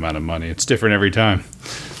same amount of money. It's different every time.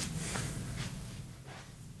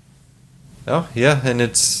 Oh, yeah, and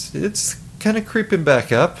it's kind of creeping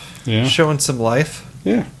back up. Yeah. Showing some life.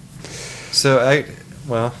 Yeah. So I've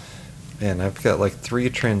got like 3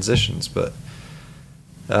 transitions, but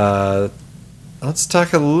let's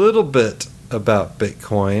talk a little bit about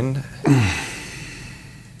Bitcoin.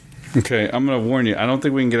 Okay, I'm going to warn you. I don't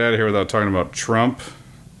think we can get out of here without talking about Trump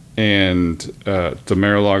and the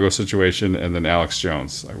Mar-a-Lago situation, and then Alex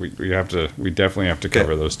Jones. We definitely have to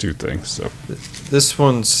cover those 2 things. So this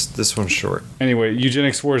one's short. Anyway,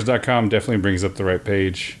 eugenicswars.com definitely brings up the right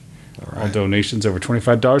page. All donations over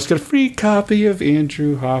 $25 get a free copy of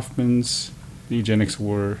Andrew Hoffman's Eugenics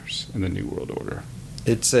Wars and the New World Order.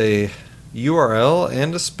 It's a URL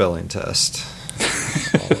and a spelling test.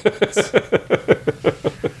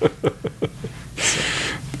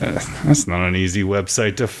 That's not an easy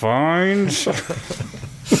website to find.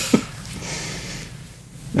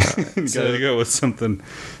 You gotta go with something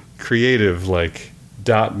creative like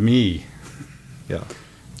 .me. Yeah.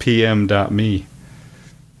 pm.me.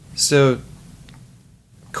 So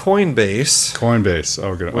Coinbase.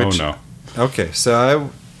 Oh no. Okay,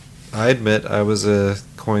 so I admit I was a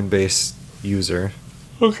Coinbase user.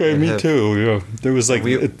 Okay, me too. Yeah, there was like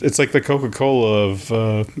it's like the Coca-Cola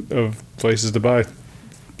of places to buy.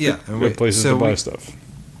 Yeah, places to buy stuff.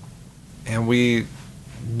 And we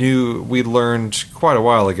learned quite a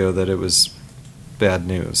while ago that it was bad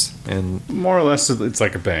news, and more or less it's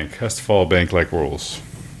like a bank. It has to follow bank-like rules.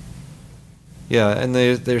 Yeah, and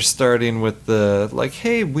they're starting with the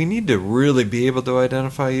hey, we need to really be able to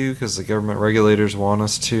identify you because the government regulators want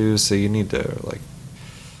us to. So you need to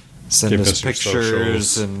send us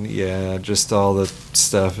pictures and just all the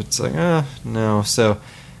stuff. It's no. So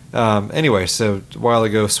anyway, so a while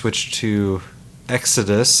ago switched to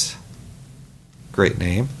Exodus. Great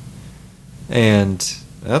name, and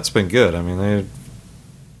that's been good. I mean,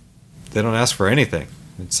 they don't ask for anything.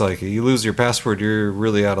 It's like you lose your password, you're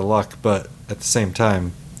really out of luck, but at the same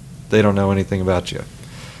time, they don't know anything about you.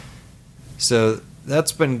 So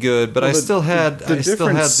that's been good. But Well, I still had the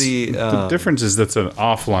difference is that's an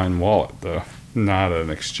offline wallet though, not an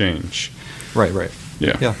exchange. Right.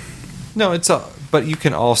 Yeah. No, but you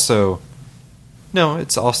can also. No,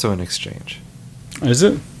 it's also an exchange. Is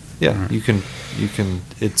it? Yeah, right. You can.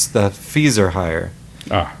 It's the fees are higher.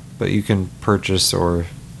 But you can purchase or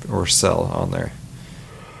sell on there.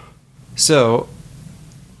 So,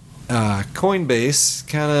 Coinbase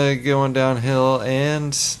kind of going downhill,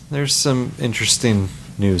 and there's some interesting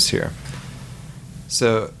news here.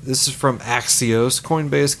 So this is from Axios.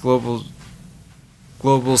 Coinbase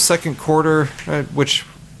global second quarter, which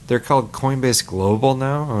they're called Coinbase Global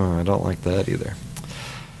now. Oh, I don't like that either.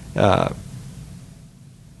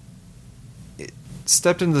 It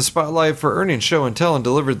stepped into the spotlight for earnings show and tell and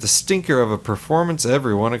delivered the stinker of a performance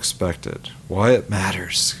everyone expected. Why it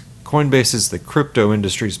matters. Coinbase is the crypto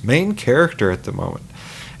industry's main character at the moment.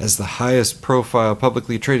 As the highest profile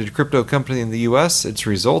publicly traded crypto company in the US, its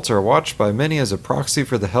results are watched by many as a proxy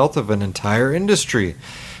for the health of an entire industry.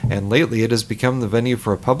 And lately it has become the venue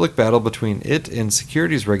for a public battle between it and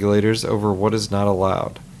securities regulators over what is not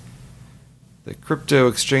allowed. The crypto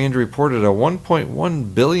exchange reported a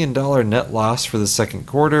 $1.1 billion net loss for the second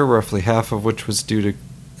quarter, roughly half of which was due to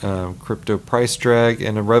crypto price drag,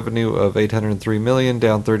 and a revenue of $803 million,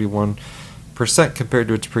 down 31% compared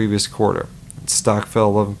to its previous quarter. Its stock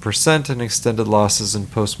fell 11% and extended losses in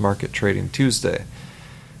post-market trading Tuesday.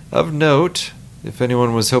 Of note, if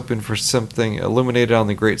anyone was hoping for something illuminated on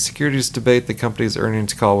the great securities debate, the company's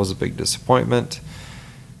earnings call was a big disappointment.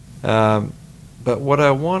 But what I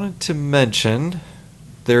wanted to mention,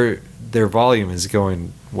 their volume is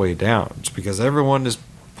going way down. It's because everyone is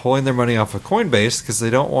pulling their money off of Coinbase because they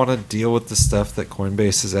don't want to deal with the stuff that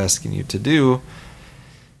Coinbase is asking you to do.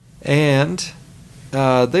 And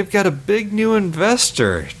they've got a big new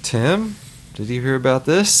investor. Tim, did you hear about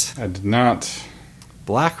this? I did not.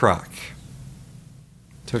 BlackRock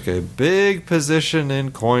took a big position in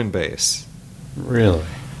Coinbase. Really?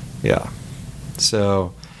 Yeah.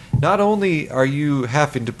 So not only are you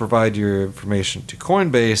having to provide your information to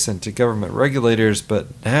Coinbase and to government regulators, but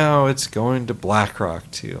now it's going to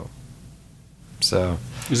BlackRock too. So,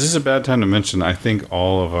 is this a bad time to mention? I think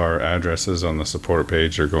all of our addresses on the support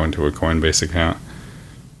page are going to a Coinbase account.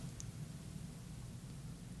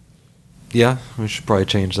 Yeah, we should probably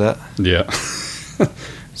change that. Yeah.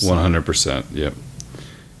 100%. Yep.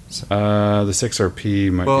 This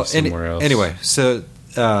XRP might be somewhere else. Anyway, so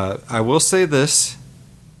I will say this.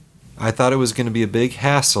 I thought it was going to be a big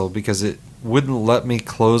hassle because it wouldn't let me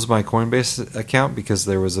close my Coinbase account because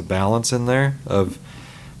there was a balance in there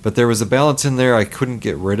but there was a balance in there I couldn't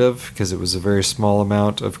get rid of because it was a very small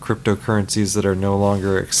amount of cryptocurrencies that are no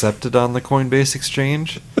longer accepted on the Coinbase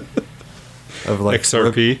exchange. Of like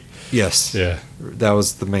XRP? Yes. Yeah. That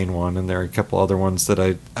was the main one, and there are a couple other ones that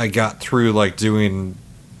I got through like doing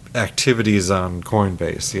activities on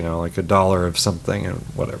Coinbase, like $1 of something and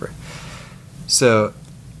whatever. So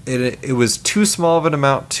it was too small of an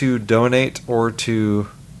amount to donate or to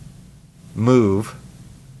move,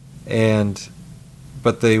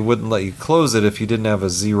 but they wouldn't let you close it if you didn't have a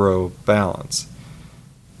zero balance.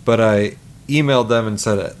 But I emailed them and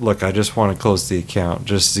said, look, I just want to close the account,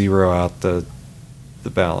 just zero out the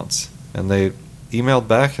balance. And they emailed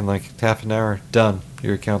back in like half an hour, done,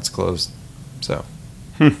 your account's closed. So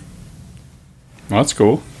well, that's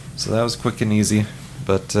cool. So that was quick and easy.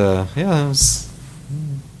 But yeah, it was.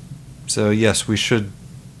 So yes, we should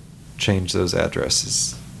change those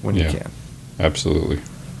addresses when you can. Absolutely.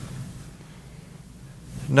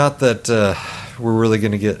 Not that we're really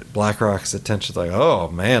going to get BlackRock's attention. Like, oh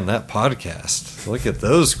man, that podcast! Look at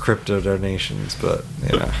those crypto donations. But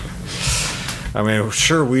I mean,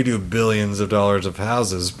 sure, we do billions of dollars of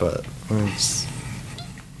houses, but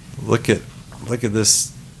look at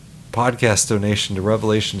this podcast donation to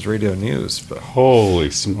Revelations Radio News. But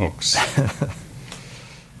holy smokes!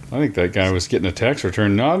 I think that guy was getting a tax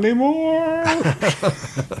return. Not anymore.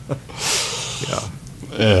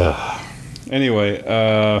 Yeah. Anyway,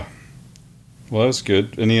 well, that was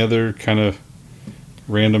good. Any other kind of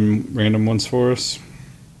random ones for us?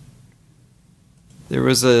 There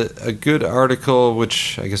was a good article,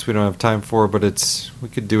 which I guess we don't have time for, but we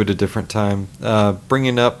could do it a different time.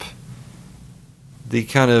 Bringing up the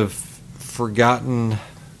kind of forgotten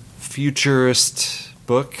futurist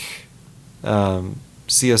book.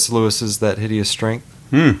 C.S. Lewis's That Hideous Strength.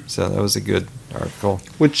 So that was a good article,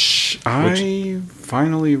 which I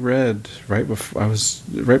finally read right before I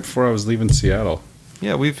was leaving Seattle.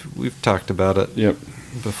 Yeah, we've talked about it. Yep.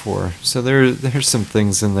 Before. So there's some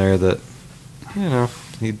things in there that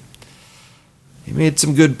he made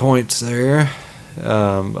some good points there,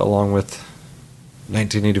 along with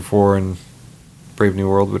 1984 and Brave New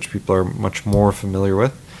World, which people are much more familiar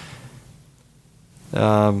with.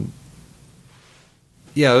 Yeah,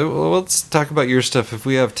 well, let's talk about your stuff. If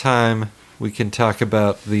we have time, we can talk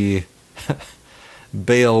about the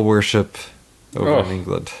Baal worship over in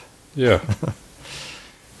England. Yeah.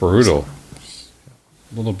 Brutal.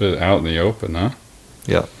 A little bit out in the open, huh?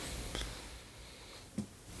 Yeah.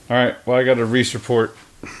 All right. Well, I got a Reese report.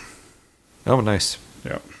 Oh, nice.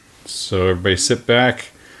 Yeah. So everybody sit back,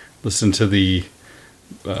 listen to the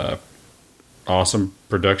awesome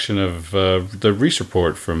production of the Reese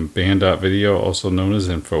report from Band.video, also known as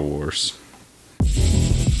InfoWars.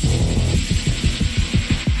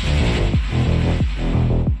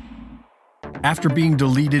 After being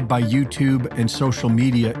deleted by YouTube and social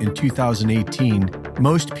media in 2018,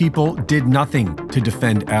 most people did nothing to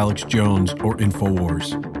defend Alex Jones or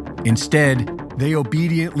InfoWars. Instead, they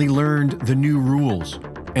obediently learned the new rules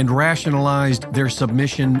and rationalized their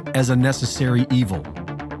submission as a necessary evil.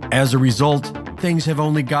 As a result, things have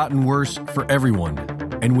only gotten worse for everyone,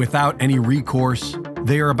 and without any recourse,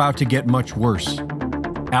 they are about to get much worse.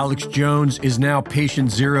 Alex Jones is now patient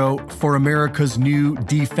zero for America's new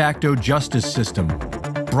de facto justice system,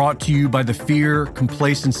 brought to you by the fear,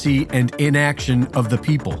 complacency, and inaction of the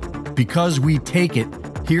people. Because we take it,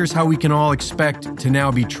 here's how we can all expect to now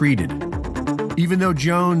be treated. Even though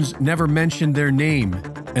Jones never mentioned their name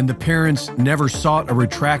and the parents never sought a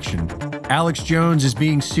retraction, Alex Jones is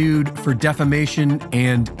being sued for defamation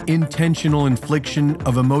and intentional infliction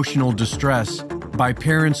of emotional distress by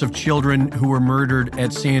parents of children who were murdered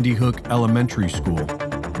at Sandy Hook Elementary School.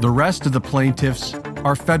 The rest of the plaintiffs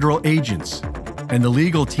are federal agents, and the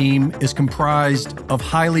legal team is comprised of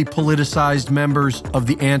highly politicized members of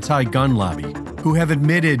the anti-gun lobby who have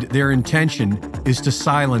admitted their intention is to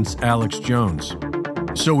silence Alex Jones.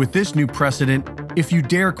 So with this new precedent, if you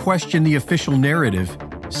dare question the official narrative,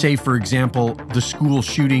 say for example, the school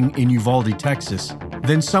shooting in Uvalde, Texas,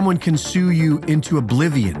 then someone can sue you into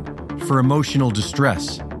oblivion for emotional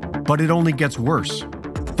distress. But it only gets worse.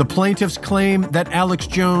 The plaintiffs claim that Alex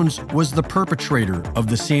Jones was the perpetrator of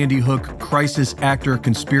the Sandy Hook crisis actor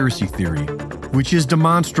conspiracy theory, which is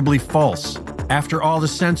demonstrably false. After all the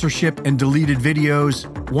censorship and deleted videos,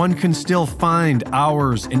 one can still find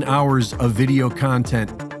hours and hours of video content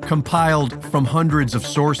compiled from hundreds of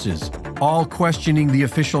sources, all questioning the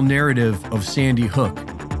official narrative of Sandy Hook.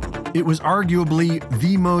 It was arguably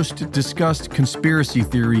the most discussed conspiracy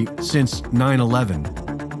theory since 9/11.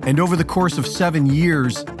 And over the course of 7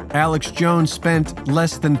 years, Alex Jones spent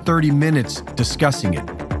less than 30 minutes discussing it.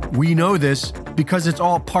 We know this because it's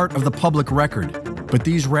all part of the public record. But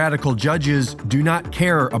these radical judges do not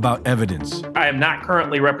care about evidence. I am not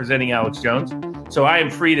currently representing Alex Jones, so I am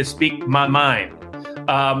free to speak my mind.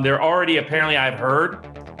 There already, apparently, I've heard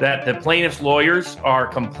that the plaintiff's lawyers are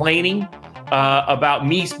complaining about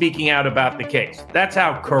me speaking out about the case. That's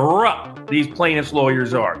how corrupt these plaintiffs'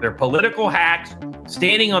 lawyers are. They're political hacks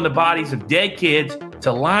standing on the bodies of dead kids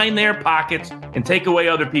to line their pockets and take away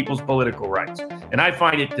other people's political rights. And I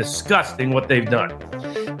find it disgusting what they've done.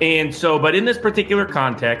 And so, but in this particular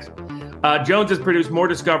context, Jones has produced more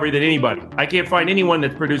discovery than anybody. I can't find anyone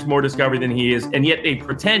that's produced more discovery than he is, and yet they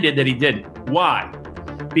pretended that he didn't. Why?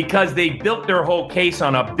 Because they built their whole case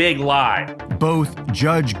on a big lie. Both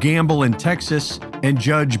Judge Gamble in Texas and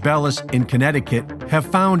Judge Bellis in Connecticut have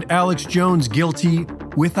found Alex Jones guilty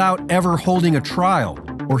without ever holding a trial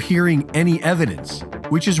or hearing any evidence,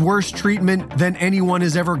 which is worse treatment than anyone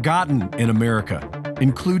has ever gotten in America,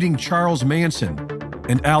 including Charles Manson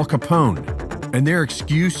and Al Capone. And their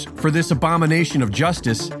excuse for this abomination of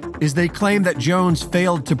justice is they claim that Jones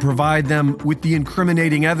failed to provide them with the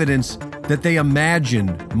incriminating evidence that they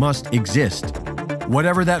imagine must exist.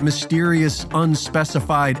 Whatever that mysterious,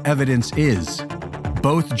 unspecified evidence is.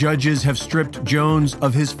 Both judges have stripped Jones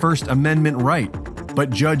of his First Amendment right, but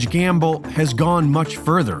Judge Gamble has gone much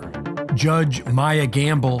further. Judge Maya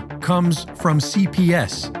Gamble comes from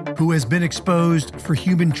CPS, who has been exposed for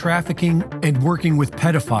human trafficking and working with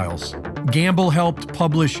pedophiles. Gamble helped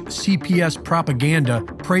publish CPS propaganda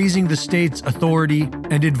praising the state's authority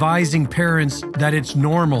and advising parents that it's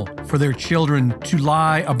normal for their children to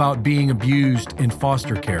lie about being abused in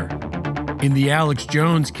foster care. In the Alex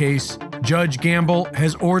Jones case, Judge Gamble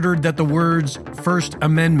has ordered that the words First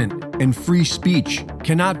Amendment and free speech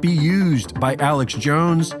cannot be used by Alex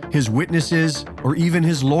Jones, his witnesses, or even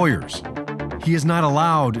his lawyers. He is not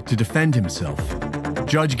allowed to defend himself.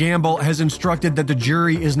 Judge Gamble has instructed that the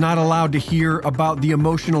jury is not allowed to hear about the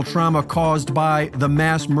emotional trauma caused by the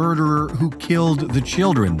mass murderer who killed the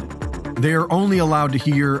children. They are only allowed to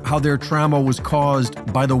hear how their trauma was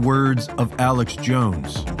caused by the words of Alex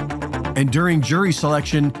Jones. And during jury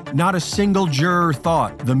selection, not a single juror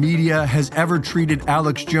thought the media has ever treated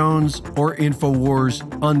Alex Jones or InfoWars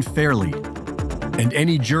unfairly. And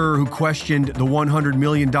any juror who questioned the $100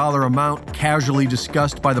 million amount casually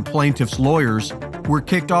discussed by the plaintiff's lawyers were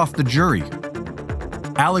kicked off the jury.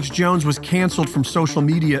 Alex Jones was canceled from social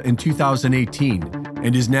media in 2018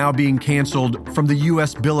 and is now being canceled from the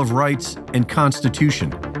U.S. Bill of Rights and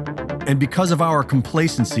Constitution. And because of our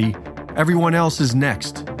complacency, everyone else is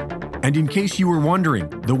next. And in case you were wondering,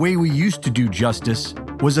 the way we used to do justice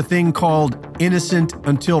was a thing called innocent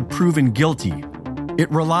until proven guilty. It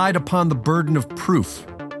relied upon the burden of proof,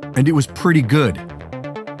 and it was pretty good.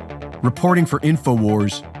 Reporting for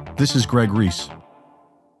InfoWars, this is Greg Reese.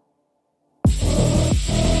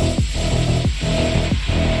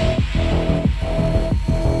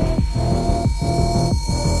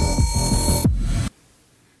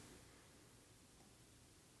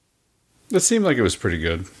 It seemed like it was pretty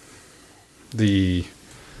good. The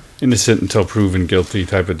innocent until proven guilty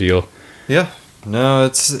type of deal. Yeah. No,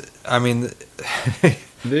 it's. I mean,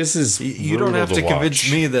 this is. You don't have to convince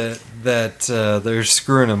me that they're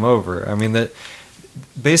screwing him over. I mean, that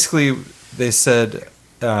basically they said,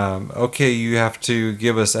 okay, you have to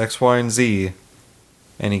give us X, Y, and Z,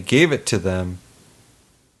 and he gave it to them,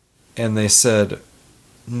 and they said,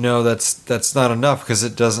 no, that's not enough because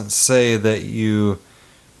it doesn't say that you.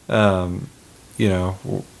 Are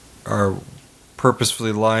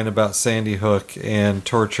purposefully lying about Sandy Hook and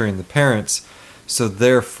torturing the parents. So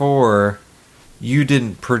therefore, you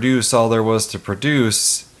didn't produce all there was to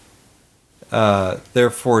produce.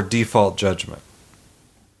 Therefore, default judgment.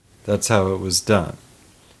 That's how it was done.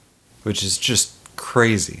 Which is just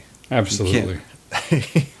crazy. Absolutely.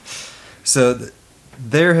 So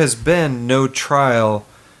there has been no trial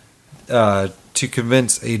to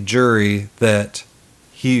convince a jury that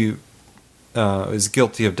he is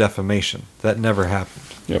guilty of defamation. That never happened.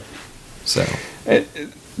 Yep. So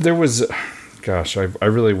there was, gosh, I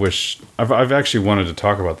really wish I've actually wanted to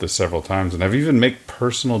talk about this several times, and I've even made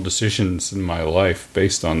personal decisions in my life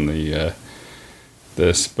based on the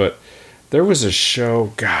this. But there was a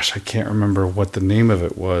show. Gosh, I can't remember what the name of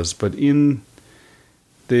it was, but in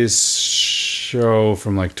this show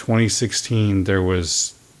from like 2016, there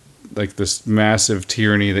was like this massive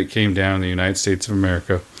tyranny that came down in the United States of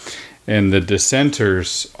America, and the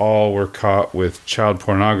dissenters all were caught with child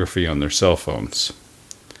pornography on their cell phones.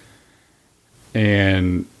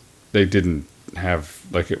 And they didn't have,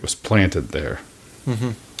 like, it was planted there.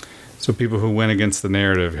 Mm-hmm. So people who went against the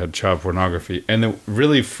narrative had child pornography. And it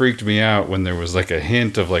really freaked me out when there was like a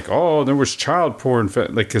hint of like, oh, there was child porn.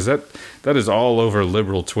 Like, because that is all over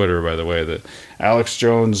liberal Twitter, by the way, that Alex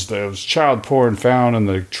Jones, there was child porn found in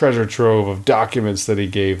the treasure trove of documents that he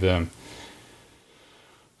gave them.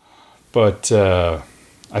 But I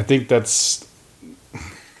think they're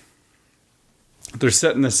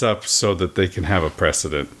setting this up so that they can have a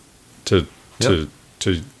precedent to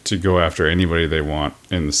go after anybody they want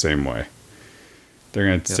in the same way. They're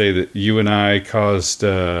going to say that you and I caused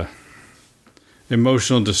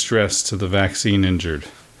emotional distress to the vaccine injured.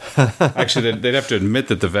 Actually, they'd have to admit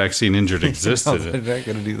that the vaccine injured existed. No, they're not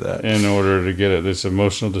going to do that. In order to get it, this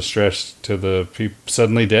emotional distress to the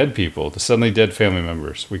suddenly dead people, the suddenly dead family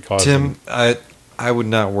members. We caused Tim, them. I would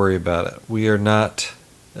not worry about it. We are not.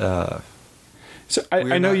 So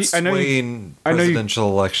I know you presidential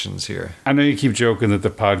elections here. I know you keep joking that the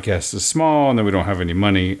podcast is small and that we don't have any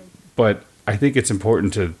money, but I think it's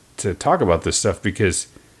important to talk about this stuff because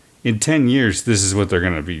in 10 years, this is what they're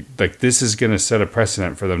going to be like. This is going to set a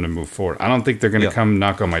precedent for them to move forward. I don't think they're going to come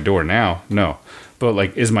knock on my door now. No, but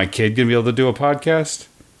like, is my kid going to be able to do a podcast?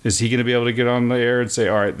 Is he going to be able to get on the air and say,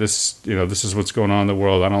 all right, this is what's going on in the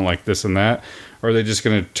world. I don't like this and that. Or are they just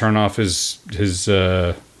going to turn off his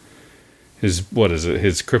what is it?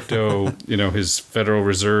 His crypto, his Federal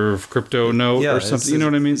Reserve crypto note or something. You know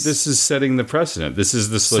what I mean? This is setting the precedent. This is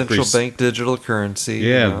the slippery central bank digital currency.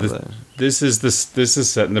 Yeah, this is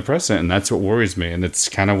setting the precedent, and that's what worries me. And it's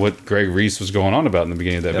kind of what Greg Reese was going on about in the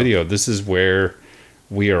beginning of that video. This is where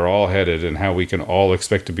we are all headed, and how we can all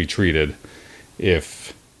expect to be treated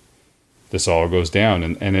if this all goes down.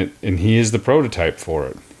 And he is the prototype for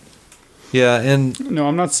it. Yeah, and no,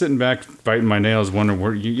 I'm not sitting back biting my nails wondering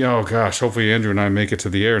where oh gosh, hopefully Andrew and I make it to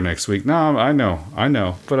the air next week. No, I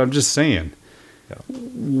know, but I'm just saying,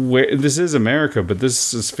 this is America, but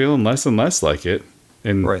this is feeling less and less like it.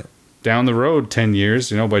 And down the road, 10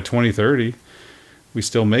 years, by 2030, we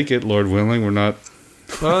still make it, Lord willing. We're not,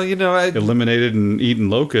 eliminated and eating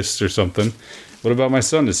locusts or something. What about my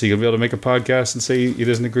son? Is he gonna be able to make a podcast and say he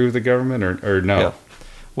doesn't agree with the government or no? Yeah.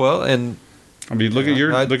 Well, and I mean, look at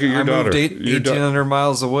your daughter. Moved 1,800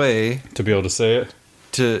 miles away to be able to say it.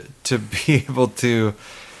 To be able to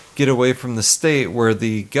get away from the state where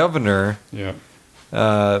the governor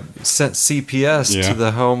sent CPS to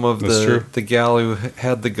the home of the gal who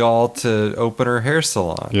had the gall to open her hair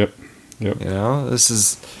salon. Yep. You know, this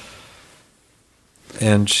is,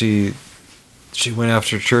 and she went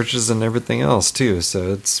after churches and everything else too.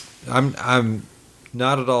 So I'm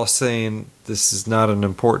not at all saying this is not an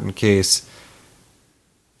important case.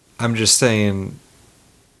 I'm just saying,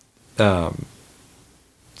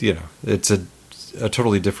 you know, it's a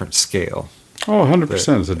totally different scale. Oh,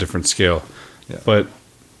 100% it's a different scale. Yeah. But,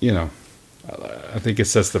 you know, I think it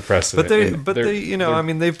sets the precedent. But they, you know, I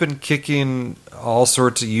mean, they've been kicking all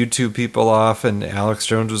sorts of YouTube people off, and Alex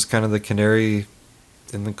Jones was kind of the canary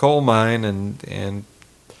in the coal mine, and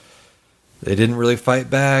they didn't really fight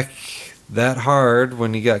back that hard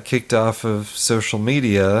when he got kicked off of social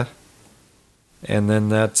media, and then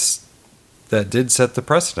that did set the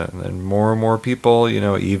precedent, and more people, you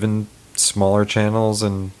know, even smaller channels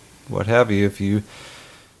and what have you, if you're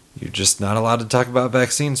just not allowed to talk about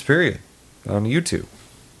vaccines, period, on YouTube.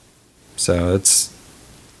 So it's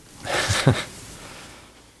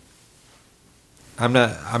I'm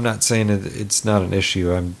not saying it's not an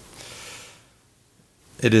issue.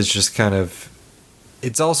 It is just kind of,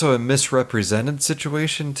 it's also a misrepresented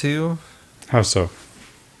situation too. How so?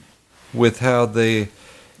 With how they're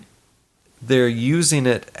using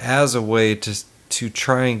it as a way to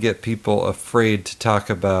try and get people afraid to talk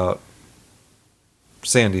about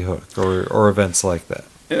Sandy Hook or events like that.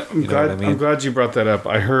 Yeah, I'm glad you brought that up.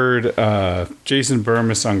 I heard Jason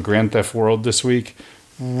Burmis on Grand Theft World this week.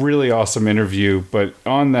 Really awesome interview. But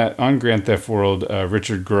on Grand Theft World,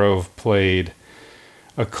 Richard Grove played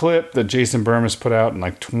a clip that Jason Burmis put out in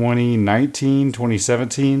like 2019,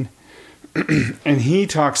 2017. And he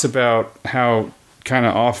talks about how kind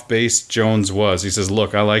of off base Jones was. He says,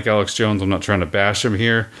 look, I like Alex Jones. I'm not trying to bash him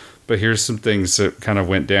here, but here's some things that kind of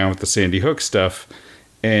went down with the Sandy Hook stuff,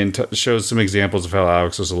 and shows some examples of how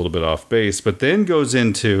Alex was a little bit off base, but then goes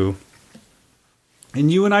into,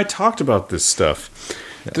 and you and I talked about this stuff,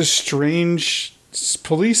 the strange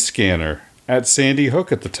police scanner at Sandy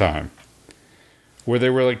Hook at the time, where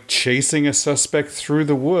they were like chasing a suspect through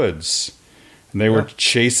the woods, and they were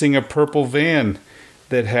chasing a purple van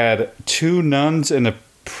that had 2 nuns and a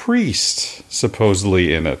priest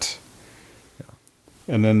supposedly in it.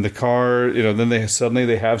 And then the car, you know, then they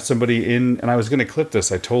have somebody in, and I was going to clip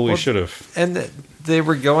this. I totally should have. And they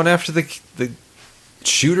were going after the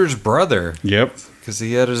shooter's brother. Yep. Because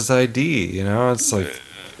he had his ID, you know, it's like.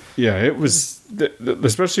 Yeah, it was,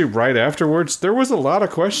 especially right afterwards, there was a lot of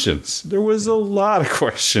questions.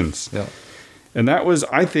 Yeah. And that was,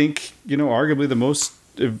 I think, you know, arguably the most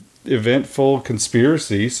eventful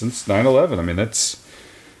conspiracy since 9/11. I mean, that's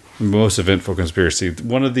the most eventful conspiracy.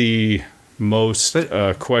 One of the most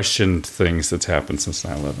questioned things that's happened since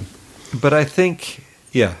 9/11. But I think,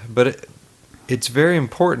 it's very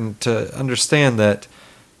important to understand that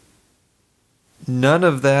none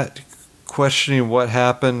of that questioning what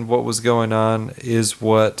happened, what was going on, is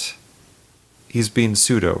what he's being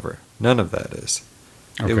sued over. None of that is.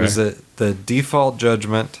 Okay. It was the default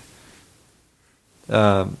judgment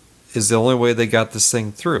is the only way they got this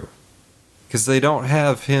thing through. Because they don't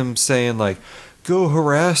have him saying, like, go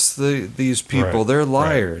harass these people. Right. They're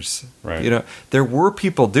liars. Right. You know, there were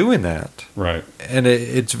people doing that. Right. And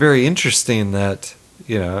it's very interesting that,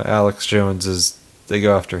 you know, Alex Jones they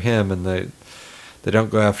go after him, and they don't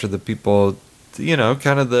go after the people, you know,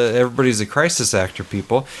 kind of everybody's a crisis actor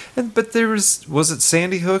people. But there was it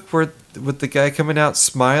Sandy Hook with the guy coming out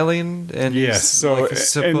smiling and so like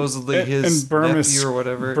supposedly his Burmis, nephew or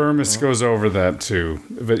whatever. Burmis goes over that too.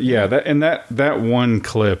 But yeah, that one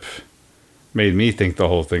clip made me think the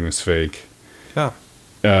whole thing was fake. Yeah.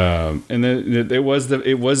 And then it was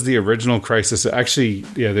the original crisis. Actually,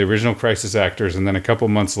 yeah, the original crisis actors, and then a couple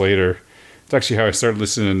months later, it's actually how I started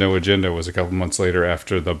listening to No Agenda. Was a couple months later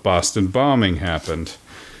after the Boston bombing happened.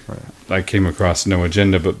 Right. I came across No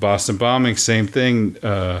Agenda, but Boston bombing, same thing.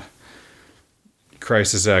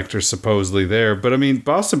 Crisis actors supposedly there, but I mean,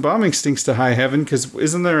 Boston bombing stinks to high heaven, because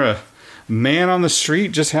isn't there a man on the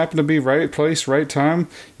street just happened to be right place, right time?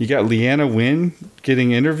 You got Leanna Wynn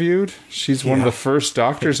getting interviewed. She's one of the first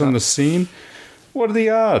doctors on the scene. What are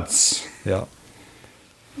the odds? Yeah.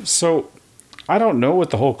 So I don't know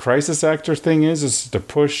what the whole crisis actor thing is. Is it to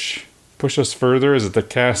push us further? Is it to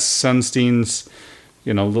cast Sunstein's,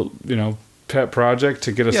 you know, pet project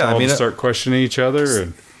to get us all to start questioning each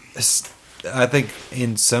other? I think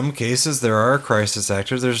in some cases there are crisis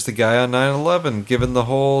actors. There's the guy on 9/11 giving the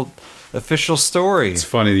whole official story. It's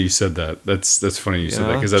funny that you said that. That's funny you said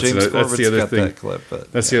that, because that's the other thing. That clip,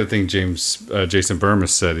 but, that's the other thing. Jason Burmis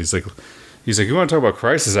said. He's like, you want to talk about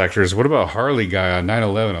crisis actors? What about Harley guy on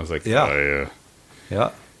 9/11? I was like, yeah.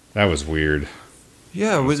 That was weird.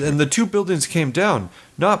 Yeah, it was, and the two buildings came down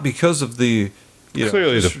not because of the.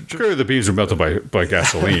 Clearly, the beams were melted by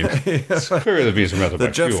gasoline. Clearly, the beams were melted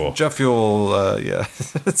by fuel. Jet fuel, yeah.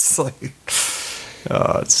 It's like,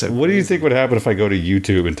 it's so what do you think would happen if I go to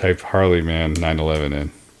YouTube and type Harley Man 9/11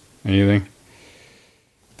 in? Anything?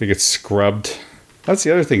 Think it's scrubbed? That's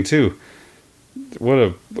the other thing too.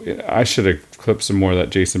 I should have clipped some more of that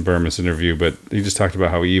Jason Burmis interview, but he just talked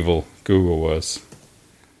about how evil Google was.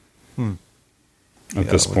 At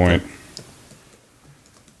this point.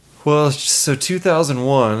 Well, so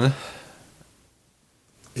 2001,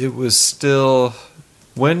 it was still...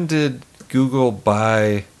 When did Google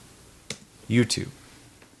buy YouTube?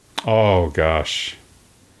 Oh, gosh.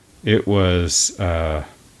 It was...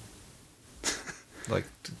 like,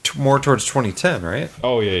 more towards 2010, right?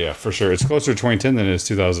 Oh, yeah, for sure. It's closer to 2010 than it is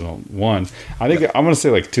 2001. I think I'm going to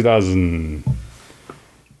say like 2000...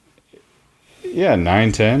 Yeah,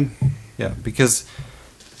 9, 10. Yeah, because...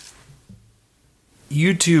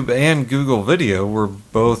 YouTube and Google Video were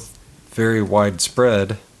both very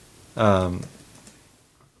widespread, and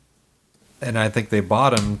I think they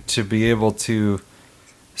bought them to be able to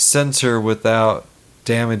censor without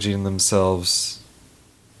damaging themselves.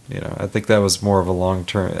 I think that was more of a long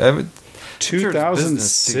term.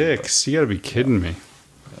 2006, you got to be kidding me.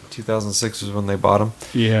 2006 was when they bought them.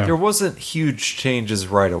 Yeah. There wasn't huge changes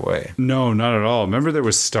right away. No, not at all. Remember there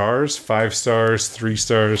was stars, 5 stars, 3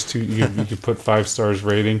 stars, 2, you could put 5 stars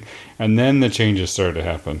rating, and then the changes started to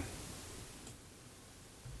happen.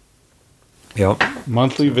 Yep.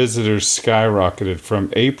 Monthly visitors skyrocketed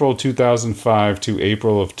from April 2005 to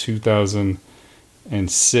April of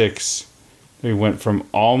 2006. They went from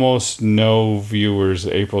almost no viewers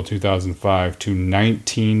April 2005 to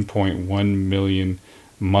 19.1 million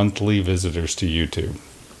monthly visitors to YouTube.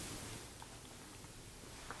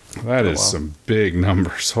 That is some big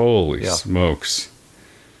numbers. Holy smokes.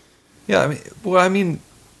 Yeah, I mean,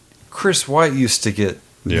 Chris White used to get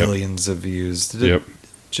millions of views.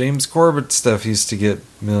 James Corbett stuff used to get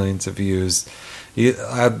millions of views.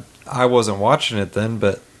 I wasn't watching it then,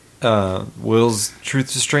 but Will's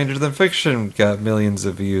Truth is Stranger Than Fiction got millions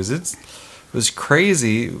of views. It was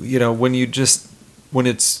crazy, when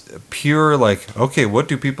it's pure, like, okay, what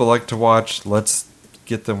do people like to watch? Let's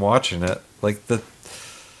get them watching it. Like,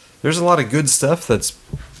 there's a lot of good stuff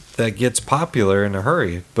that gets popular in a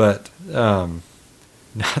hurry, but not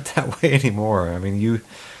that way anymore. I mean,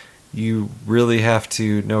 you really have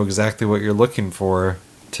to know exactly what you're looking for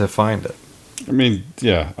to find it. I mean,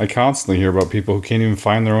 yeah, I constantly hear about people who can't even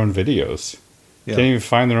find their own videos. Can't even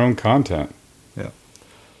find their own content. Yeah.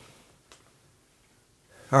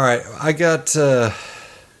 All right, I got.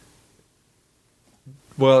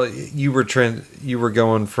 Well, you were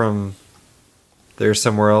going from there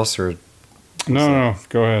somewhere else, or no?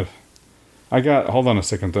 Go ahead. Hold on a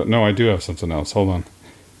second. No, I do have something else. Hold on.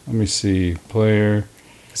 Let me see. Player.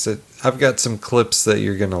 So I've got some clips that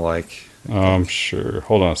you're gonna like. I'm sure.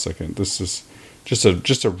 Hold on a second. This is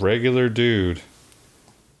just a regular dude.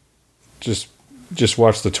 Just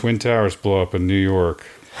watch the Twin Towers blow up in New York.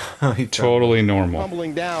 Totally normal.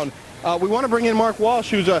 Tumbling down. We want to bring in Mark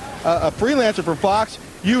Walsh, who's a freelancer for Fox.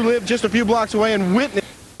 You live just a few blocks away and witnessed.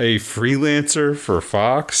 A freelancer for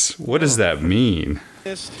Fox? What does that mean?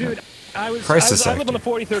 Dude, I live on the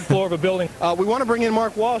 43rd floor of a building. We want to bring in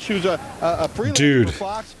Mark Walsh, who's a freelancer for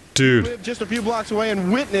Fox. Dude. You live just a few blocks away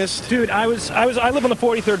and witnessed. Dude, I live on the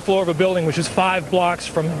 43rd floor of a building, which is 5 blocks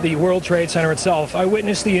from the World Trade Center itself. I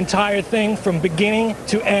witnessed the entire thing from beginning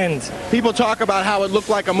to end. People talk about how it looked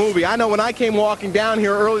like a movie. I know when I came walking down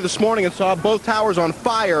here early this morning and saw both towers on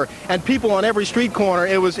fire and people on every street corner,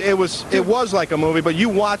 it was like a movie. But you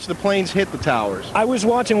watched the planes hit the towers. I was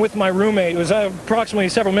watching with my roommate. It was approximately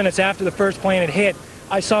several minutes after the first plane had hit.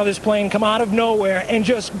 I saw this plane come out of nowhere and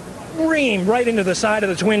just ream right into the side of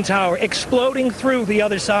the Twin Tower, exploding through the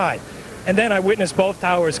other side. And then I witnessed both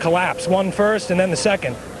towers collapse, one first and then the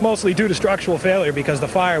second, mostly due to structural failure because the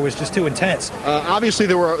fire was just too intense. Obviously,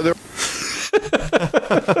 there were...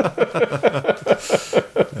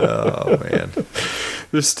 Oh, man.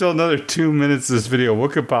 There's still another 2 minutes of this video.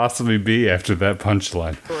 What could possibly be after that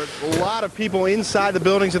punchline? A lot of people inside the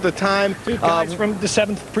buildings at the time. Two guys from the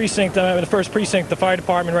 7th precinct, the 1st precinct, the fire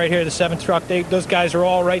department right here, the 7th truck. Those guys are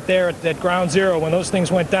all right there at ground zero when those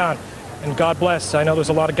things went down. And God bless. I know there's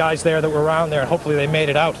a lot of guys there that were around there, and hopefully they made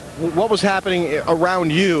it out. What was happening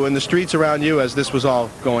around you, in the streets around you, as this was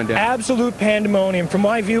all going down? Absolute pandemonium. From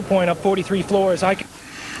my viewpoint, up 43 floors, All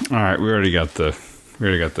right, we already got the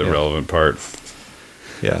relevant part.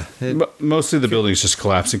 Yeah. Mostly the building's just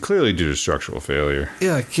collapsing, clearly due to structural failure.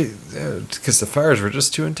 Yeah, because the fires were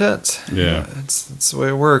just too intense. Yeah. That's the way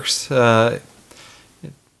it works. The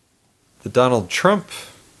Donald Trump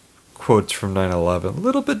quotes from 9/11, a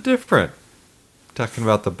little bit different. Talking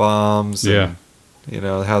about the bombs. Yeah. And,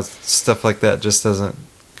 how stuff like that just doesn't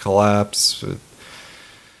collapse.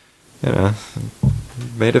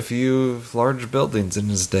 Made a few large buildings in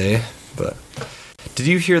his day. But did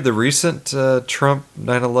you hear the recent Trump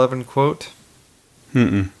 9/11 quote?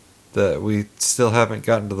 That we still haven't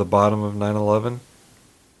gotten to the bottom of 9/11?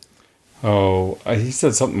 Oh, he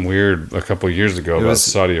said something weird a couple of years ago about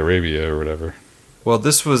Saudi Arabia or whatever. Well,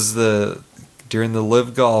 this was during the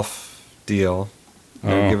Live Golf deal.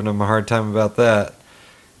 They're giving him a hard time about that.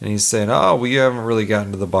 And he's saying, we haven't really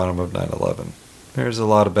gotten to the bottom of 9/11. There's a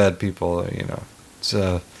lot of bad people,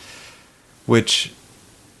 So, which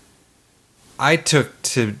I took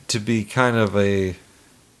to be kind of a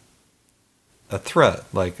threat.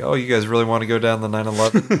 Like, you guys really want to go down the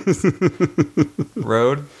 9/11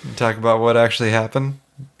 road and talk about what actually happened?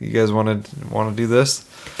 You guys want to do this?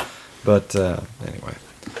 But anyway,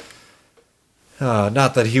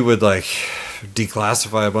 not that he would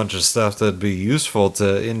declassify a bunch of stuff that'd be useful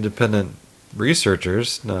to independent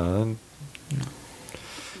researchers. No,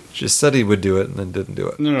 just said he would do it and then didn't do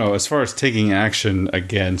it. No. As far as taking action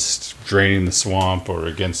against draining the swamp or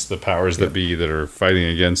against the powers that be that are fighting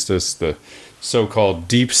against us, the so-called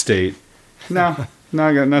deep state. Not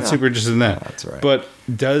super interested in that. That's right. But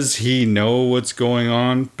does he know what's going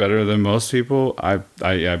on better than most people? I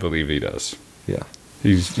believe he does. Yeah.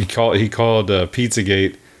 He called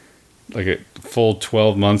Pizzagate like a full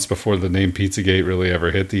 12 months before the name Pizzagate really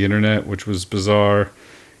ever hit the internet, which was bizarre.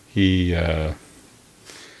 He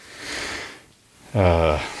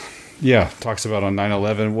talks about on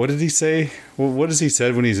 9/11. What did he say? What has he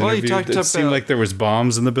said when he's interviewed? It seemed like there was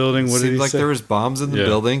bombs in the building. What did he say? There was bombs in the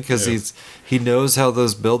building because he knows how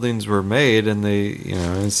those buildings were made, and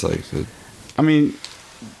it's like.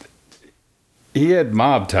 He had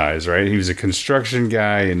mob ties, right? He was a construction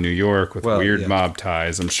guy in New York with weird mob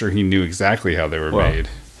ties. I'm sure he knew exactly how they were made.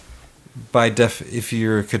 If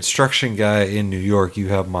you're a construction guy in New York, you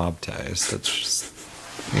have mob ties. That's just,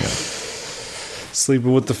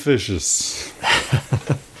 sleeping with the fishes.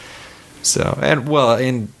 So,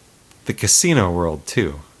 in the casino world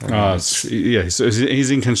too. So he's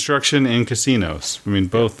in construction and casinos.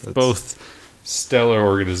 Both stellar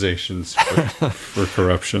organizations for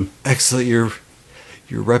corruption. Excellent. Your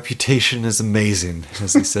reputation is amazing,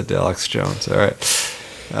 as he said to Alex Jones. All right.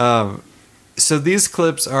 So these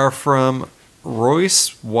clips are from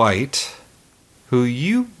Royce White, who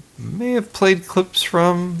you may have played clips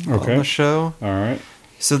from on the show. All right.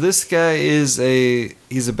 So this guy he's a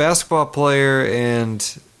basketball player,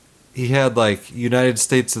 and he had United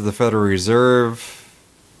States of the Federal Reserve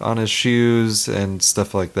on his shoes and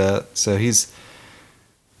stuff like that. So he's,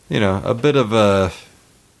 a bit of a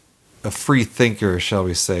free thinker, shall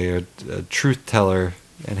we say, a truth teller,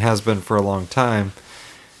 and has been for a long time.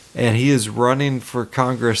 And he is running for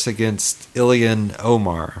Congress against Ilhan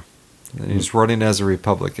Omar. And he's running as a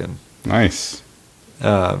Republican. Nice.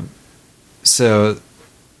 Let's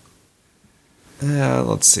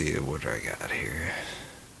see. What do I got here?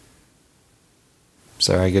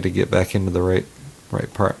 Sorry, I got to get back into the right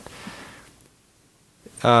part.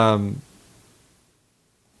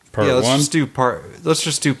 Let's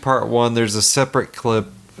just do part one. There's a separate clip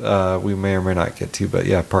we may or may not get to,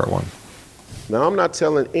 but part one. Now, I'm not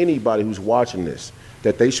telling anybody who's watching this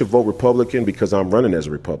that they should vote Republican because I'm running as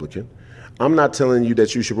a Republican. I'm not telling you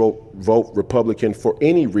that you should vote Republican for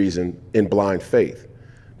any reason in blind faith.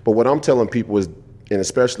 But what I'm telling people is, and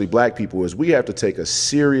especially black people, is we have to take a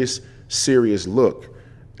serious look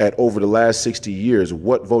at over the last 60 years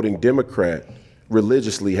what voting Democrat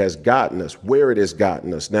religiously has gotten us, where it has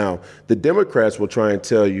gotten us. Now, the Democrats will try and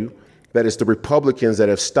tell you that it's the Republicans that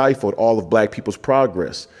have stifled all of black people's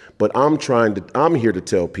progress. But I'm here to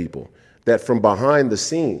tell people that from behind the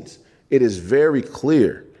scenes, it is very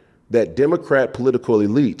clear that Democrat political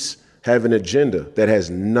elites have an agenda that has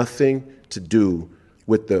nothing to do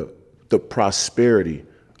with the prosperity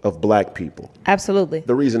of black people. Absolutely.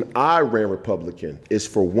 The reason I ran Republican is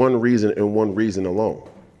for one reason and one reason alone.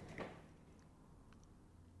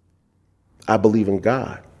 I believe in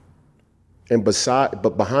God.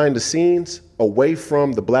 But behind the scenes, away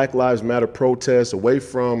from the Black Lives Matter protests, away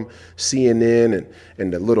from CNN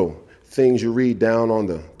and the little things you read down on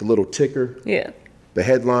the little ticker, the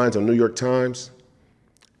headlines on New York Times,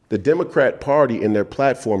 the Democrat Party and their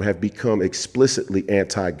platform have become explicitly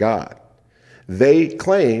anti-God. They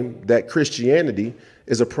claim that Christianity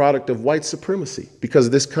is a product of white supremacy because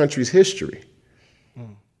of this country's history.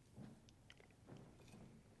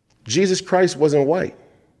 Jesus Christ wasn't white.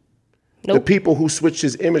 Nope. The people who switched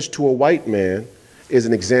his image to a white man is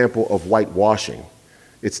an example of whitewashing.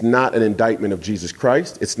 It's not an indictment of Jesus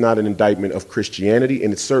Christ. It's not an indictment of Christianity,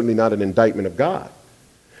 and it's certainly not an indictment of God.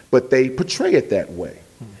 But they portray it that way.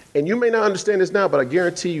 And you may not understand this now, but I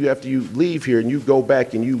guarantee you after you leave here and you go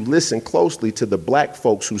back and you listen closely to the black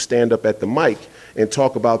folks who stand up at the mic and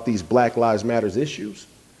talk about these Black Lives Matter issues,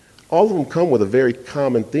 all of them come with a very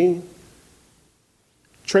common theme.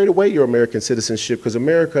 Trade away your American citizenship because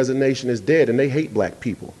America as a nation is dead and they hate black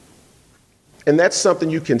people. And that's something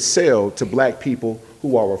you can sell to black people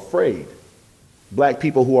who are afraid. Black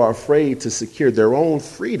people who are afraid to secure their own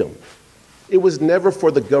freedom. It was never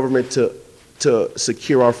for the government to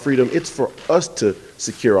secure our freedom. It's for us to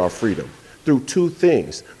secure our freedom through two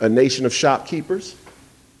things: a nation of shopkeepers.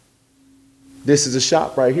 This is a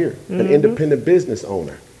shop right here, an independent business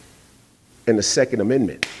owner, and the Second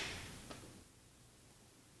Amendment.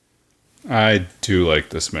 I do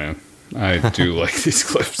like this, man. I do like these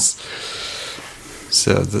clips.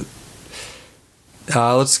 So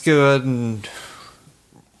let's go ahead and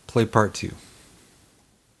play part 2.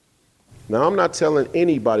 Now, I'm not telling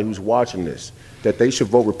anybody who's watching this that they should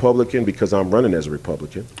vote Republican because I'm running as a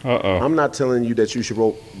Republican. I'm not telling you that you should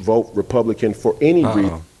vote Republican for any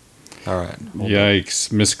reason. All right.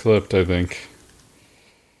 Yikes. Misclipped, I think.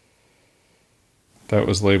 That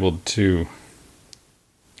was labeled 2.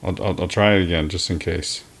 I'll try it again just in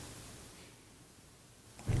case.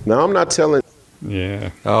 Now, I'm not telling... Yeah.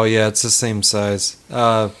 Oh, yeah, it's the same size.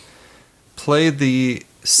 Play the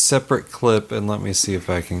separate clip and let me see if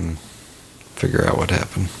I can figure out what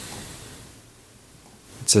happened.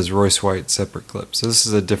 It says Royce White, separate clip. So this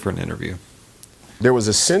is a different interview. There was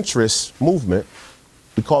a centrist movement,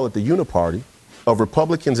 we call it the Uniparty, of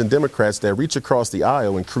Republicans and Democrats that reach across the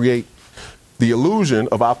aisle and create the illusion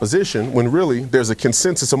of opposition when really there's a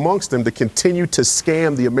consensus amongst them to continue to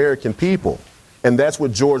scam the American people. And that's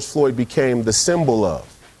what George Floyd became the symbol of.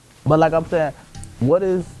 But like I'm saying, what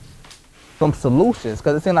is some solutions?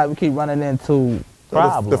 Because it seems like we keep running into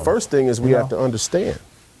problems. The first thing is we have to understand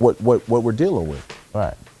what we're dealing with.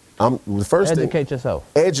 Right. The first Educate thing, yourself.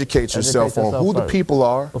 Educate yourself on who the people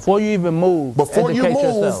are. Before you even move, Before you move,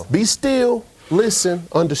 yourself. Be still, listen,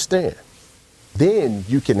 understand. Then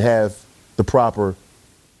you can have the proper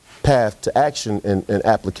path to action and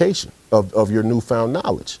application of your newfound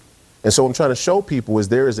knowledge. And so what I'm trying to show people is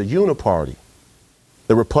there is a uniparty,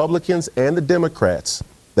 the Republicans and the Democrats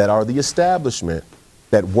that are the establishment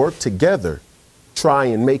that work together, try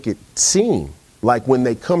and make it seem like when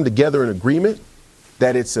they come together in agreement,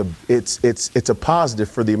 that it's a positive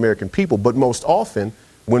for the American people. But most often,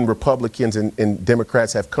 when Republicans and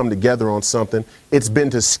Democrats have come together on something, it's been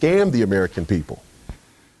to scam the American people.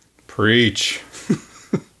 Preach.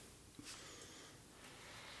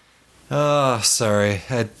 Oh, sorry.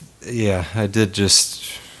 I did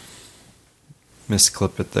just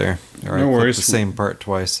misclip it there. All right, no worries. The same part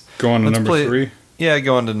twice. Go on to number 3? Yeah,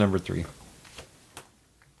 go on to number 3.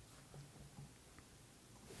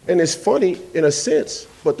 And it's funny in a sense,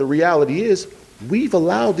 but the reality is we've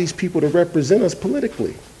allowed these people to represent us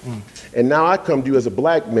politically. And now I come to you as a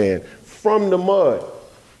black man from the mud,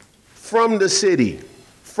 from the city,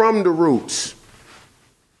 from the roots,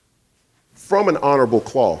 from an honorable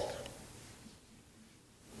cloth.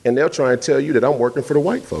 And they'll try and tell you that I'm working for the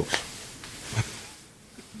white folks.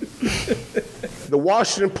 The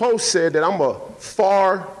Washington Post said that I'm a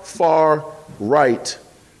far, far right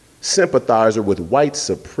sympathizer with white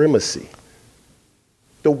supremacy.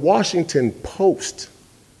 The Washington Post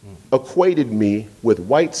equated me with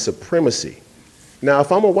white supremacy. Now,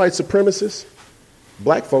 if I'm a white supremacist,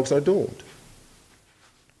 black folks are doomed.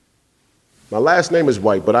 My last name is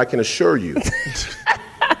White, but I can assure you,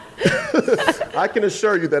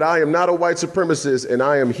 that I am not a white supremacist, and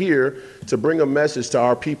I am here to bring a message to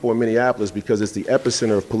our people in Minneapolis because it's the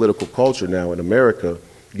epicenter of political culture now in America,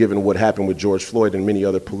 given what happened with George Floyd and many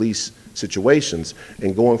other police situations.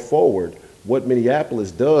 And going forward, what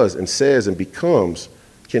Minneapolis does and says and becomes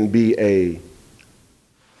can be an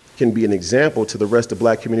example to the rest of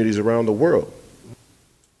black communities around the world.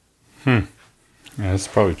 Yeah, that's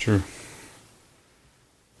probably true.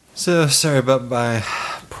 So sorry about my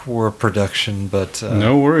poor production, but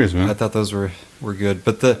no worries, man. I thought those were good.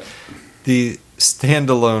 But the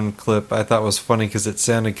standalone clip I thought was funny because it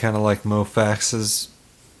sounded kind of like Mo Fax's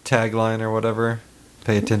tagline or whatever.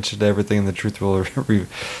 Pay attention to everything, the truth will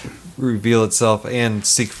reveal itself, and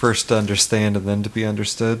seek first to understand and then to be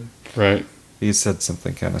understood. Right. He said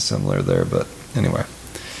something kind of similar there, but anyway.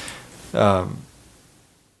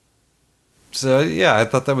 So, yeah, I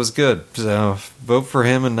thought that was good. So, vote for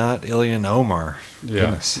him and not Ilhan Omar. Yeah.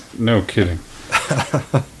 Goodness. No kidding.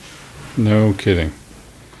 No kidding.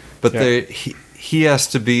 But he has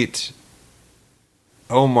to beat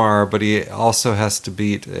Omar, but he also has to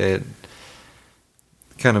beat a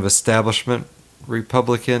kind of establishment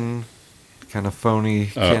Republican, kind of phony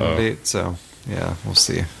candidate. So, yeah, we'll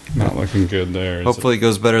see. Not looking good there. Hopefully it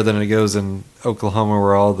goes better than it goes in Oklahoma,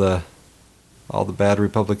 where all the bad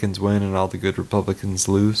Republicans win and all the good Republicans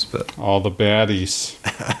lose. But all the baddies.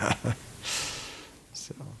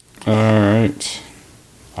 So. All right.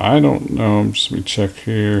 I don't know. Let me check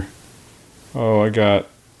here. Oh, I got.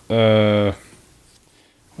 What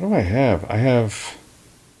do I have? I have.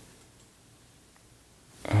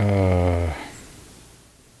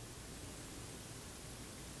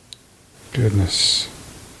 Goodness.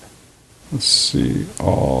 Let's see.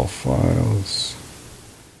 All files.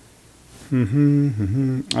 All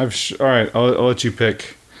right. I'll let you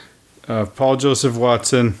pick. Paul Joseph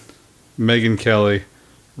Watson, Megyn Kelly,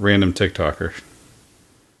 random TikToker.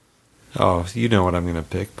 Oh, you know what I'm going to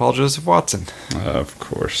pick. Paul Joseph Watson. Of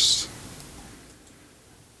course.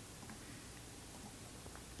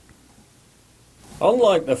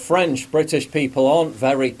 Unlike the French, British people aren't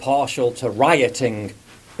very partial to rioting,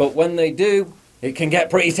 but when they do, it can get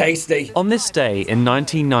pretty tasty. On this day in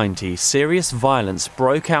 1990, serious violence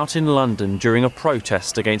broke out in London during a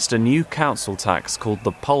protest against a new council tax called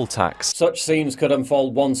the poll tax. Such scenes could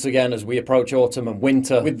unfold once again as we approach autumn and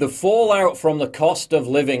winter, with the fallout from the cost of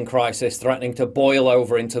living crisis threatening to boil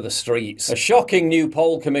over into the streets. A shocking new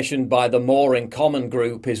poll commissioned by the More in Common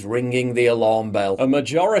group is ringing the alarm bell. A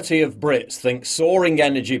majority of Brits think soaring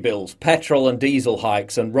energy bills, petrol and diesel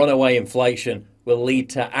hikes, and runaway inflation will lead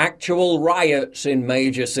to actual riots in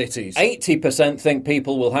major cities. 80% think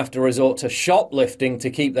people will have to resort to shoplifting to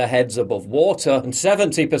keep their heads above water, and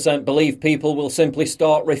 70% believe people will simply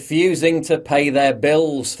start refusing to pay their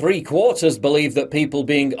bills. 3/4 believe that people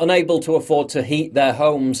being unable to afford to heat their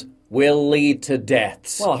homes will lead to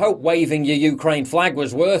deaths. Well, I hope waving your Ukraine flag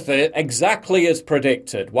was worth it. Exactly as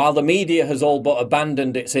predicted, while the media has all but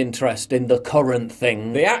abandoned its interest in the current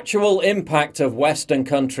thing, the actual impact of Western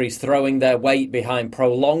countries throwing their weight behind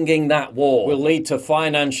prolonging that war will lead to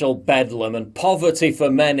financial bedlam and poverty for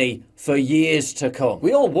many for years to come.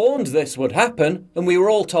 We all warned this would happen, and we were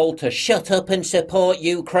all told to shut up and support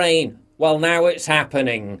Ukraine. Well, now it's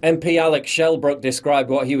happening. MP Alex Shelbrook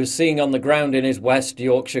described what he was seeing on the ground in his West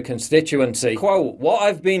Yorkshire constituency. Quote, "What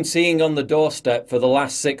I've been seeing on the doorstep for the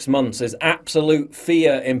last 6 months is absolute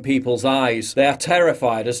fear in people's eyes. They are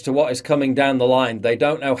terrified as to what is coming down the line. They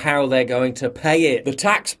don't know how they're going to pay it. The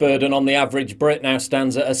tax burden on the average Brit now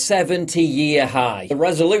stands at a 70-year high. The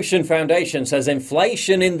Resolution Foundation says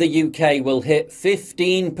inflation in the UK will hit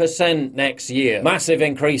 15% next year. Massive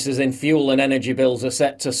increases in fuel and energy bills are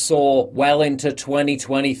set to soar well into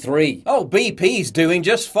 2023. Oh, BP's doing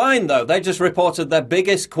just fine, though. They just reported their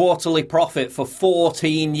biggest quarterly profit for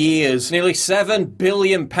 14 years. Nearly £7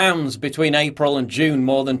 billion between April and June,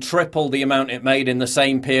 more than triple the amount it made in the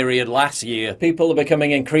same period last year. People are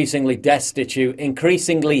becoming increasingly destitute,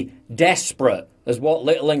 increasingly desperate, as what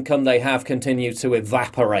little income they have continues to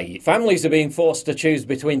evaporate. Families are being forced to choose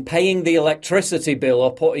between paying the electricity bill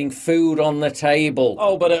or putting food on the table.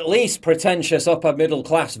 Oh, but at least pretentious upper middle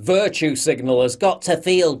class virtue signalers got to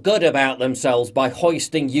feel good about themselves by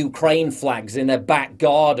hoisting Ukraine flags in their back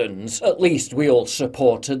gardens. At least we all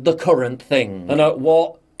supported the current thing. And at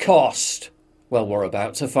what cost? Well, we're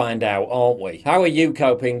about to find out, aren't we? How are you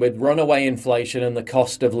coping with runaway inflation and the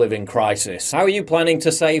cost of living crisis? How are you planning to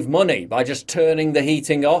save money? By just turning the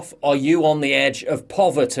heating off? Are you on the edge of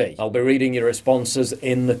poverty? I'll be reading your responses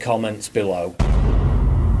in the comments below.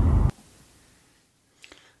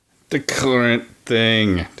 The current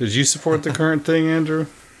thing. Did you support the current thing, Andrew?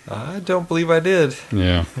 I don't believe I did.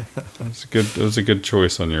 Yeah. It was a good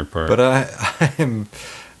choice on your part. But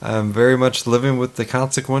I'm very much living with the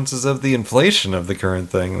consequences of the inflation of the current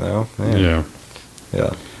thing, though. Man.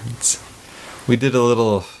 Yeah. We did a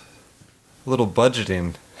little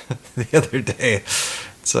budgeting the other day.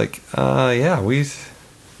 It's like,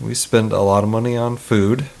 we spend a lot of money on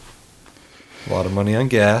food, a lot of money on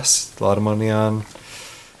gas, a lot of money on,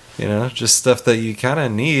 just stuff that you kind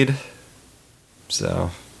of need. So,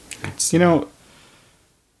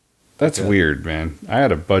 that's weird, man. I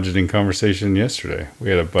had a budgeting conversation yesterday. We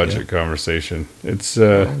had a budget conversation. It's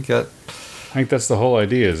I think that's the whole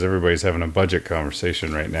idea. Is everybody's having a budget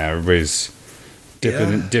conversation right now. Everybody's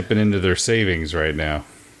dipping into their savings right now.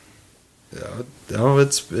 Yeah, oh,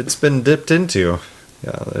 it's been dipped into.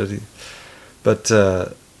 Yeah, but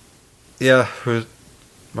yeah,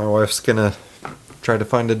 my wife's gonna try to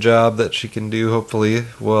find a job that she can do, hopefully,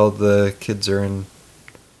 while the kids are in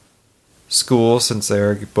school, since they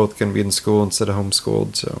are both going to be in school instead of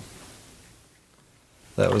homeschooled. So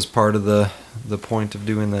that was part of the point of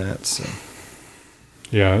doing that. So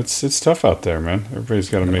yeah, it's tough out there, man. Everybody's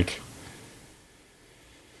got to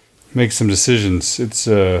make some decisions. It's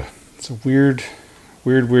a weird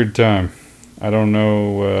time. I don't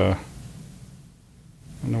know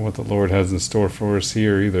what the Lord has in store for us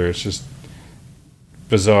here either. It's just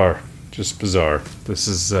bizarre. This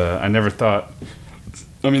is, I never thought,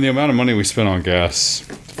 I mean, the amount of money we spent on gas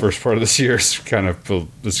the first part of this year is kind of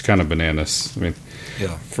bananas. I mean,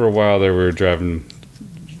 yeah. For a while there we were driving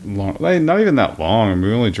long, not even that long. I mean,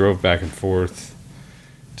 we only drove back and forth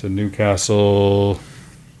to Newcastle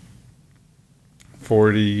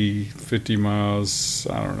 40, 50 miles,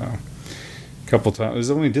 I don't know. A couple times.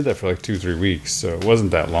 We only did that for like 2-3 weeks, so it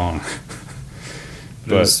wasn't that long.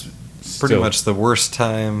 But it was pretty much the worst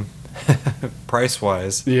time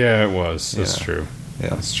price-wise. Yeah, it was. That's true. Yeah,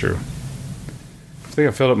 that's true. I think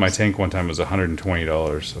I filled up my tank one time. It was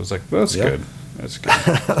 $120. I was like, well, that's good. That's good.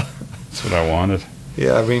 That's what I wanted.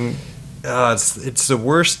 Yeah, I mean, it's the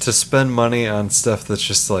worst to spend money on stuff that's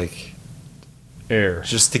just like air,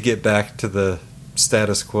 just to get back to the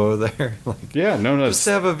status quo there. Like, yeah, no, just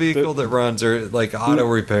have a vehicle that runs, or like auto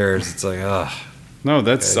repairs. It's like, no,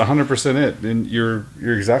 that's 100% it, and you're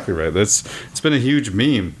exactly right. It's been a huge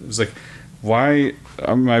meme. It's like, why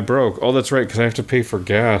am I broke? Oh, that's right, because I have to pay for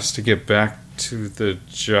gas to get back to the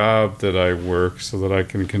job that I work so that I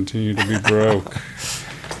can continue to be broke.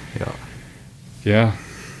 Yeah.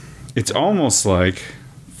 It's almost like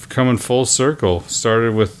coming full circle.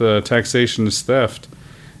 Started with taxation is theft.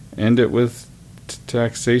 End it with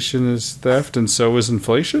taxation is theft, and so is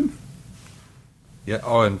inflation. Yeah.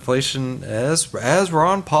 Oh, inflation, as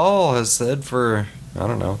Ron Paul has said for, I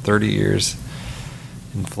don't know, 30 years.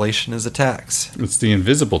 Inflation is a tax. It's the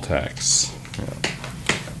invisible tax. Yeah.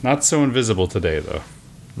 Not so invisible today, though.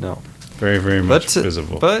 No. Very, very much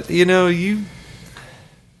visible. But, you know, you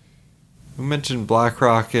mentioned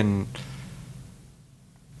BlackRock, and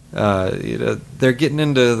they're getting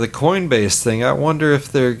into the Coinbase thing. I wonder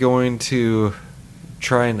if they're going to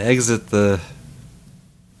try and exit the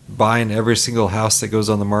buying every single house that goes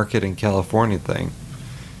on the market in California thing.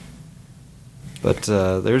 But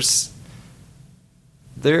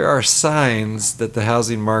there are signs that the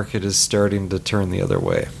housing market is starting to turn the other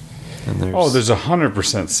way. And there's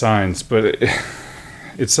 100% signs, but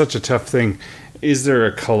it's such a tough thing. Is there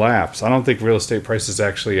a collapse? I don't think real estate prices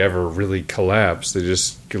actually ever really collapse. They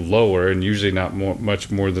just get lower, and usually not much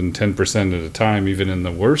more than 10% at a time, even in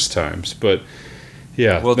the worst times. But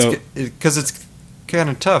yeah, well, because it's kind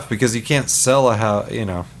of tough because you can't sell a house. You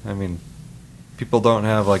know, I mean, people don't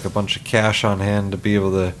have like a bunch of cash on hand to be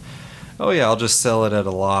able to. Oh yeah, I'll just sell it at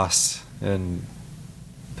a loss and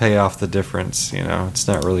pay off the difference. You know, it's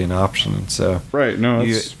not really an option. So right, no,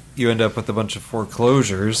 you end up with a bunch of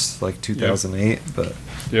foreclosures like 2008. Yep. But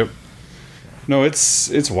no,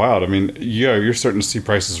 it's wild. I mean, yeah, you're starting to see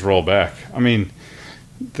prices roll back. I mean,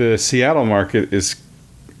 the Seattle market is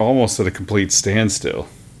almost at a complete standstill.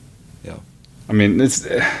 Yeah, I mean,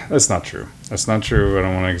 that's not true. That's not true. I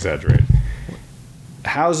don't want to exaggerate.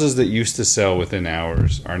 Houses that used to sell within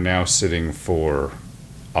hours are now sitting for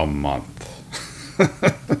a month.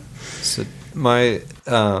 So my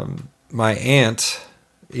aunt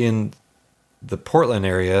in the Portland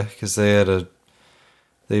area, because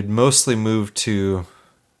they'd mostly moved to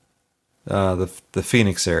the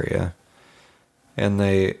Phoenix area, and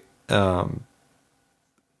they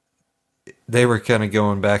were kind of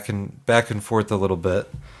going back and forth a little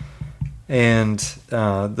bit. And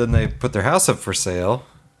then they put their house up for sale,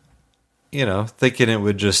 you know, thinking it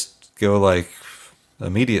would just go like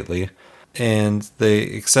immediately. And they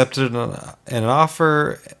accepted an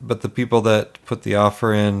offer, but the people that put the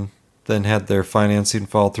offer in then had their financing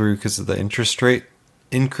fall through because of the interest rate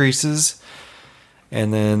increases.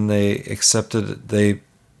 And then they accepted,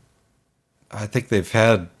 I think they've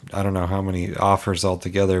had, I don't know how many offers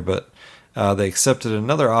altogether, but they accepted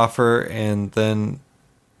another offer, and then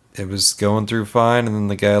it was going through fine, and then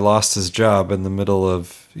the guy lost his job in the middle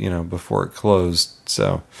of, you know, before it closed.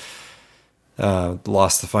 So,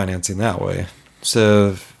 lost the financing that way.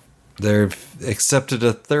 So, they've accepted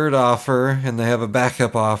a third offer, and they have a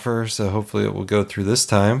backup offer, so hopefully it will go through this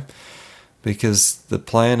time. Because the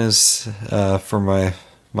plan is for my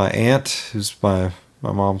my aunt, who's my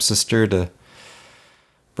mom's sister, to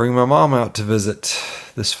bring my mom out to visit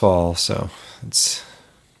this fall. So it's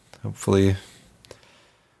hopefully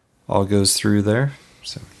all goes through there.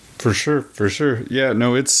 So For sure. Yeah,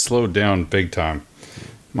 no, it's slowed down big time.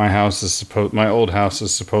 My old house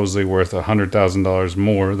is supposedly worth $100,000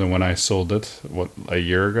 more than when I sold it. A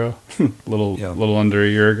year ago, little under a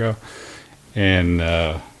year ago, and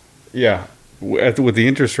with the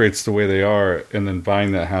interest rates the way they are, and then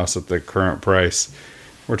buying that house at the current price,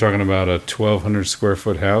 we're talking about a 1,200 square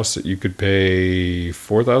foot house that you could pay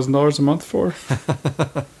 $4,000 a month for.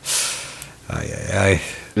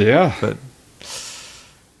 Yeah, but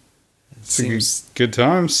it seems good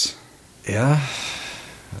times. Yeah.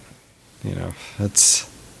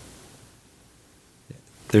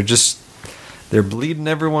 They're bleeding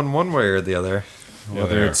everyone one way or the other,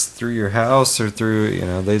 whether it's through your house or through,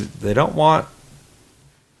 they don't want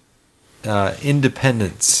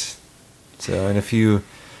independence. So, and if you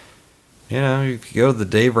go the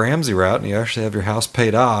Dave Ramsey route and you actually have your house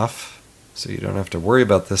paid off, so you don't have to worry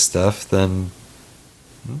about this stuff, then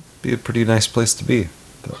it'd be a pretty nice place to be.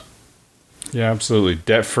 But. Yeah, absolutely.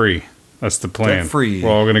 Debt free. That's the plan. Debt-free.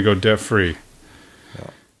 We're all going to go debt-free.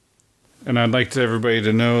 Yeah. And I'd like everybody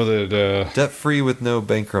to know that... debt-free with no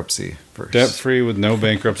bankruptcy first. Debt-free with no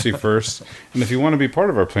bankruptcy first. And if you want to be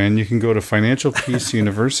part of our plan, you can go to Financial Peace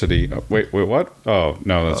University. Oh, wait, what? Oh,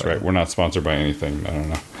 no, that's right. We're not sponsored by anything. I don't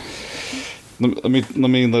know.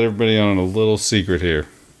 Let me let everybody on a little secret here.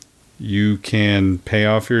 You can pay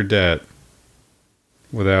off your debt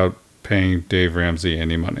without paying Dave Ramsey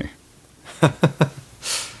any money.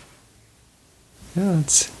 Yeah,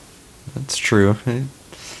 that's true. He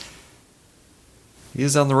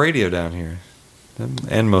is on the radio down here,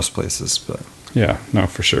 and most places, but yeah, no,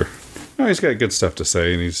 for sure. No, he's got good stuff to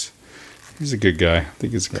say, and he's a good guy. I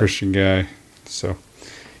think he's a Christian guy. So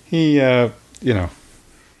he,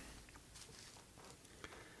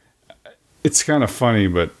 it's kind of funny,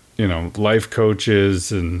 but life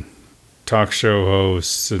coaches and talk show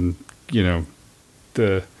hosts, and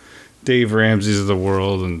the Dave Ramseys of the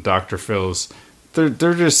world and Dr. Phil's. They're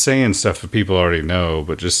just saying stuff that people already know,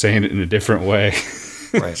 but just saying it in a different way.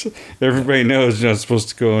 Right. Everybody knows you're not supposed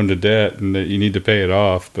to go into debt and that you need to pay it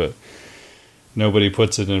off, but nobody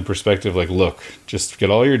puts it in perspective like, look, just get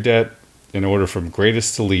all your debt in order from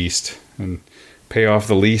greatest to least and pay off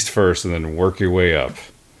the least first and then work your way up.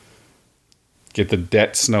 Get the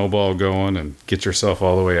debt snowball going and get yourself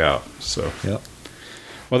all the way out. So, yeah.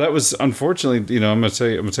 Well, that was unfortunately, I'm gonna tell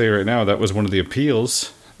you right now, that was one of the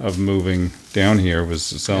appeals of moving down here, was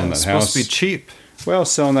selling that house. It's supposed to be cheap. Well,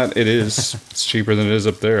 selling that, it's cheaper than it is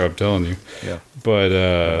up there, I'm telling you. Yeah.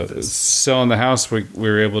 But selling the house, we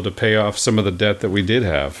were able to pay off some of the debt that we did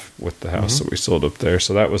have with the house that we sold up there.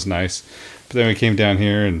 So that was nice. But then we came down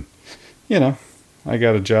here and, I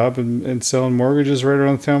got a job in selling mortgages right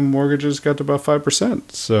around the time. Mortgages got to about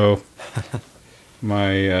 5%. So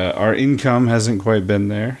our income hasn't quite been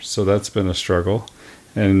there. So that's been a struggle.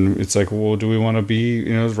 And it's like, well, do we want to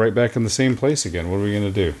be, right back in the same place again? What are we going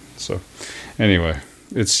to do? So anyway,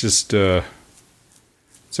 it's just,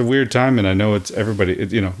 it's a weird time. And I know it's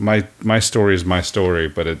everybody, my story is my story,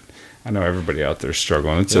 but I know everybody out there is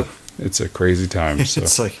struggling. It's a crazy time. So.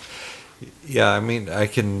 It's like, yeah, I mean, I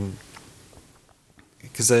can,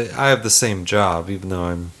 because I have the same job, even though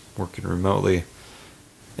I'm working remotely.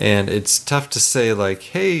 And it's tough to say, like,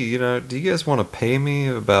 hey, do you guys want to pay me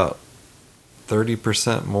about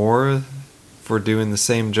 30% more for doing the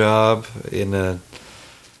same job in a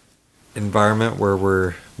environment where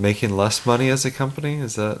we're making less money as a company?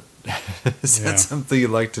 Is that something you'd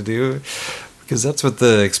like to do? Because that's what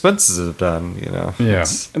the expenses have done, Yeah,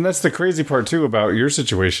 and that's the crazy part too about your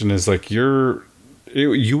situation is like you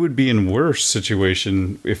would be in worse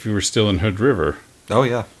situation if you were still in Hood River. Oh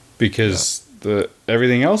yeah, because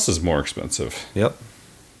everything else is more expensive. Yep.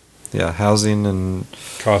 Yeah, housing and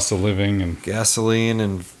cost of living and gasoline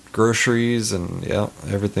and groceries and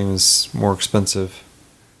everything is more expensive.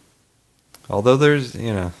 Although there's,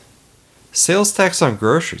 sales tax on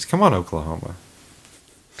groceries. Come on, Oklahoma.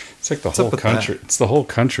 It's like the whole country. It's the whole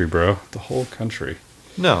country, bro. The whole country.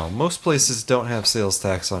 No, most places don't have sales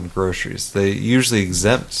tax on groceries. They usually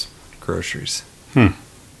exempt groceries.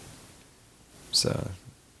 So,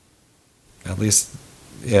 at least,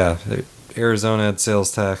 Arizona had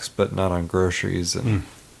sales tax, but not on groceries. And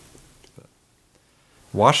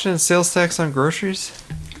Washington sales tax on groceries?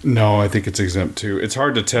 No, I think it's exempt too. It's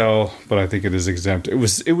hard to tell, but I think it is exempt. It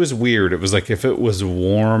was weird. It was like if it was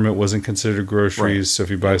warm, it wasn't considered groceries. Right. So if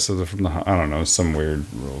you buy something from I don't know, some weird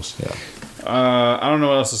rules. Yeah. I don't know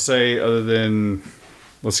what else to say other than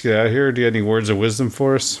let's get out of here. Do you have any words of wisdom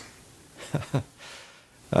for us?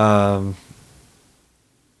 I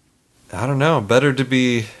don't know. Better to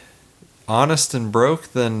be honest and broke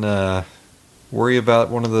than worry about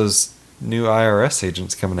one of those new IRS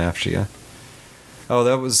agents coming after you. Oh,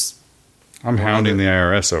 that was... I'm hounding the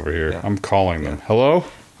IRS over here. Yeah. I'm calling them. Hello?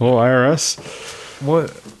 Hello, IRS?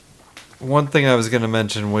 One thing I was going to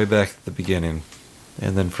mention way back at the beginning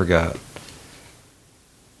and then forgot.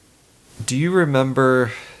 Do you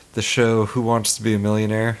remember the show Who Wants to Be a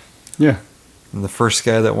Millionaire? Yeah. And the first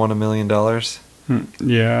guy that won $1 million?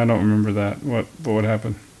 Yeah, I don't remember that. What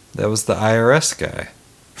happened? That was the IRS guy.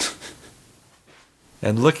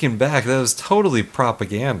 And looking back, that was totally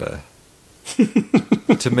propaganda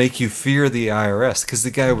to make you fear the IRS, because the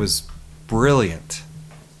guy was brilliant.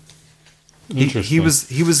 He was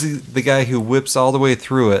the guy who whips all the way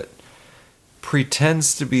through it,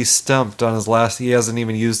 pretends to be stumped on his last. He hasn't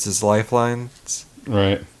even used his lifelines.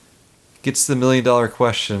 Right. Gets the $1 million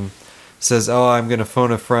question, says, "Oh, I'm going to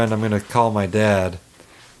phone a friend. I'm going to call my dad."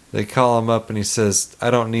 They call him up and he says, "I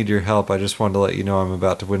don't need your help. I just wanted to let you know I'm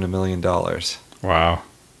about to win $1 million." Wow.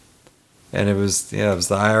 And it was the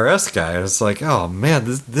IRS guy. It's like, oh man,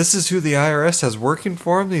 this is who the IRS has working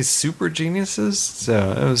for him, these super geniuses.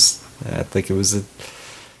 So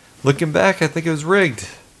looking back, I think it was rigged.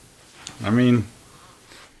 I mean,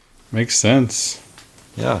 makes sense.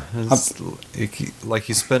 Yeah. Like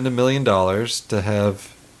you spend $1 million to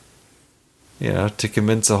have, to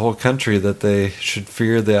convince a whole country that they should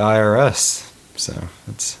fear the IRS. So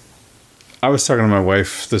it's. I was talking to my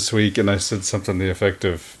wife this week and I said something to the effect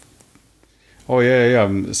of, "Oh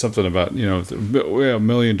yeah, something about, $1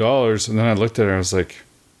 million." And then I looked at her and I was like,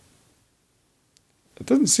 it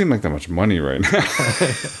doesn't seem like that much money right now.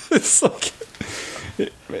 It's like,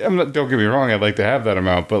 don't get me wrong, I'd like to have that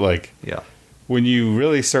amount, but like, yeah, when you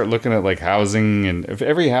really start looking at like housing, and if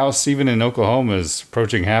every house, even in Oklahoma, is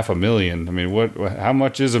approaching $500,000, I mean, how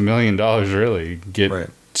much is $1 million really? Get right.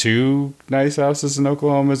 2 nice houses in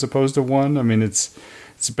Oklahoma as opposed to 1. I mean, it's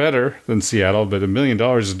better than Seattle, but $1 million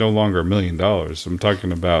is no longer $1 million. I'm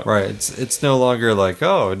talking about right. It's no longer like,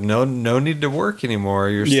 oh, no need to work anymore.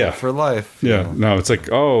 You're set for life. Yeah, no, it's like,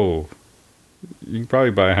 oh, you can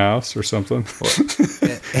probably buy a house or something.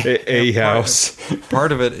 a house.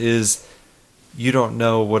 Part of it is you don't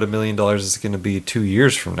know what $1 million is going to be 2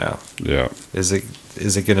 years from now. Yeah, is it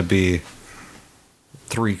going to be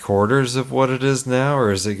 3/4 of what it is now,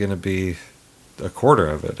 or is it going to be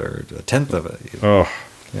 1/4 of it, or 1/10 of it? Oh,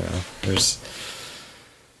 there's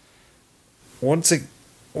once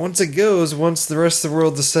the rest of the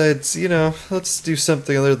world decides, let's do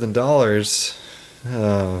something other than dollars.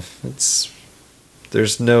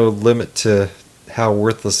 There's no limit to how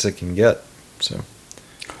worthless it can get. So.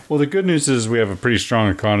 Well, the good news is we have a pretty strong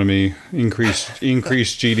economy, increased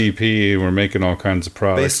GDP, and we're making all kinds of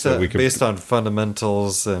products based on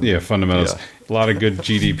fundamentals. And, fundamentals. Yeah. A lot of good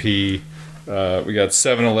GDP. We got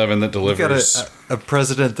 7-Eleven that delivers. We got a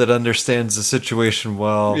president that understands the situation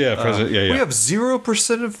well. Yeah, president. We have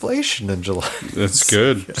 0% inflation in July. That's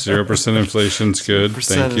good. 0% inflation's good.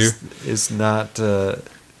 Thank you. Is not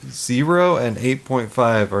 0 and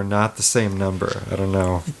 8.5 are not the same number. I don't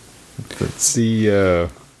know. It's the.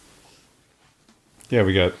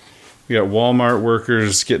 We got Walmart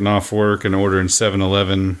workers getting off work and ordering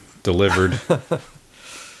 7-Eleven delivered.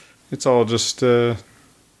 It's all just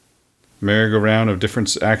merry-go-round of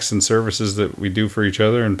different acts and services that we do for each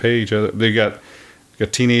other and pay each other. They got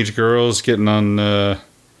teenage girls getting on the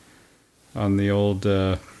old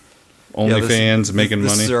OnlyFans, making money.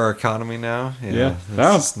 This is our economy now. Yeah.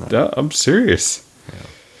 I'm serious. Yeah.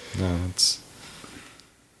 No, it's.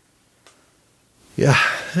 Yeah.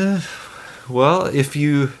 Well, if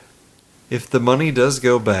the money does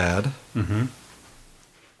go bad,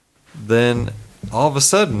 then all of a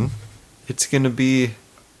sudden, it's going to be,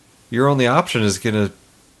 your only option is going to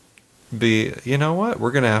be, you know what?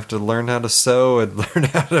 We're going to have to learn how to sew and learn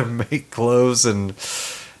how to make clothes and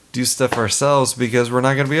do stuff ourselves, because we're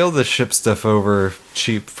not going to be able to ship stuff over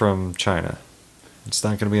cheap from China. It's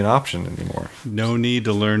not going to be an option anymore. No need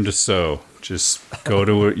to learn to sew. Just go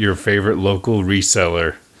to your favorite local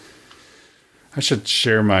reseller. I should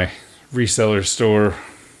share my reseller store.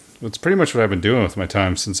 It's pretty much what I've been doing with my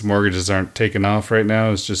time since mortgages aren't taking off right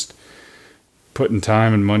now. Is just putting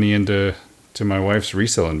time and money into my wife's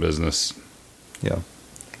reselling business. Yeah,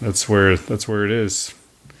 that's where it is.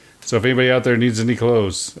 So if anybody out there needs any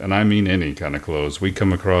clothes, and I mean any kind of clothes, we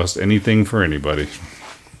come across anything for anybody.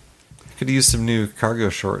 Could use some new cargo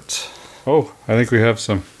shorts. Oh, I think we have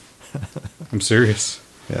some. I'm serious.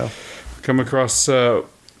 Yeah. What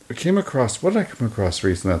did I come across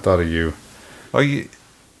recently? I thought of you. Oh,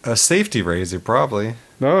 A safety razor, probably.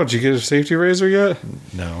 No, did you get a safety razor yet?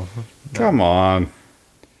 No. Come on.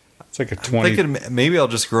 It's like a $20. I'm thinking maybe I'll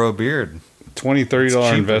just grow a beard. $20,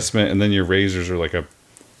 $30 investment, and then your razors are like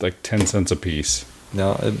 10 cents a piece.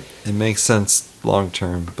 No, it makes sense long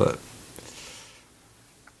term, but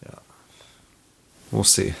yeah, we'll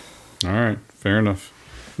see. All right, fair enough.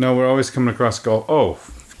 No, we're always coming across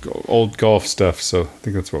old golf stuff, so I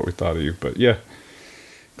think that's what we thought of you. But yeah,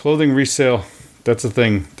 clothing resale, that's a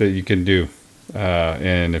thing that you can do.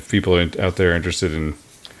 And if people are out there interested in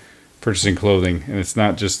purchasing clothing, and it's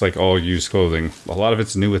not just like all used clothing, a lot of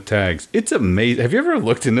it's new with tags. It's amazing. Have you ever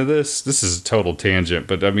looked into this? This is a total tangent,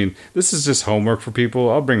 but I mean, this is just homework for people.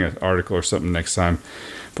 I'll bring an article or something next time.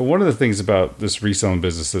 But one of the things about this reselling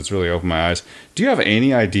business that's really opened my eyes, do you have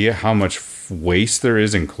any idea how much waste there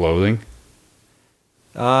is in clothing?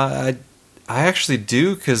 I actually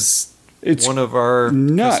do, because one of our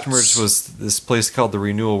customers was this place called the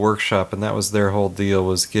Renewal Workshop, and that was their whole deal,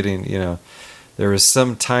 was getting, there was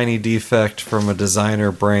some tiny defect from a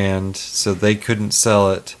designer brand, so they couldn't sell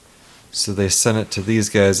it. So they sent it to these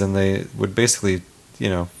guys, and they would basically,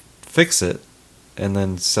 fix it and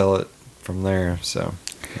then sell it from there. So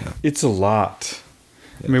yeah. It's a lot.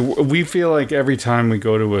 I mean, we feel like every time we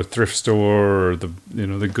go to a thrift store or the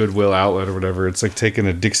Goodwill outlet or whatever, it's like taking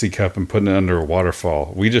a Dixie cup and putting it under a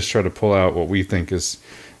waterfall. We just try to pull out what we think is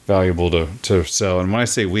valuable to sell. And when I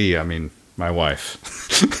say we, I mean my wife.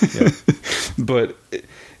 But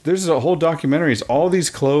there's a whole documentary. It's all these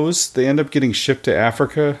clothes, they end up getting shipped to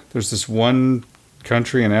Africa. There's this one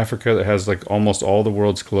country in Africa that has like almost all the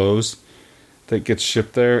world's clothes that gets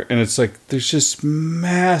shipped there, and it's like there's just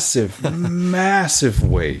massive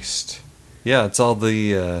waste. Yeah, it's all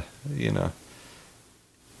the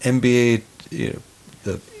NBA,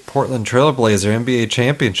 the Portland Trailblazer NBA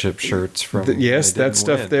championship shirts from yes, that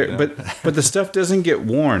stuff there. But the stuff doesn't get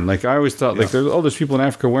worn. Like I always thought, like there's people in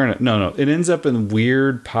Africa wearing it. No, it ends up in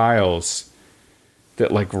weird piles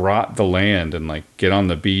that like rot the land and like get on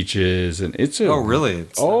the beaches, and it's really?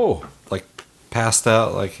 It's like passed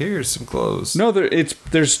out, like here's some clothes. No,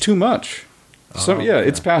 there's too much.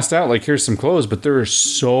 It's passed out like here's some clothes, but there is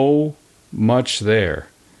so much there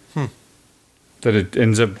that it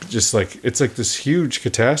ends up just like it's like this huge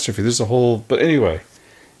catastrophe. There's a whole, but anyway,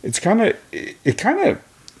 it's kind of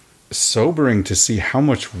sobering to see how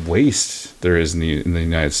much waste there is in the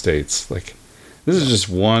United States. Like this is just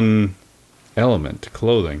one element,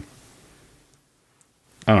 clothing.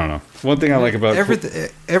 I don't know. One thing I like about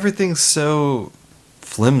everything's so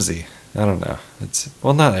flimsy. I don't know. It's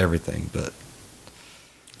not everything, but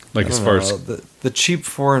like as far as the cheap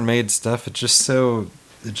foreign made stuff, it just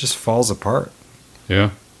falls apart.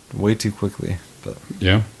 Yeah, way too quickly. But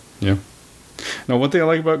yeah. Now, one thing I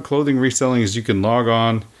like about clothing reselling is you can log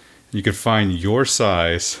on, you can find your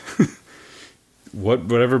size.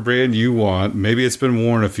 Whatever brand you want. Maybe it's been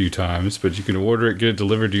worn a few times, but you can order it, get it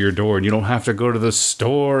delivered to your door, and you don't have to go to the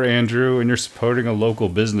store, Andrew, and you're supporting a local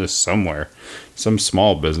business somewhere. Some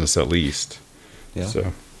small business at least. Yeah.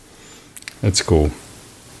 So that's cool.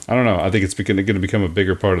 I don't know. I think it's going to become a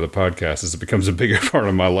bigger part of the podcast as it becomes a bigger part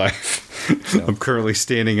of my life. Yeah. I'm currently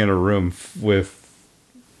standing in a room with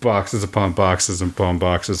boxes upon boxes upon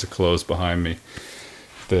boxes of clothes behind me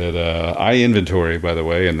that I inventory, by the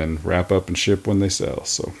way, and then wrap up and ship when they sell.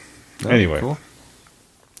 So anyway, cool.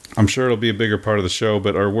 I'm sure it'll be a bigger part of the show,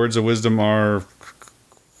 but our words of wisdom are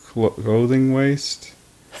clothing waste.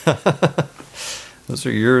 Those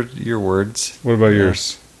are your words. What about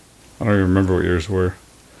yours? I don't even remember what yours were.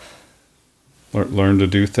 Learn to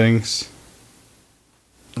do things.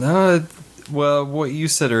 No, well, what you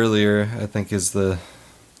said earlier, I think, is the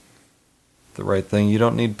right thing. You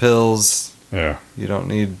don't need pills. Yeah. You don't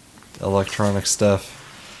need electronic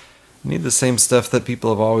stuff. You need the same stuff that people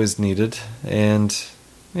have always needed, and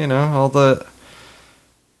all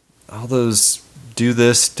those do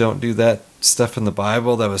this, don't do that stuff in the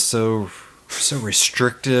Bible that was so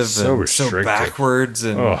restrictive so backwards,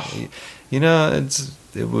 and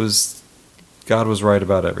it was. God was right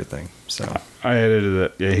about everything. So I edited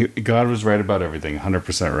it. Yeah, God was right about everything.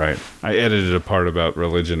 100% right. I edited a part about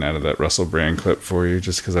religion out of that Russell Brand clip for you,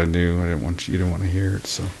 just because I knew you didn't want to hear it.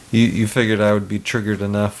 So you figured I would be triggered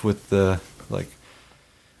enough with the like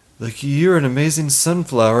you're an amazing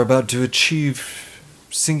sunflower about to achieve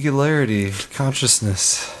singularity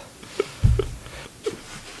consciousness.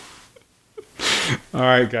 All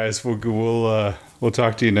right, guys. We'll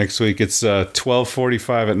talk to you next week. It's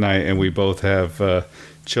 12:45 at night, and we both have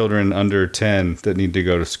children under 10 that need to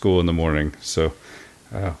go to school in the morning. So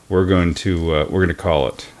we're going to call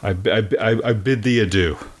it. I bid thee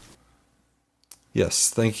adieu. Yes,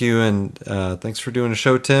 thank you, and thanks for doing the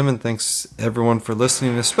show, Tim, and thanks everyone for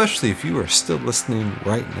listening, especially if you are still listening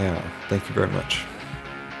right now. Thank you very much.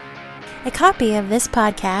 A copy of this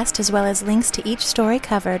podcast, as well as links to each story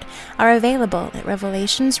covered, are available at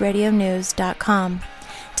revelationsradionews.com.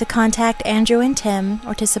 To contact Andrew and Tim,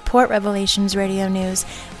 or to support Revelations Radio News,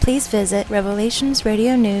 please visit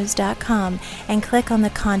revelationsradionews.com and click on the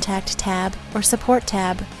Contact tab or Support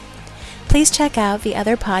tab. Please check out the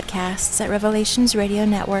other podcasts at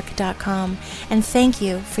revelationsradionetwork.com, and thank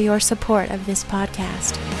you for your support of this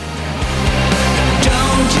podcast.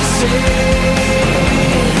 Don't you say,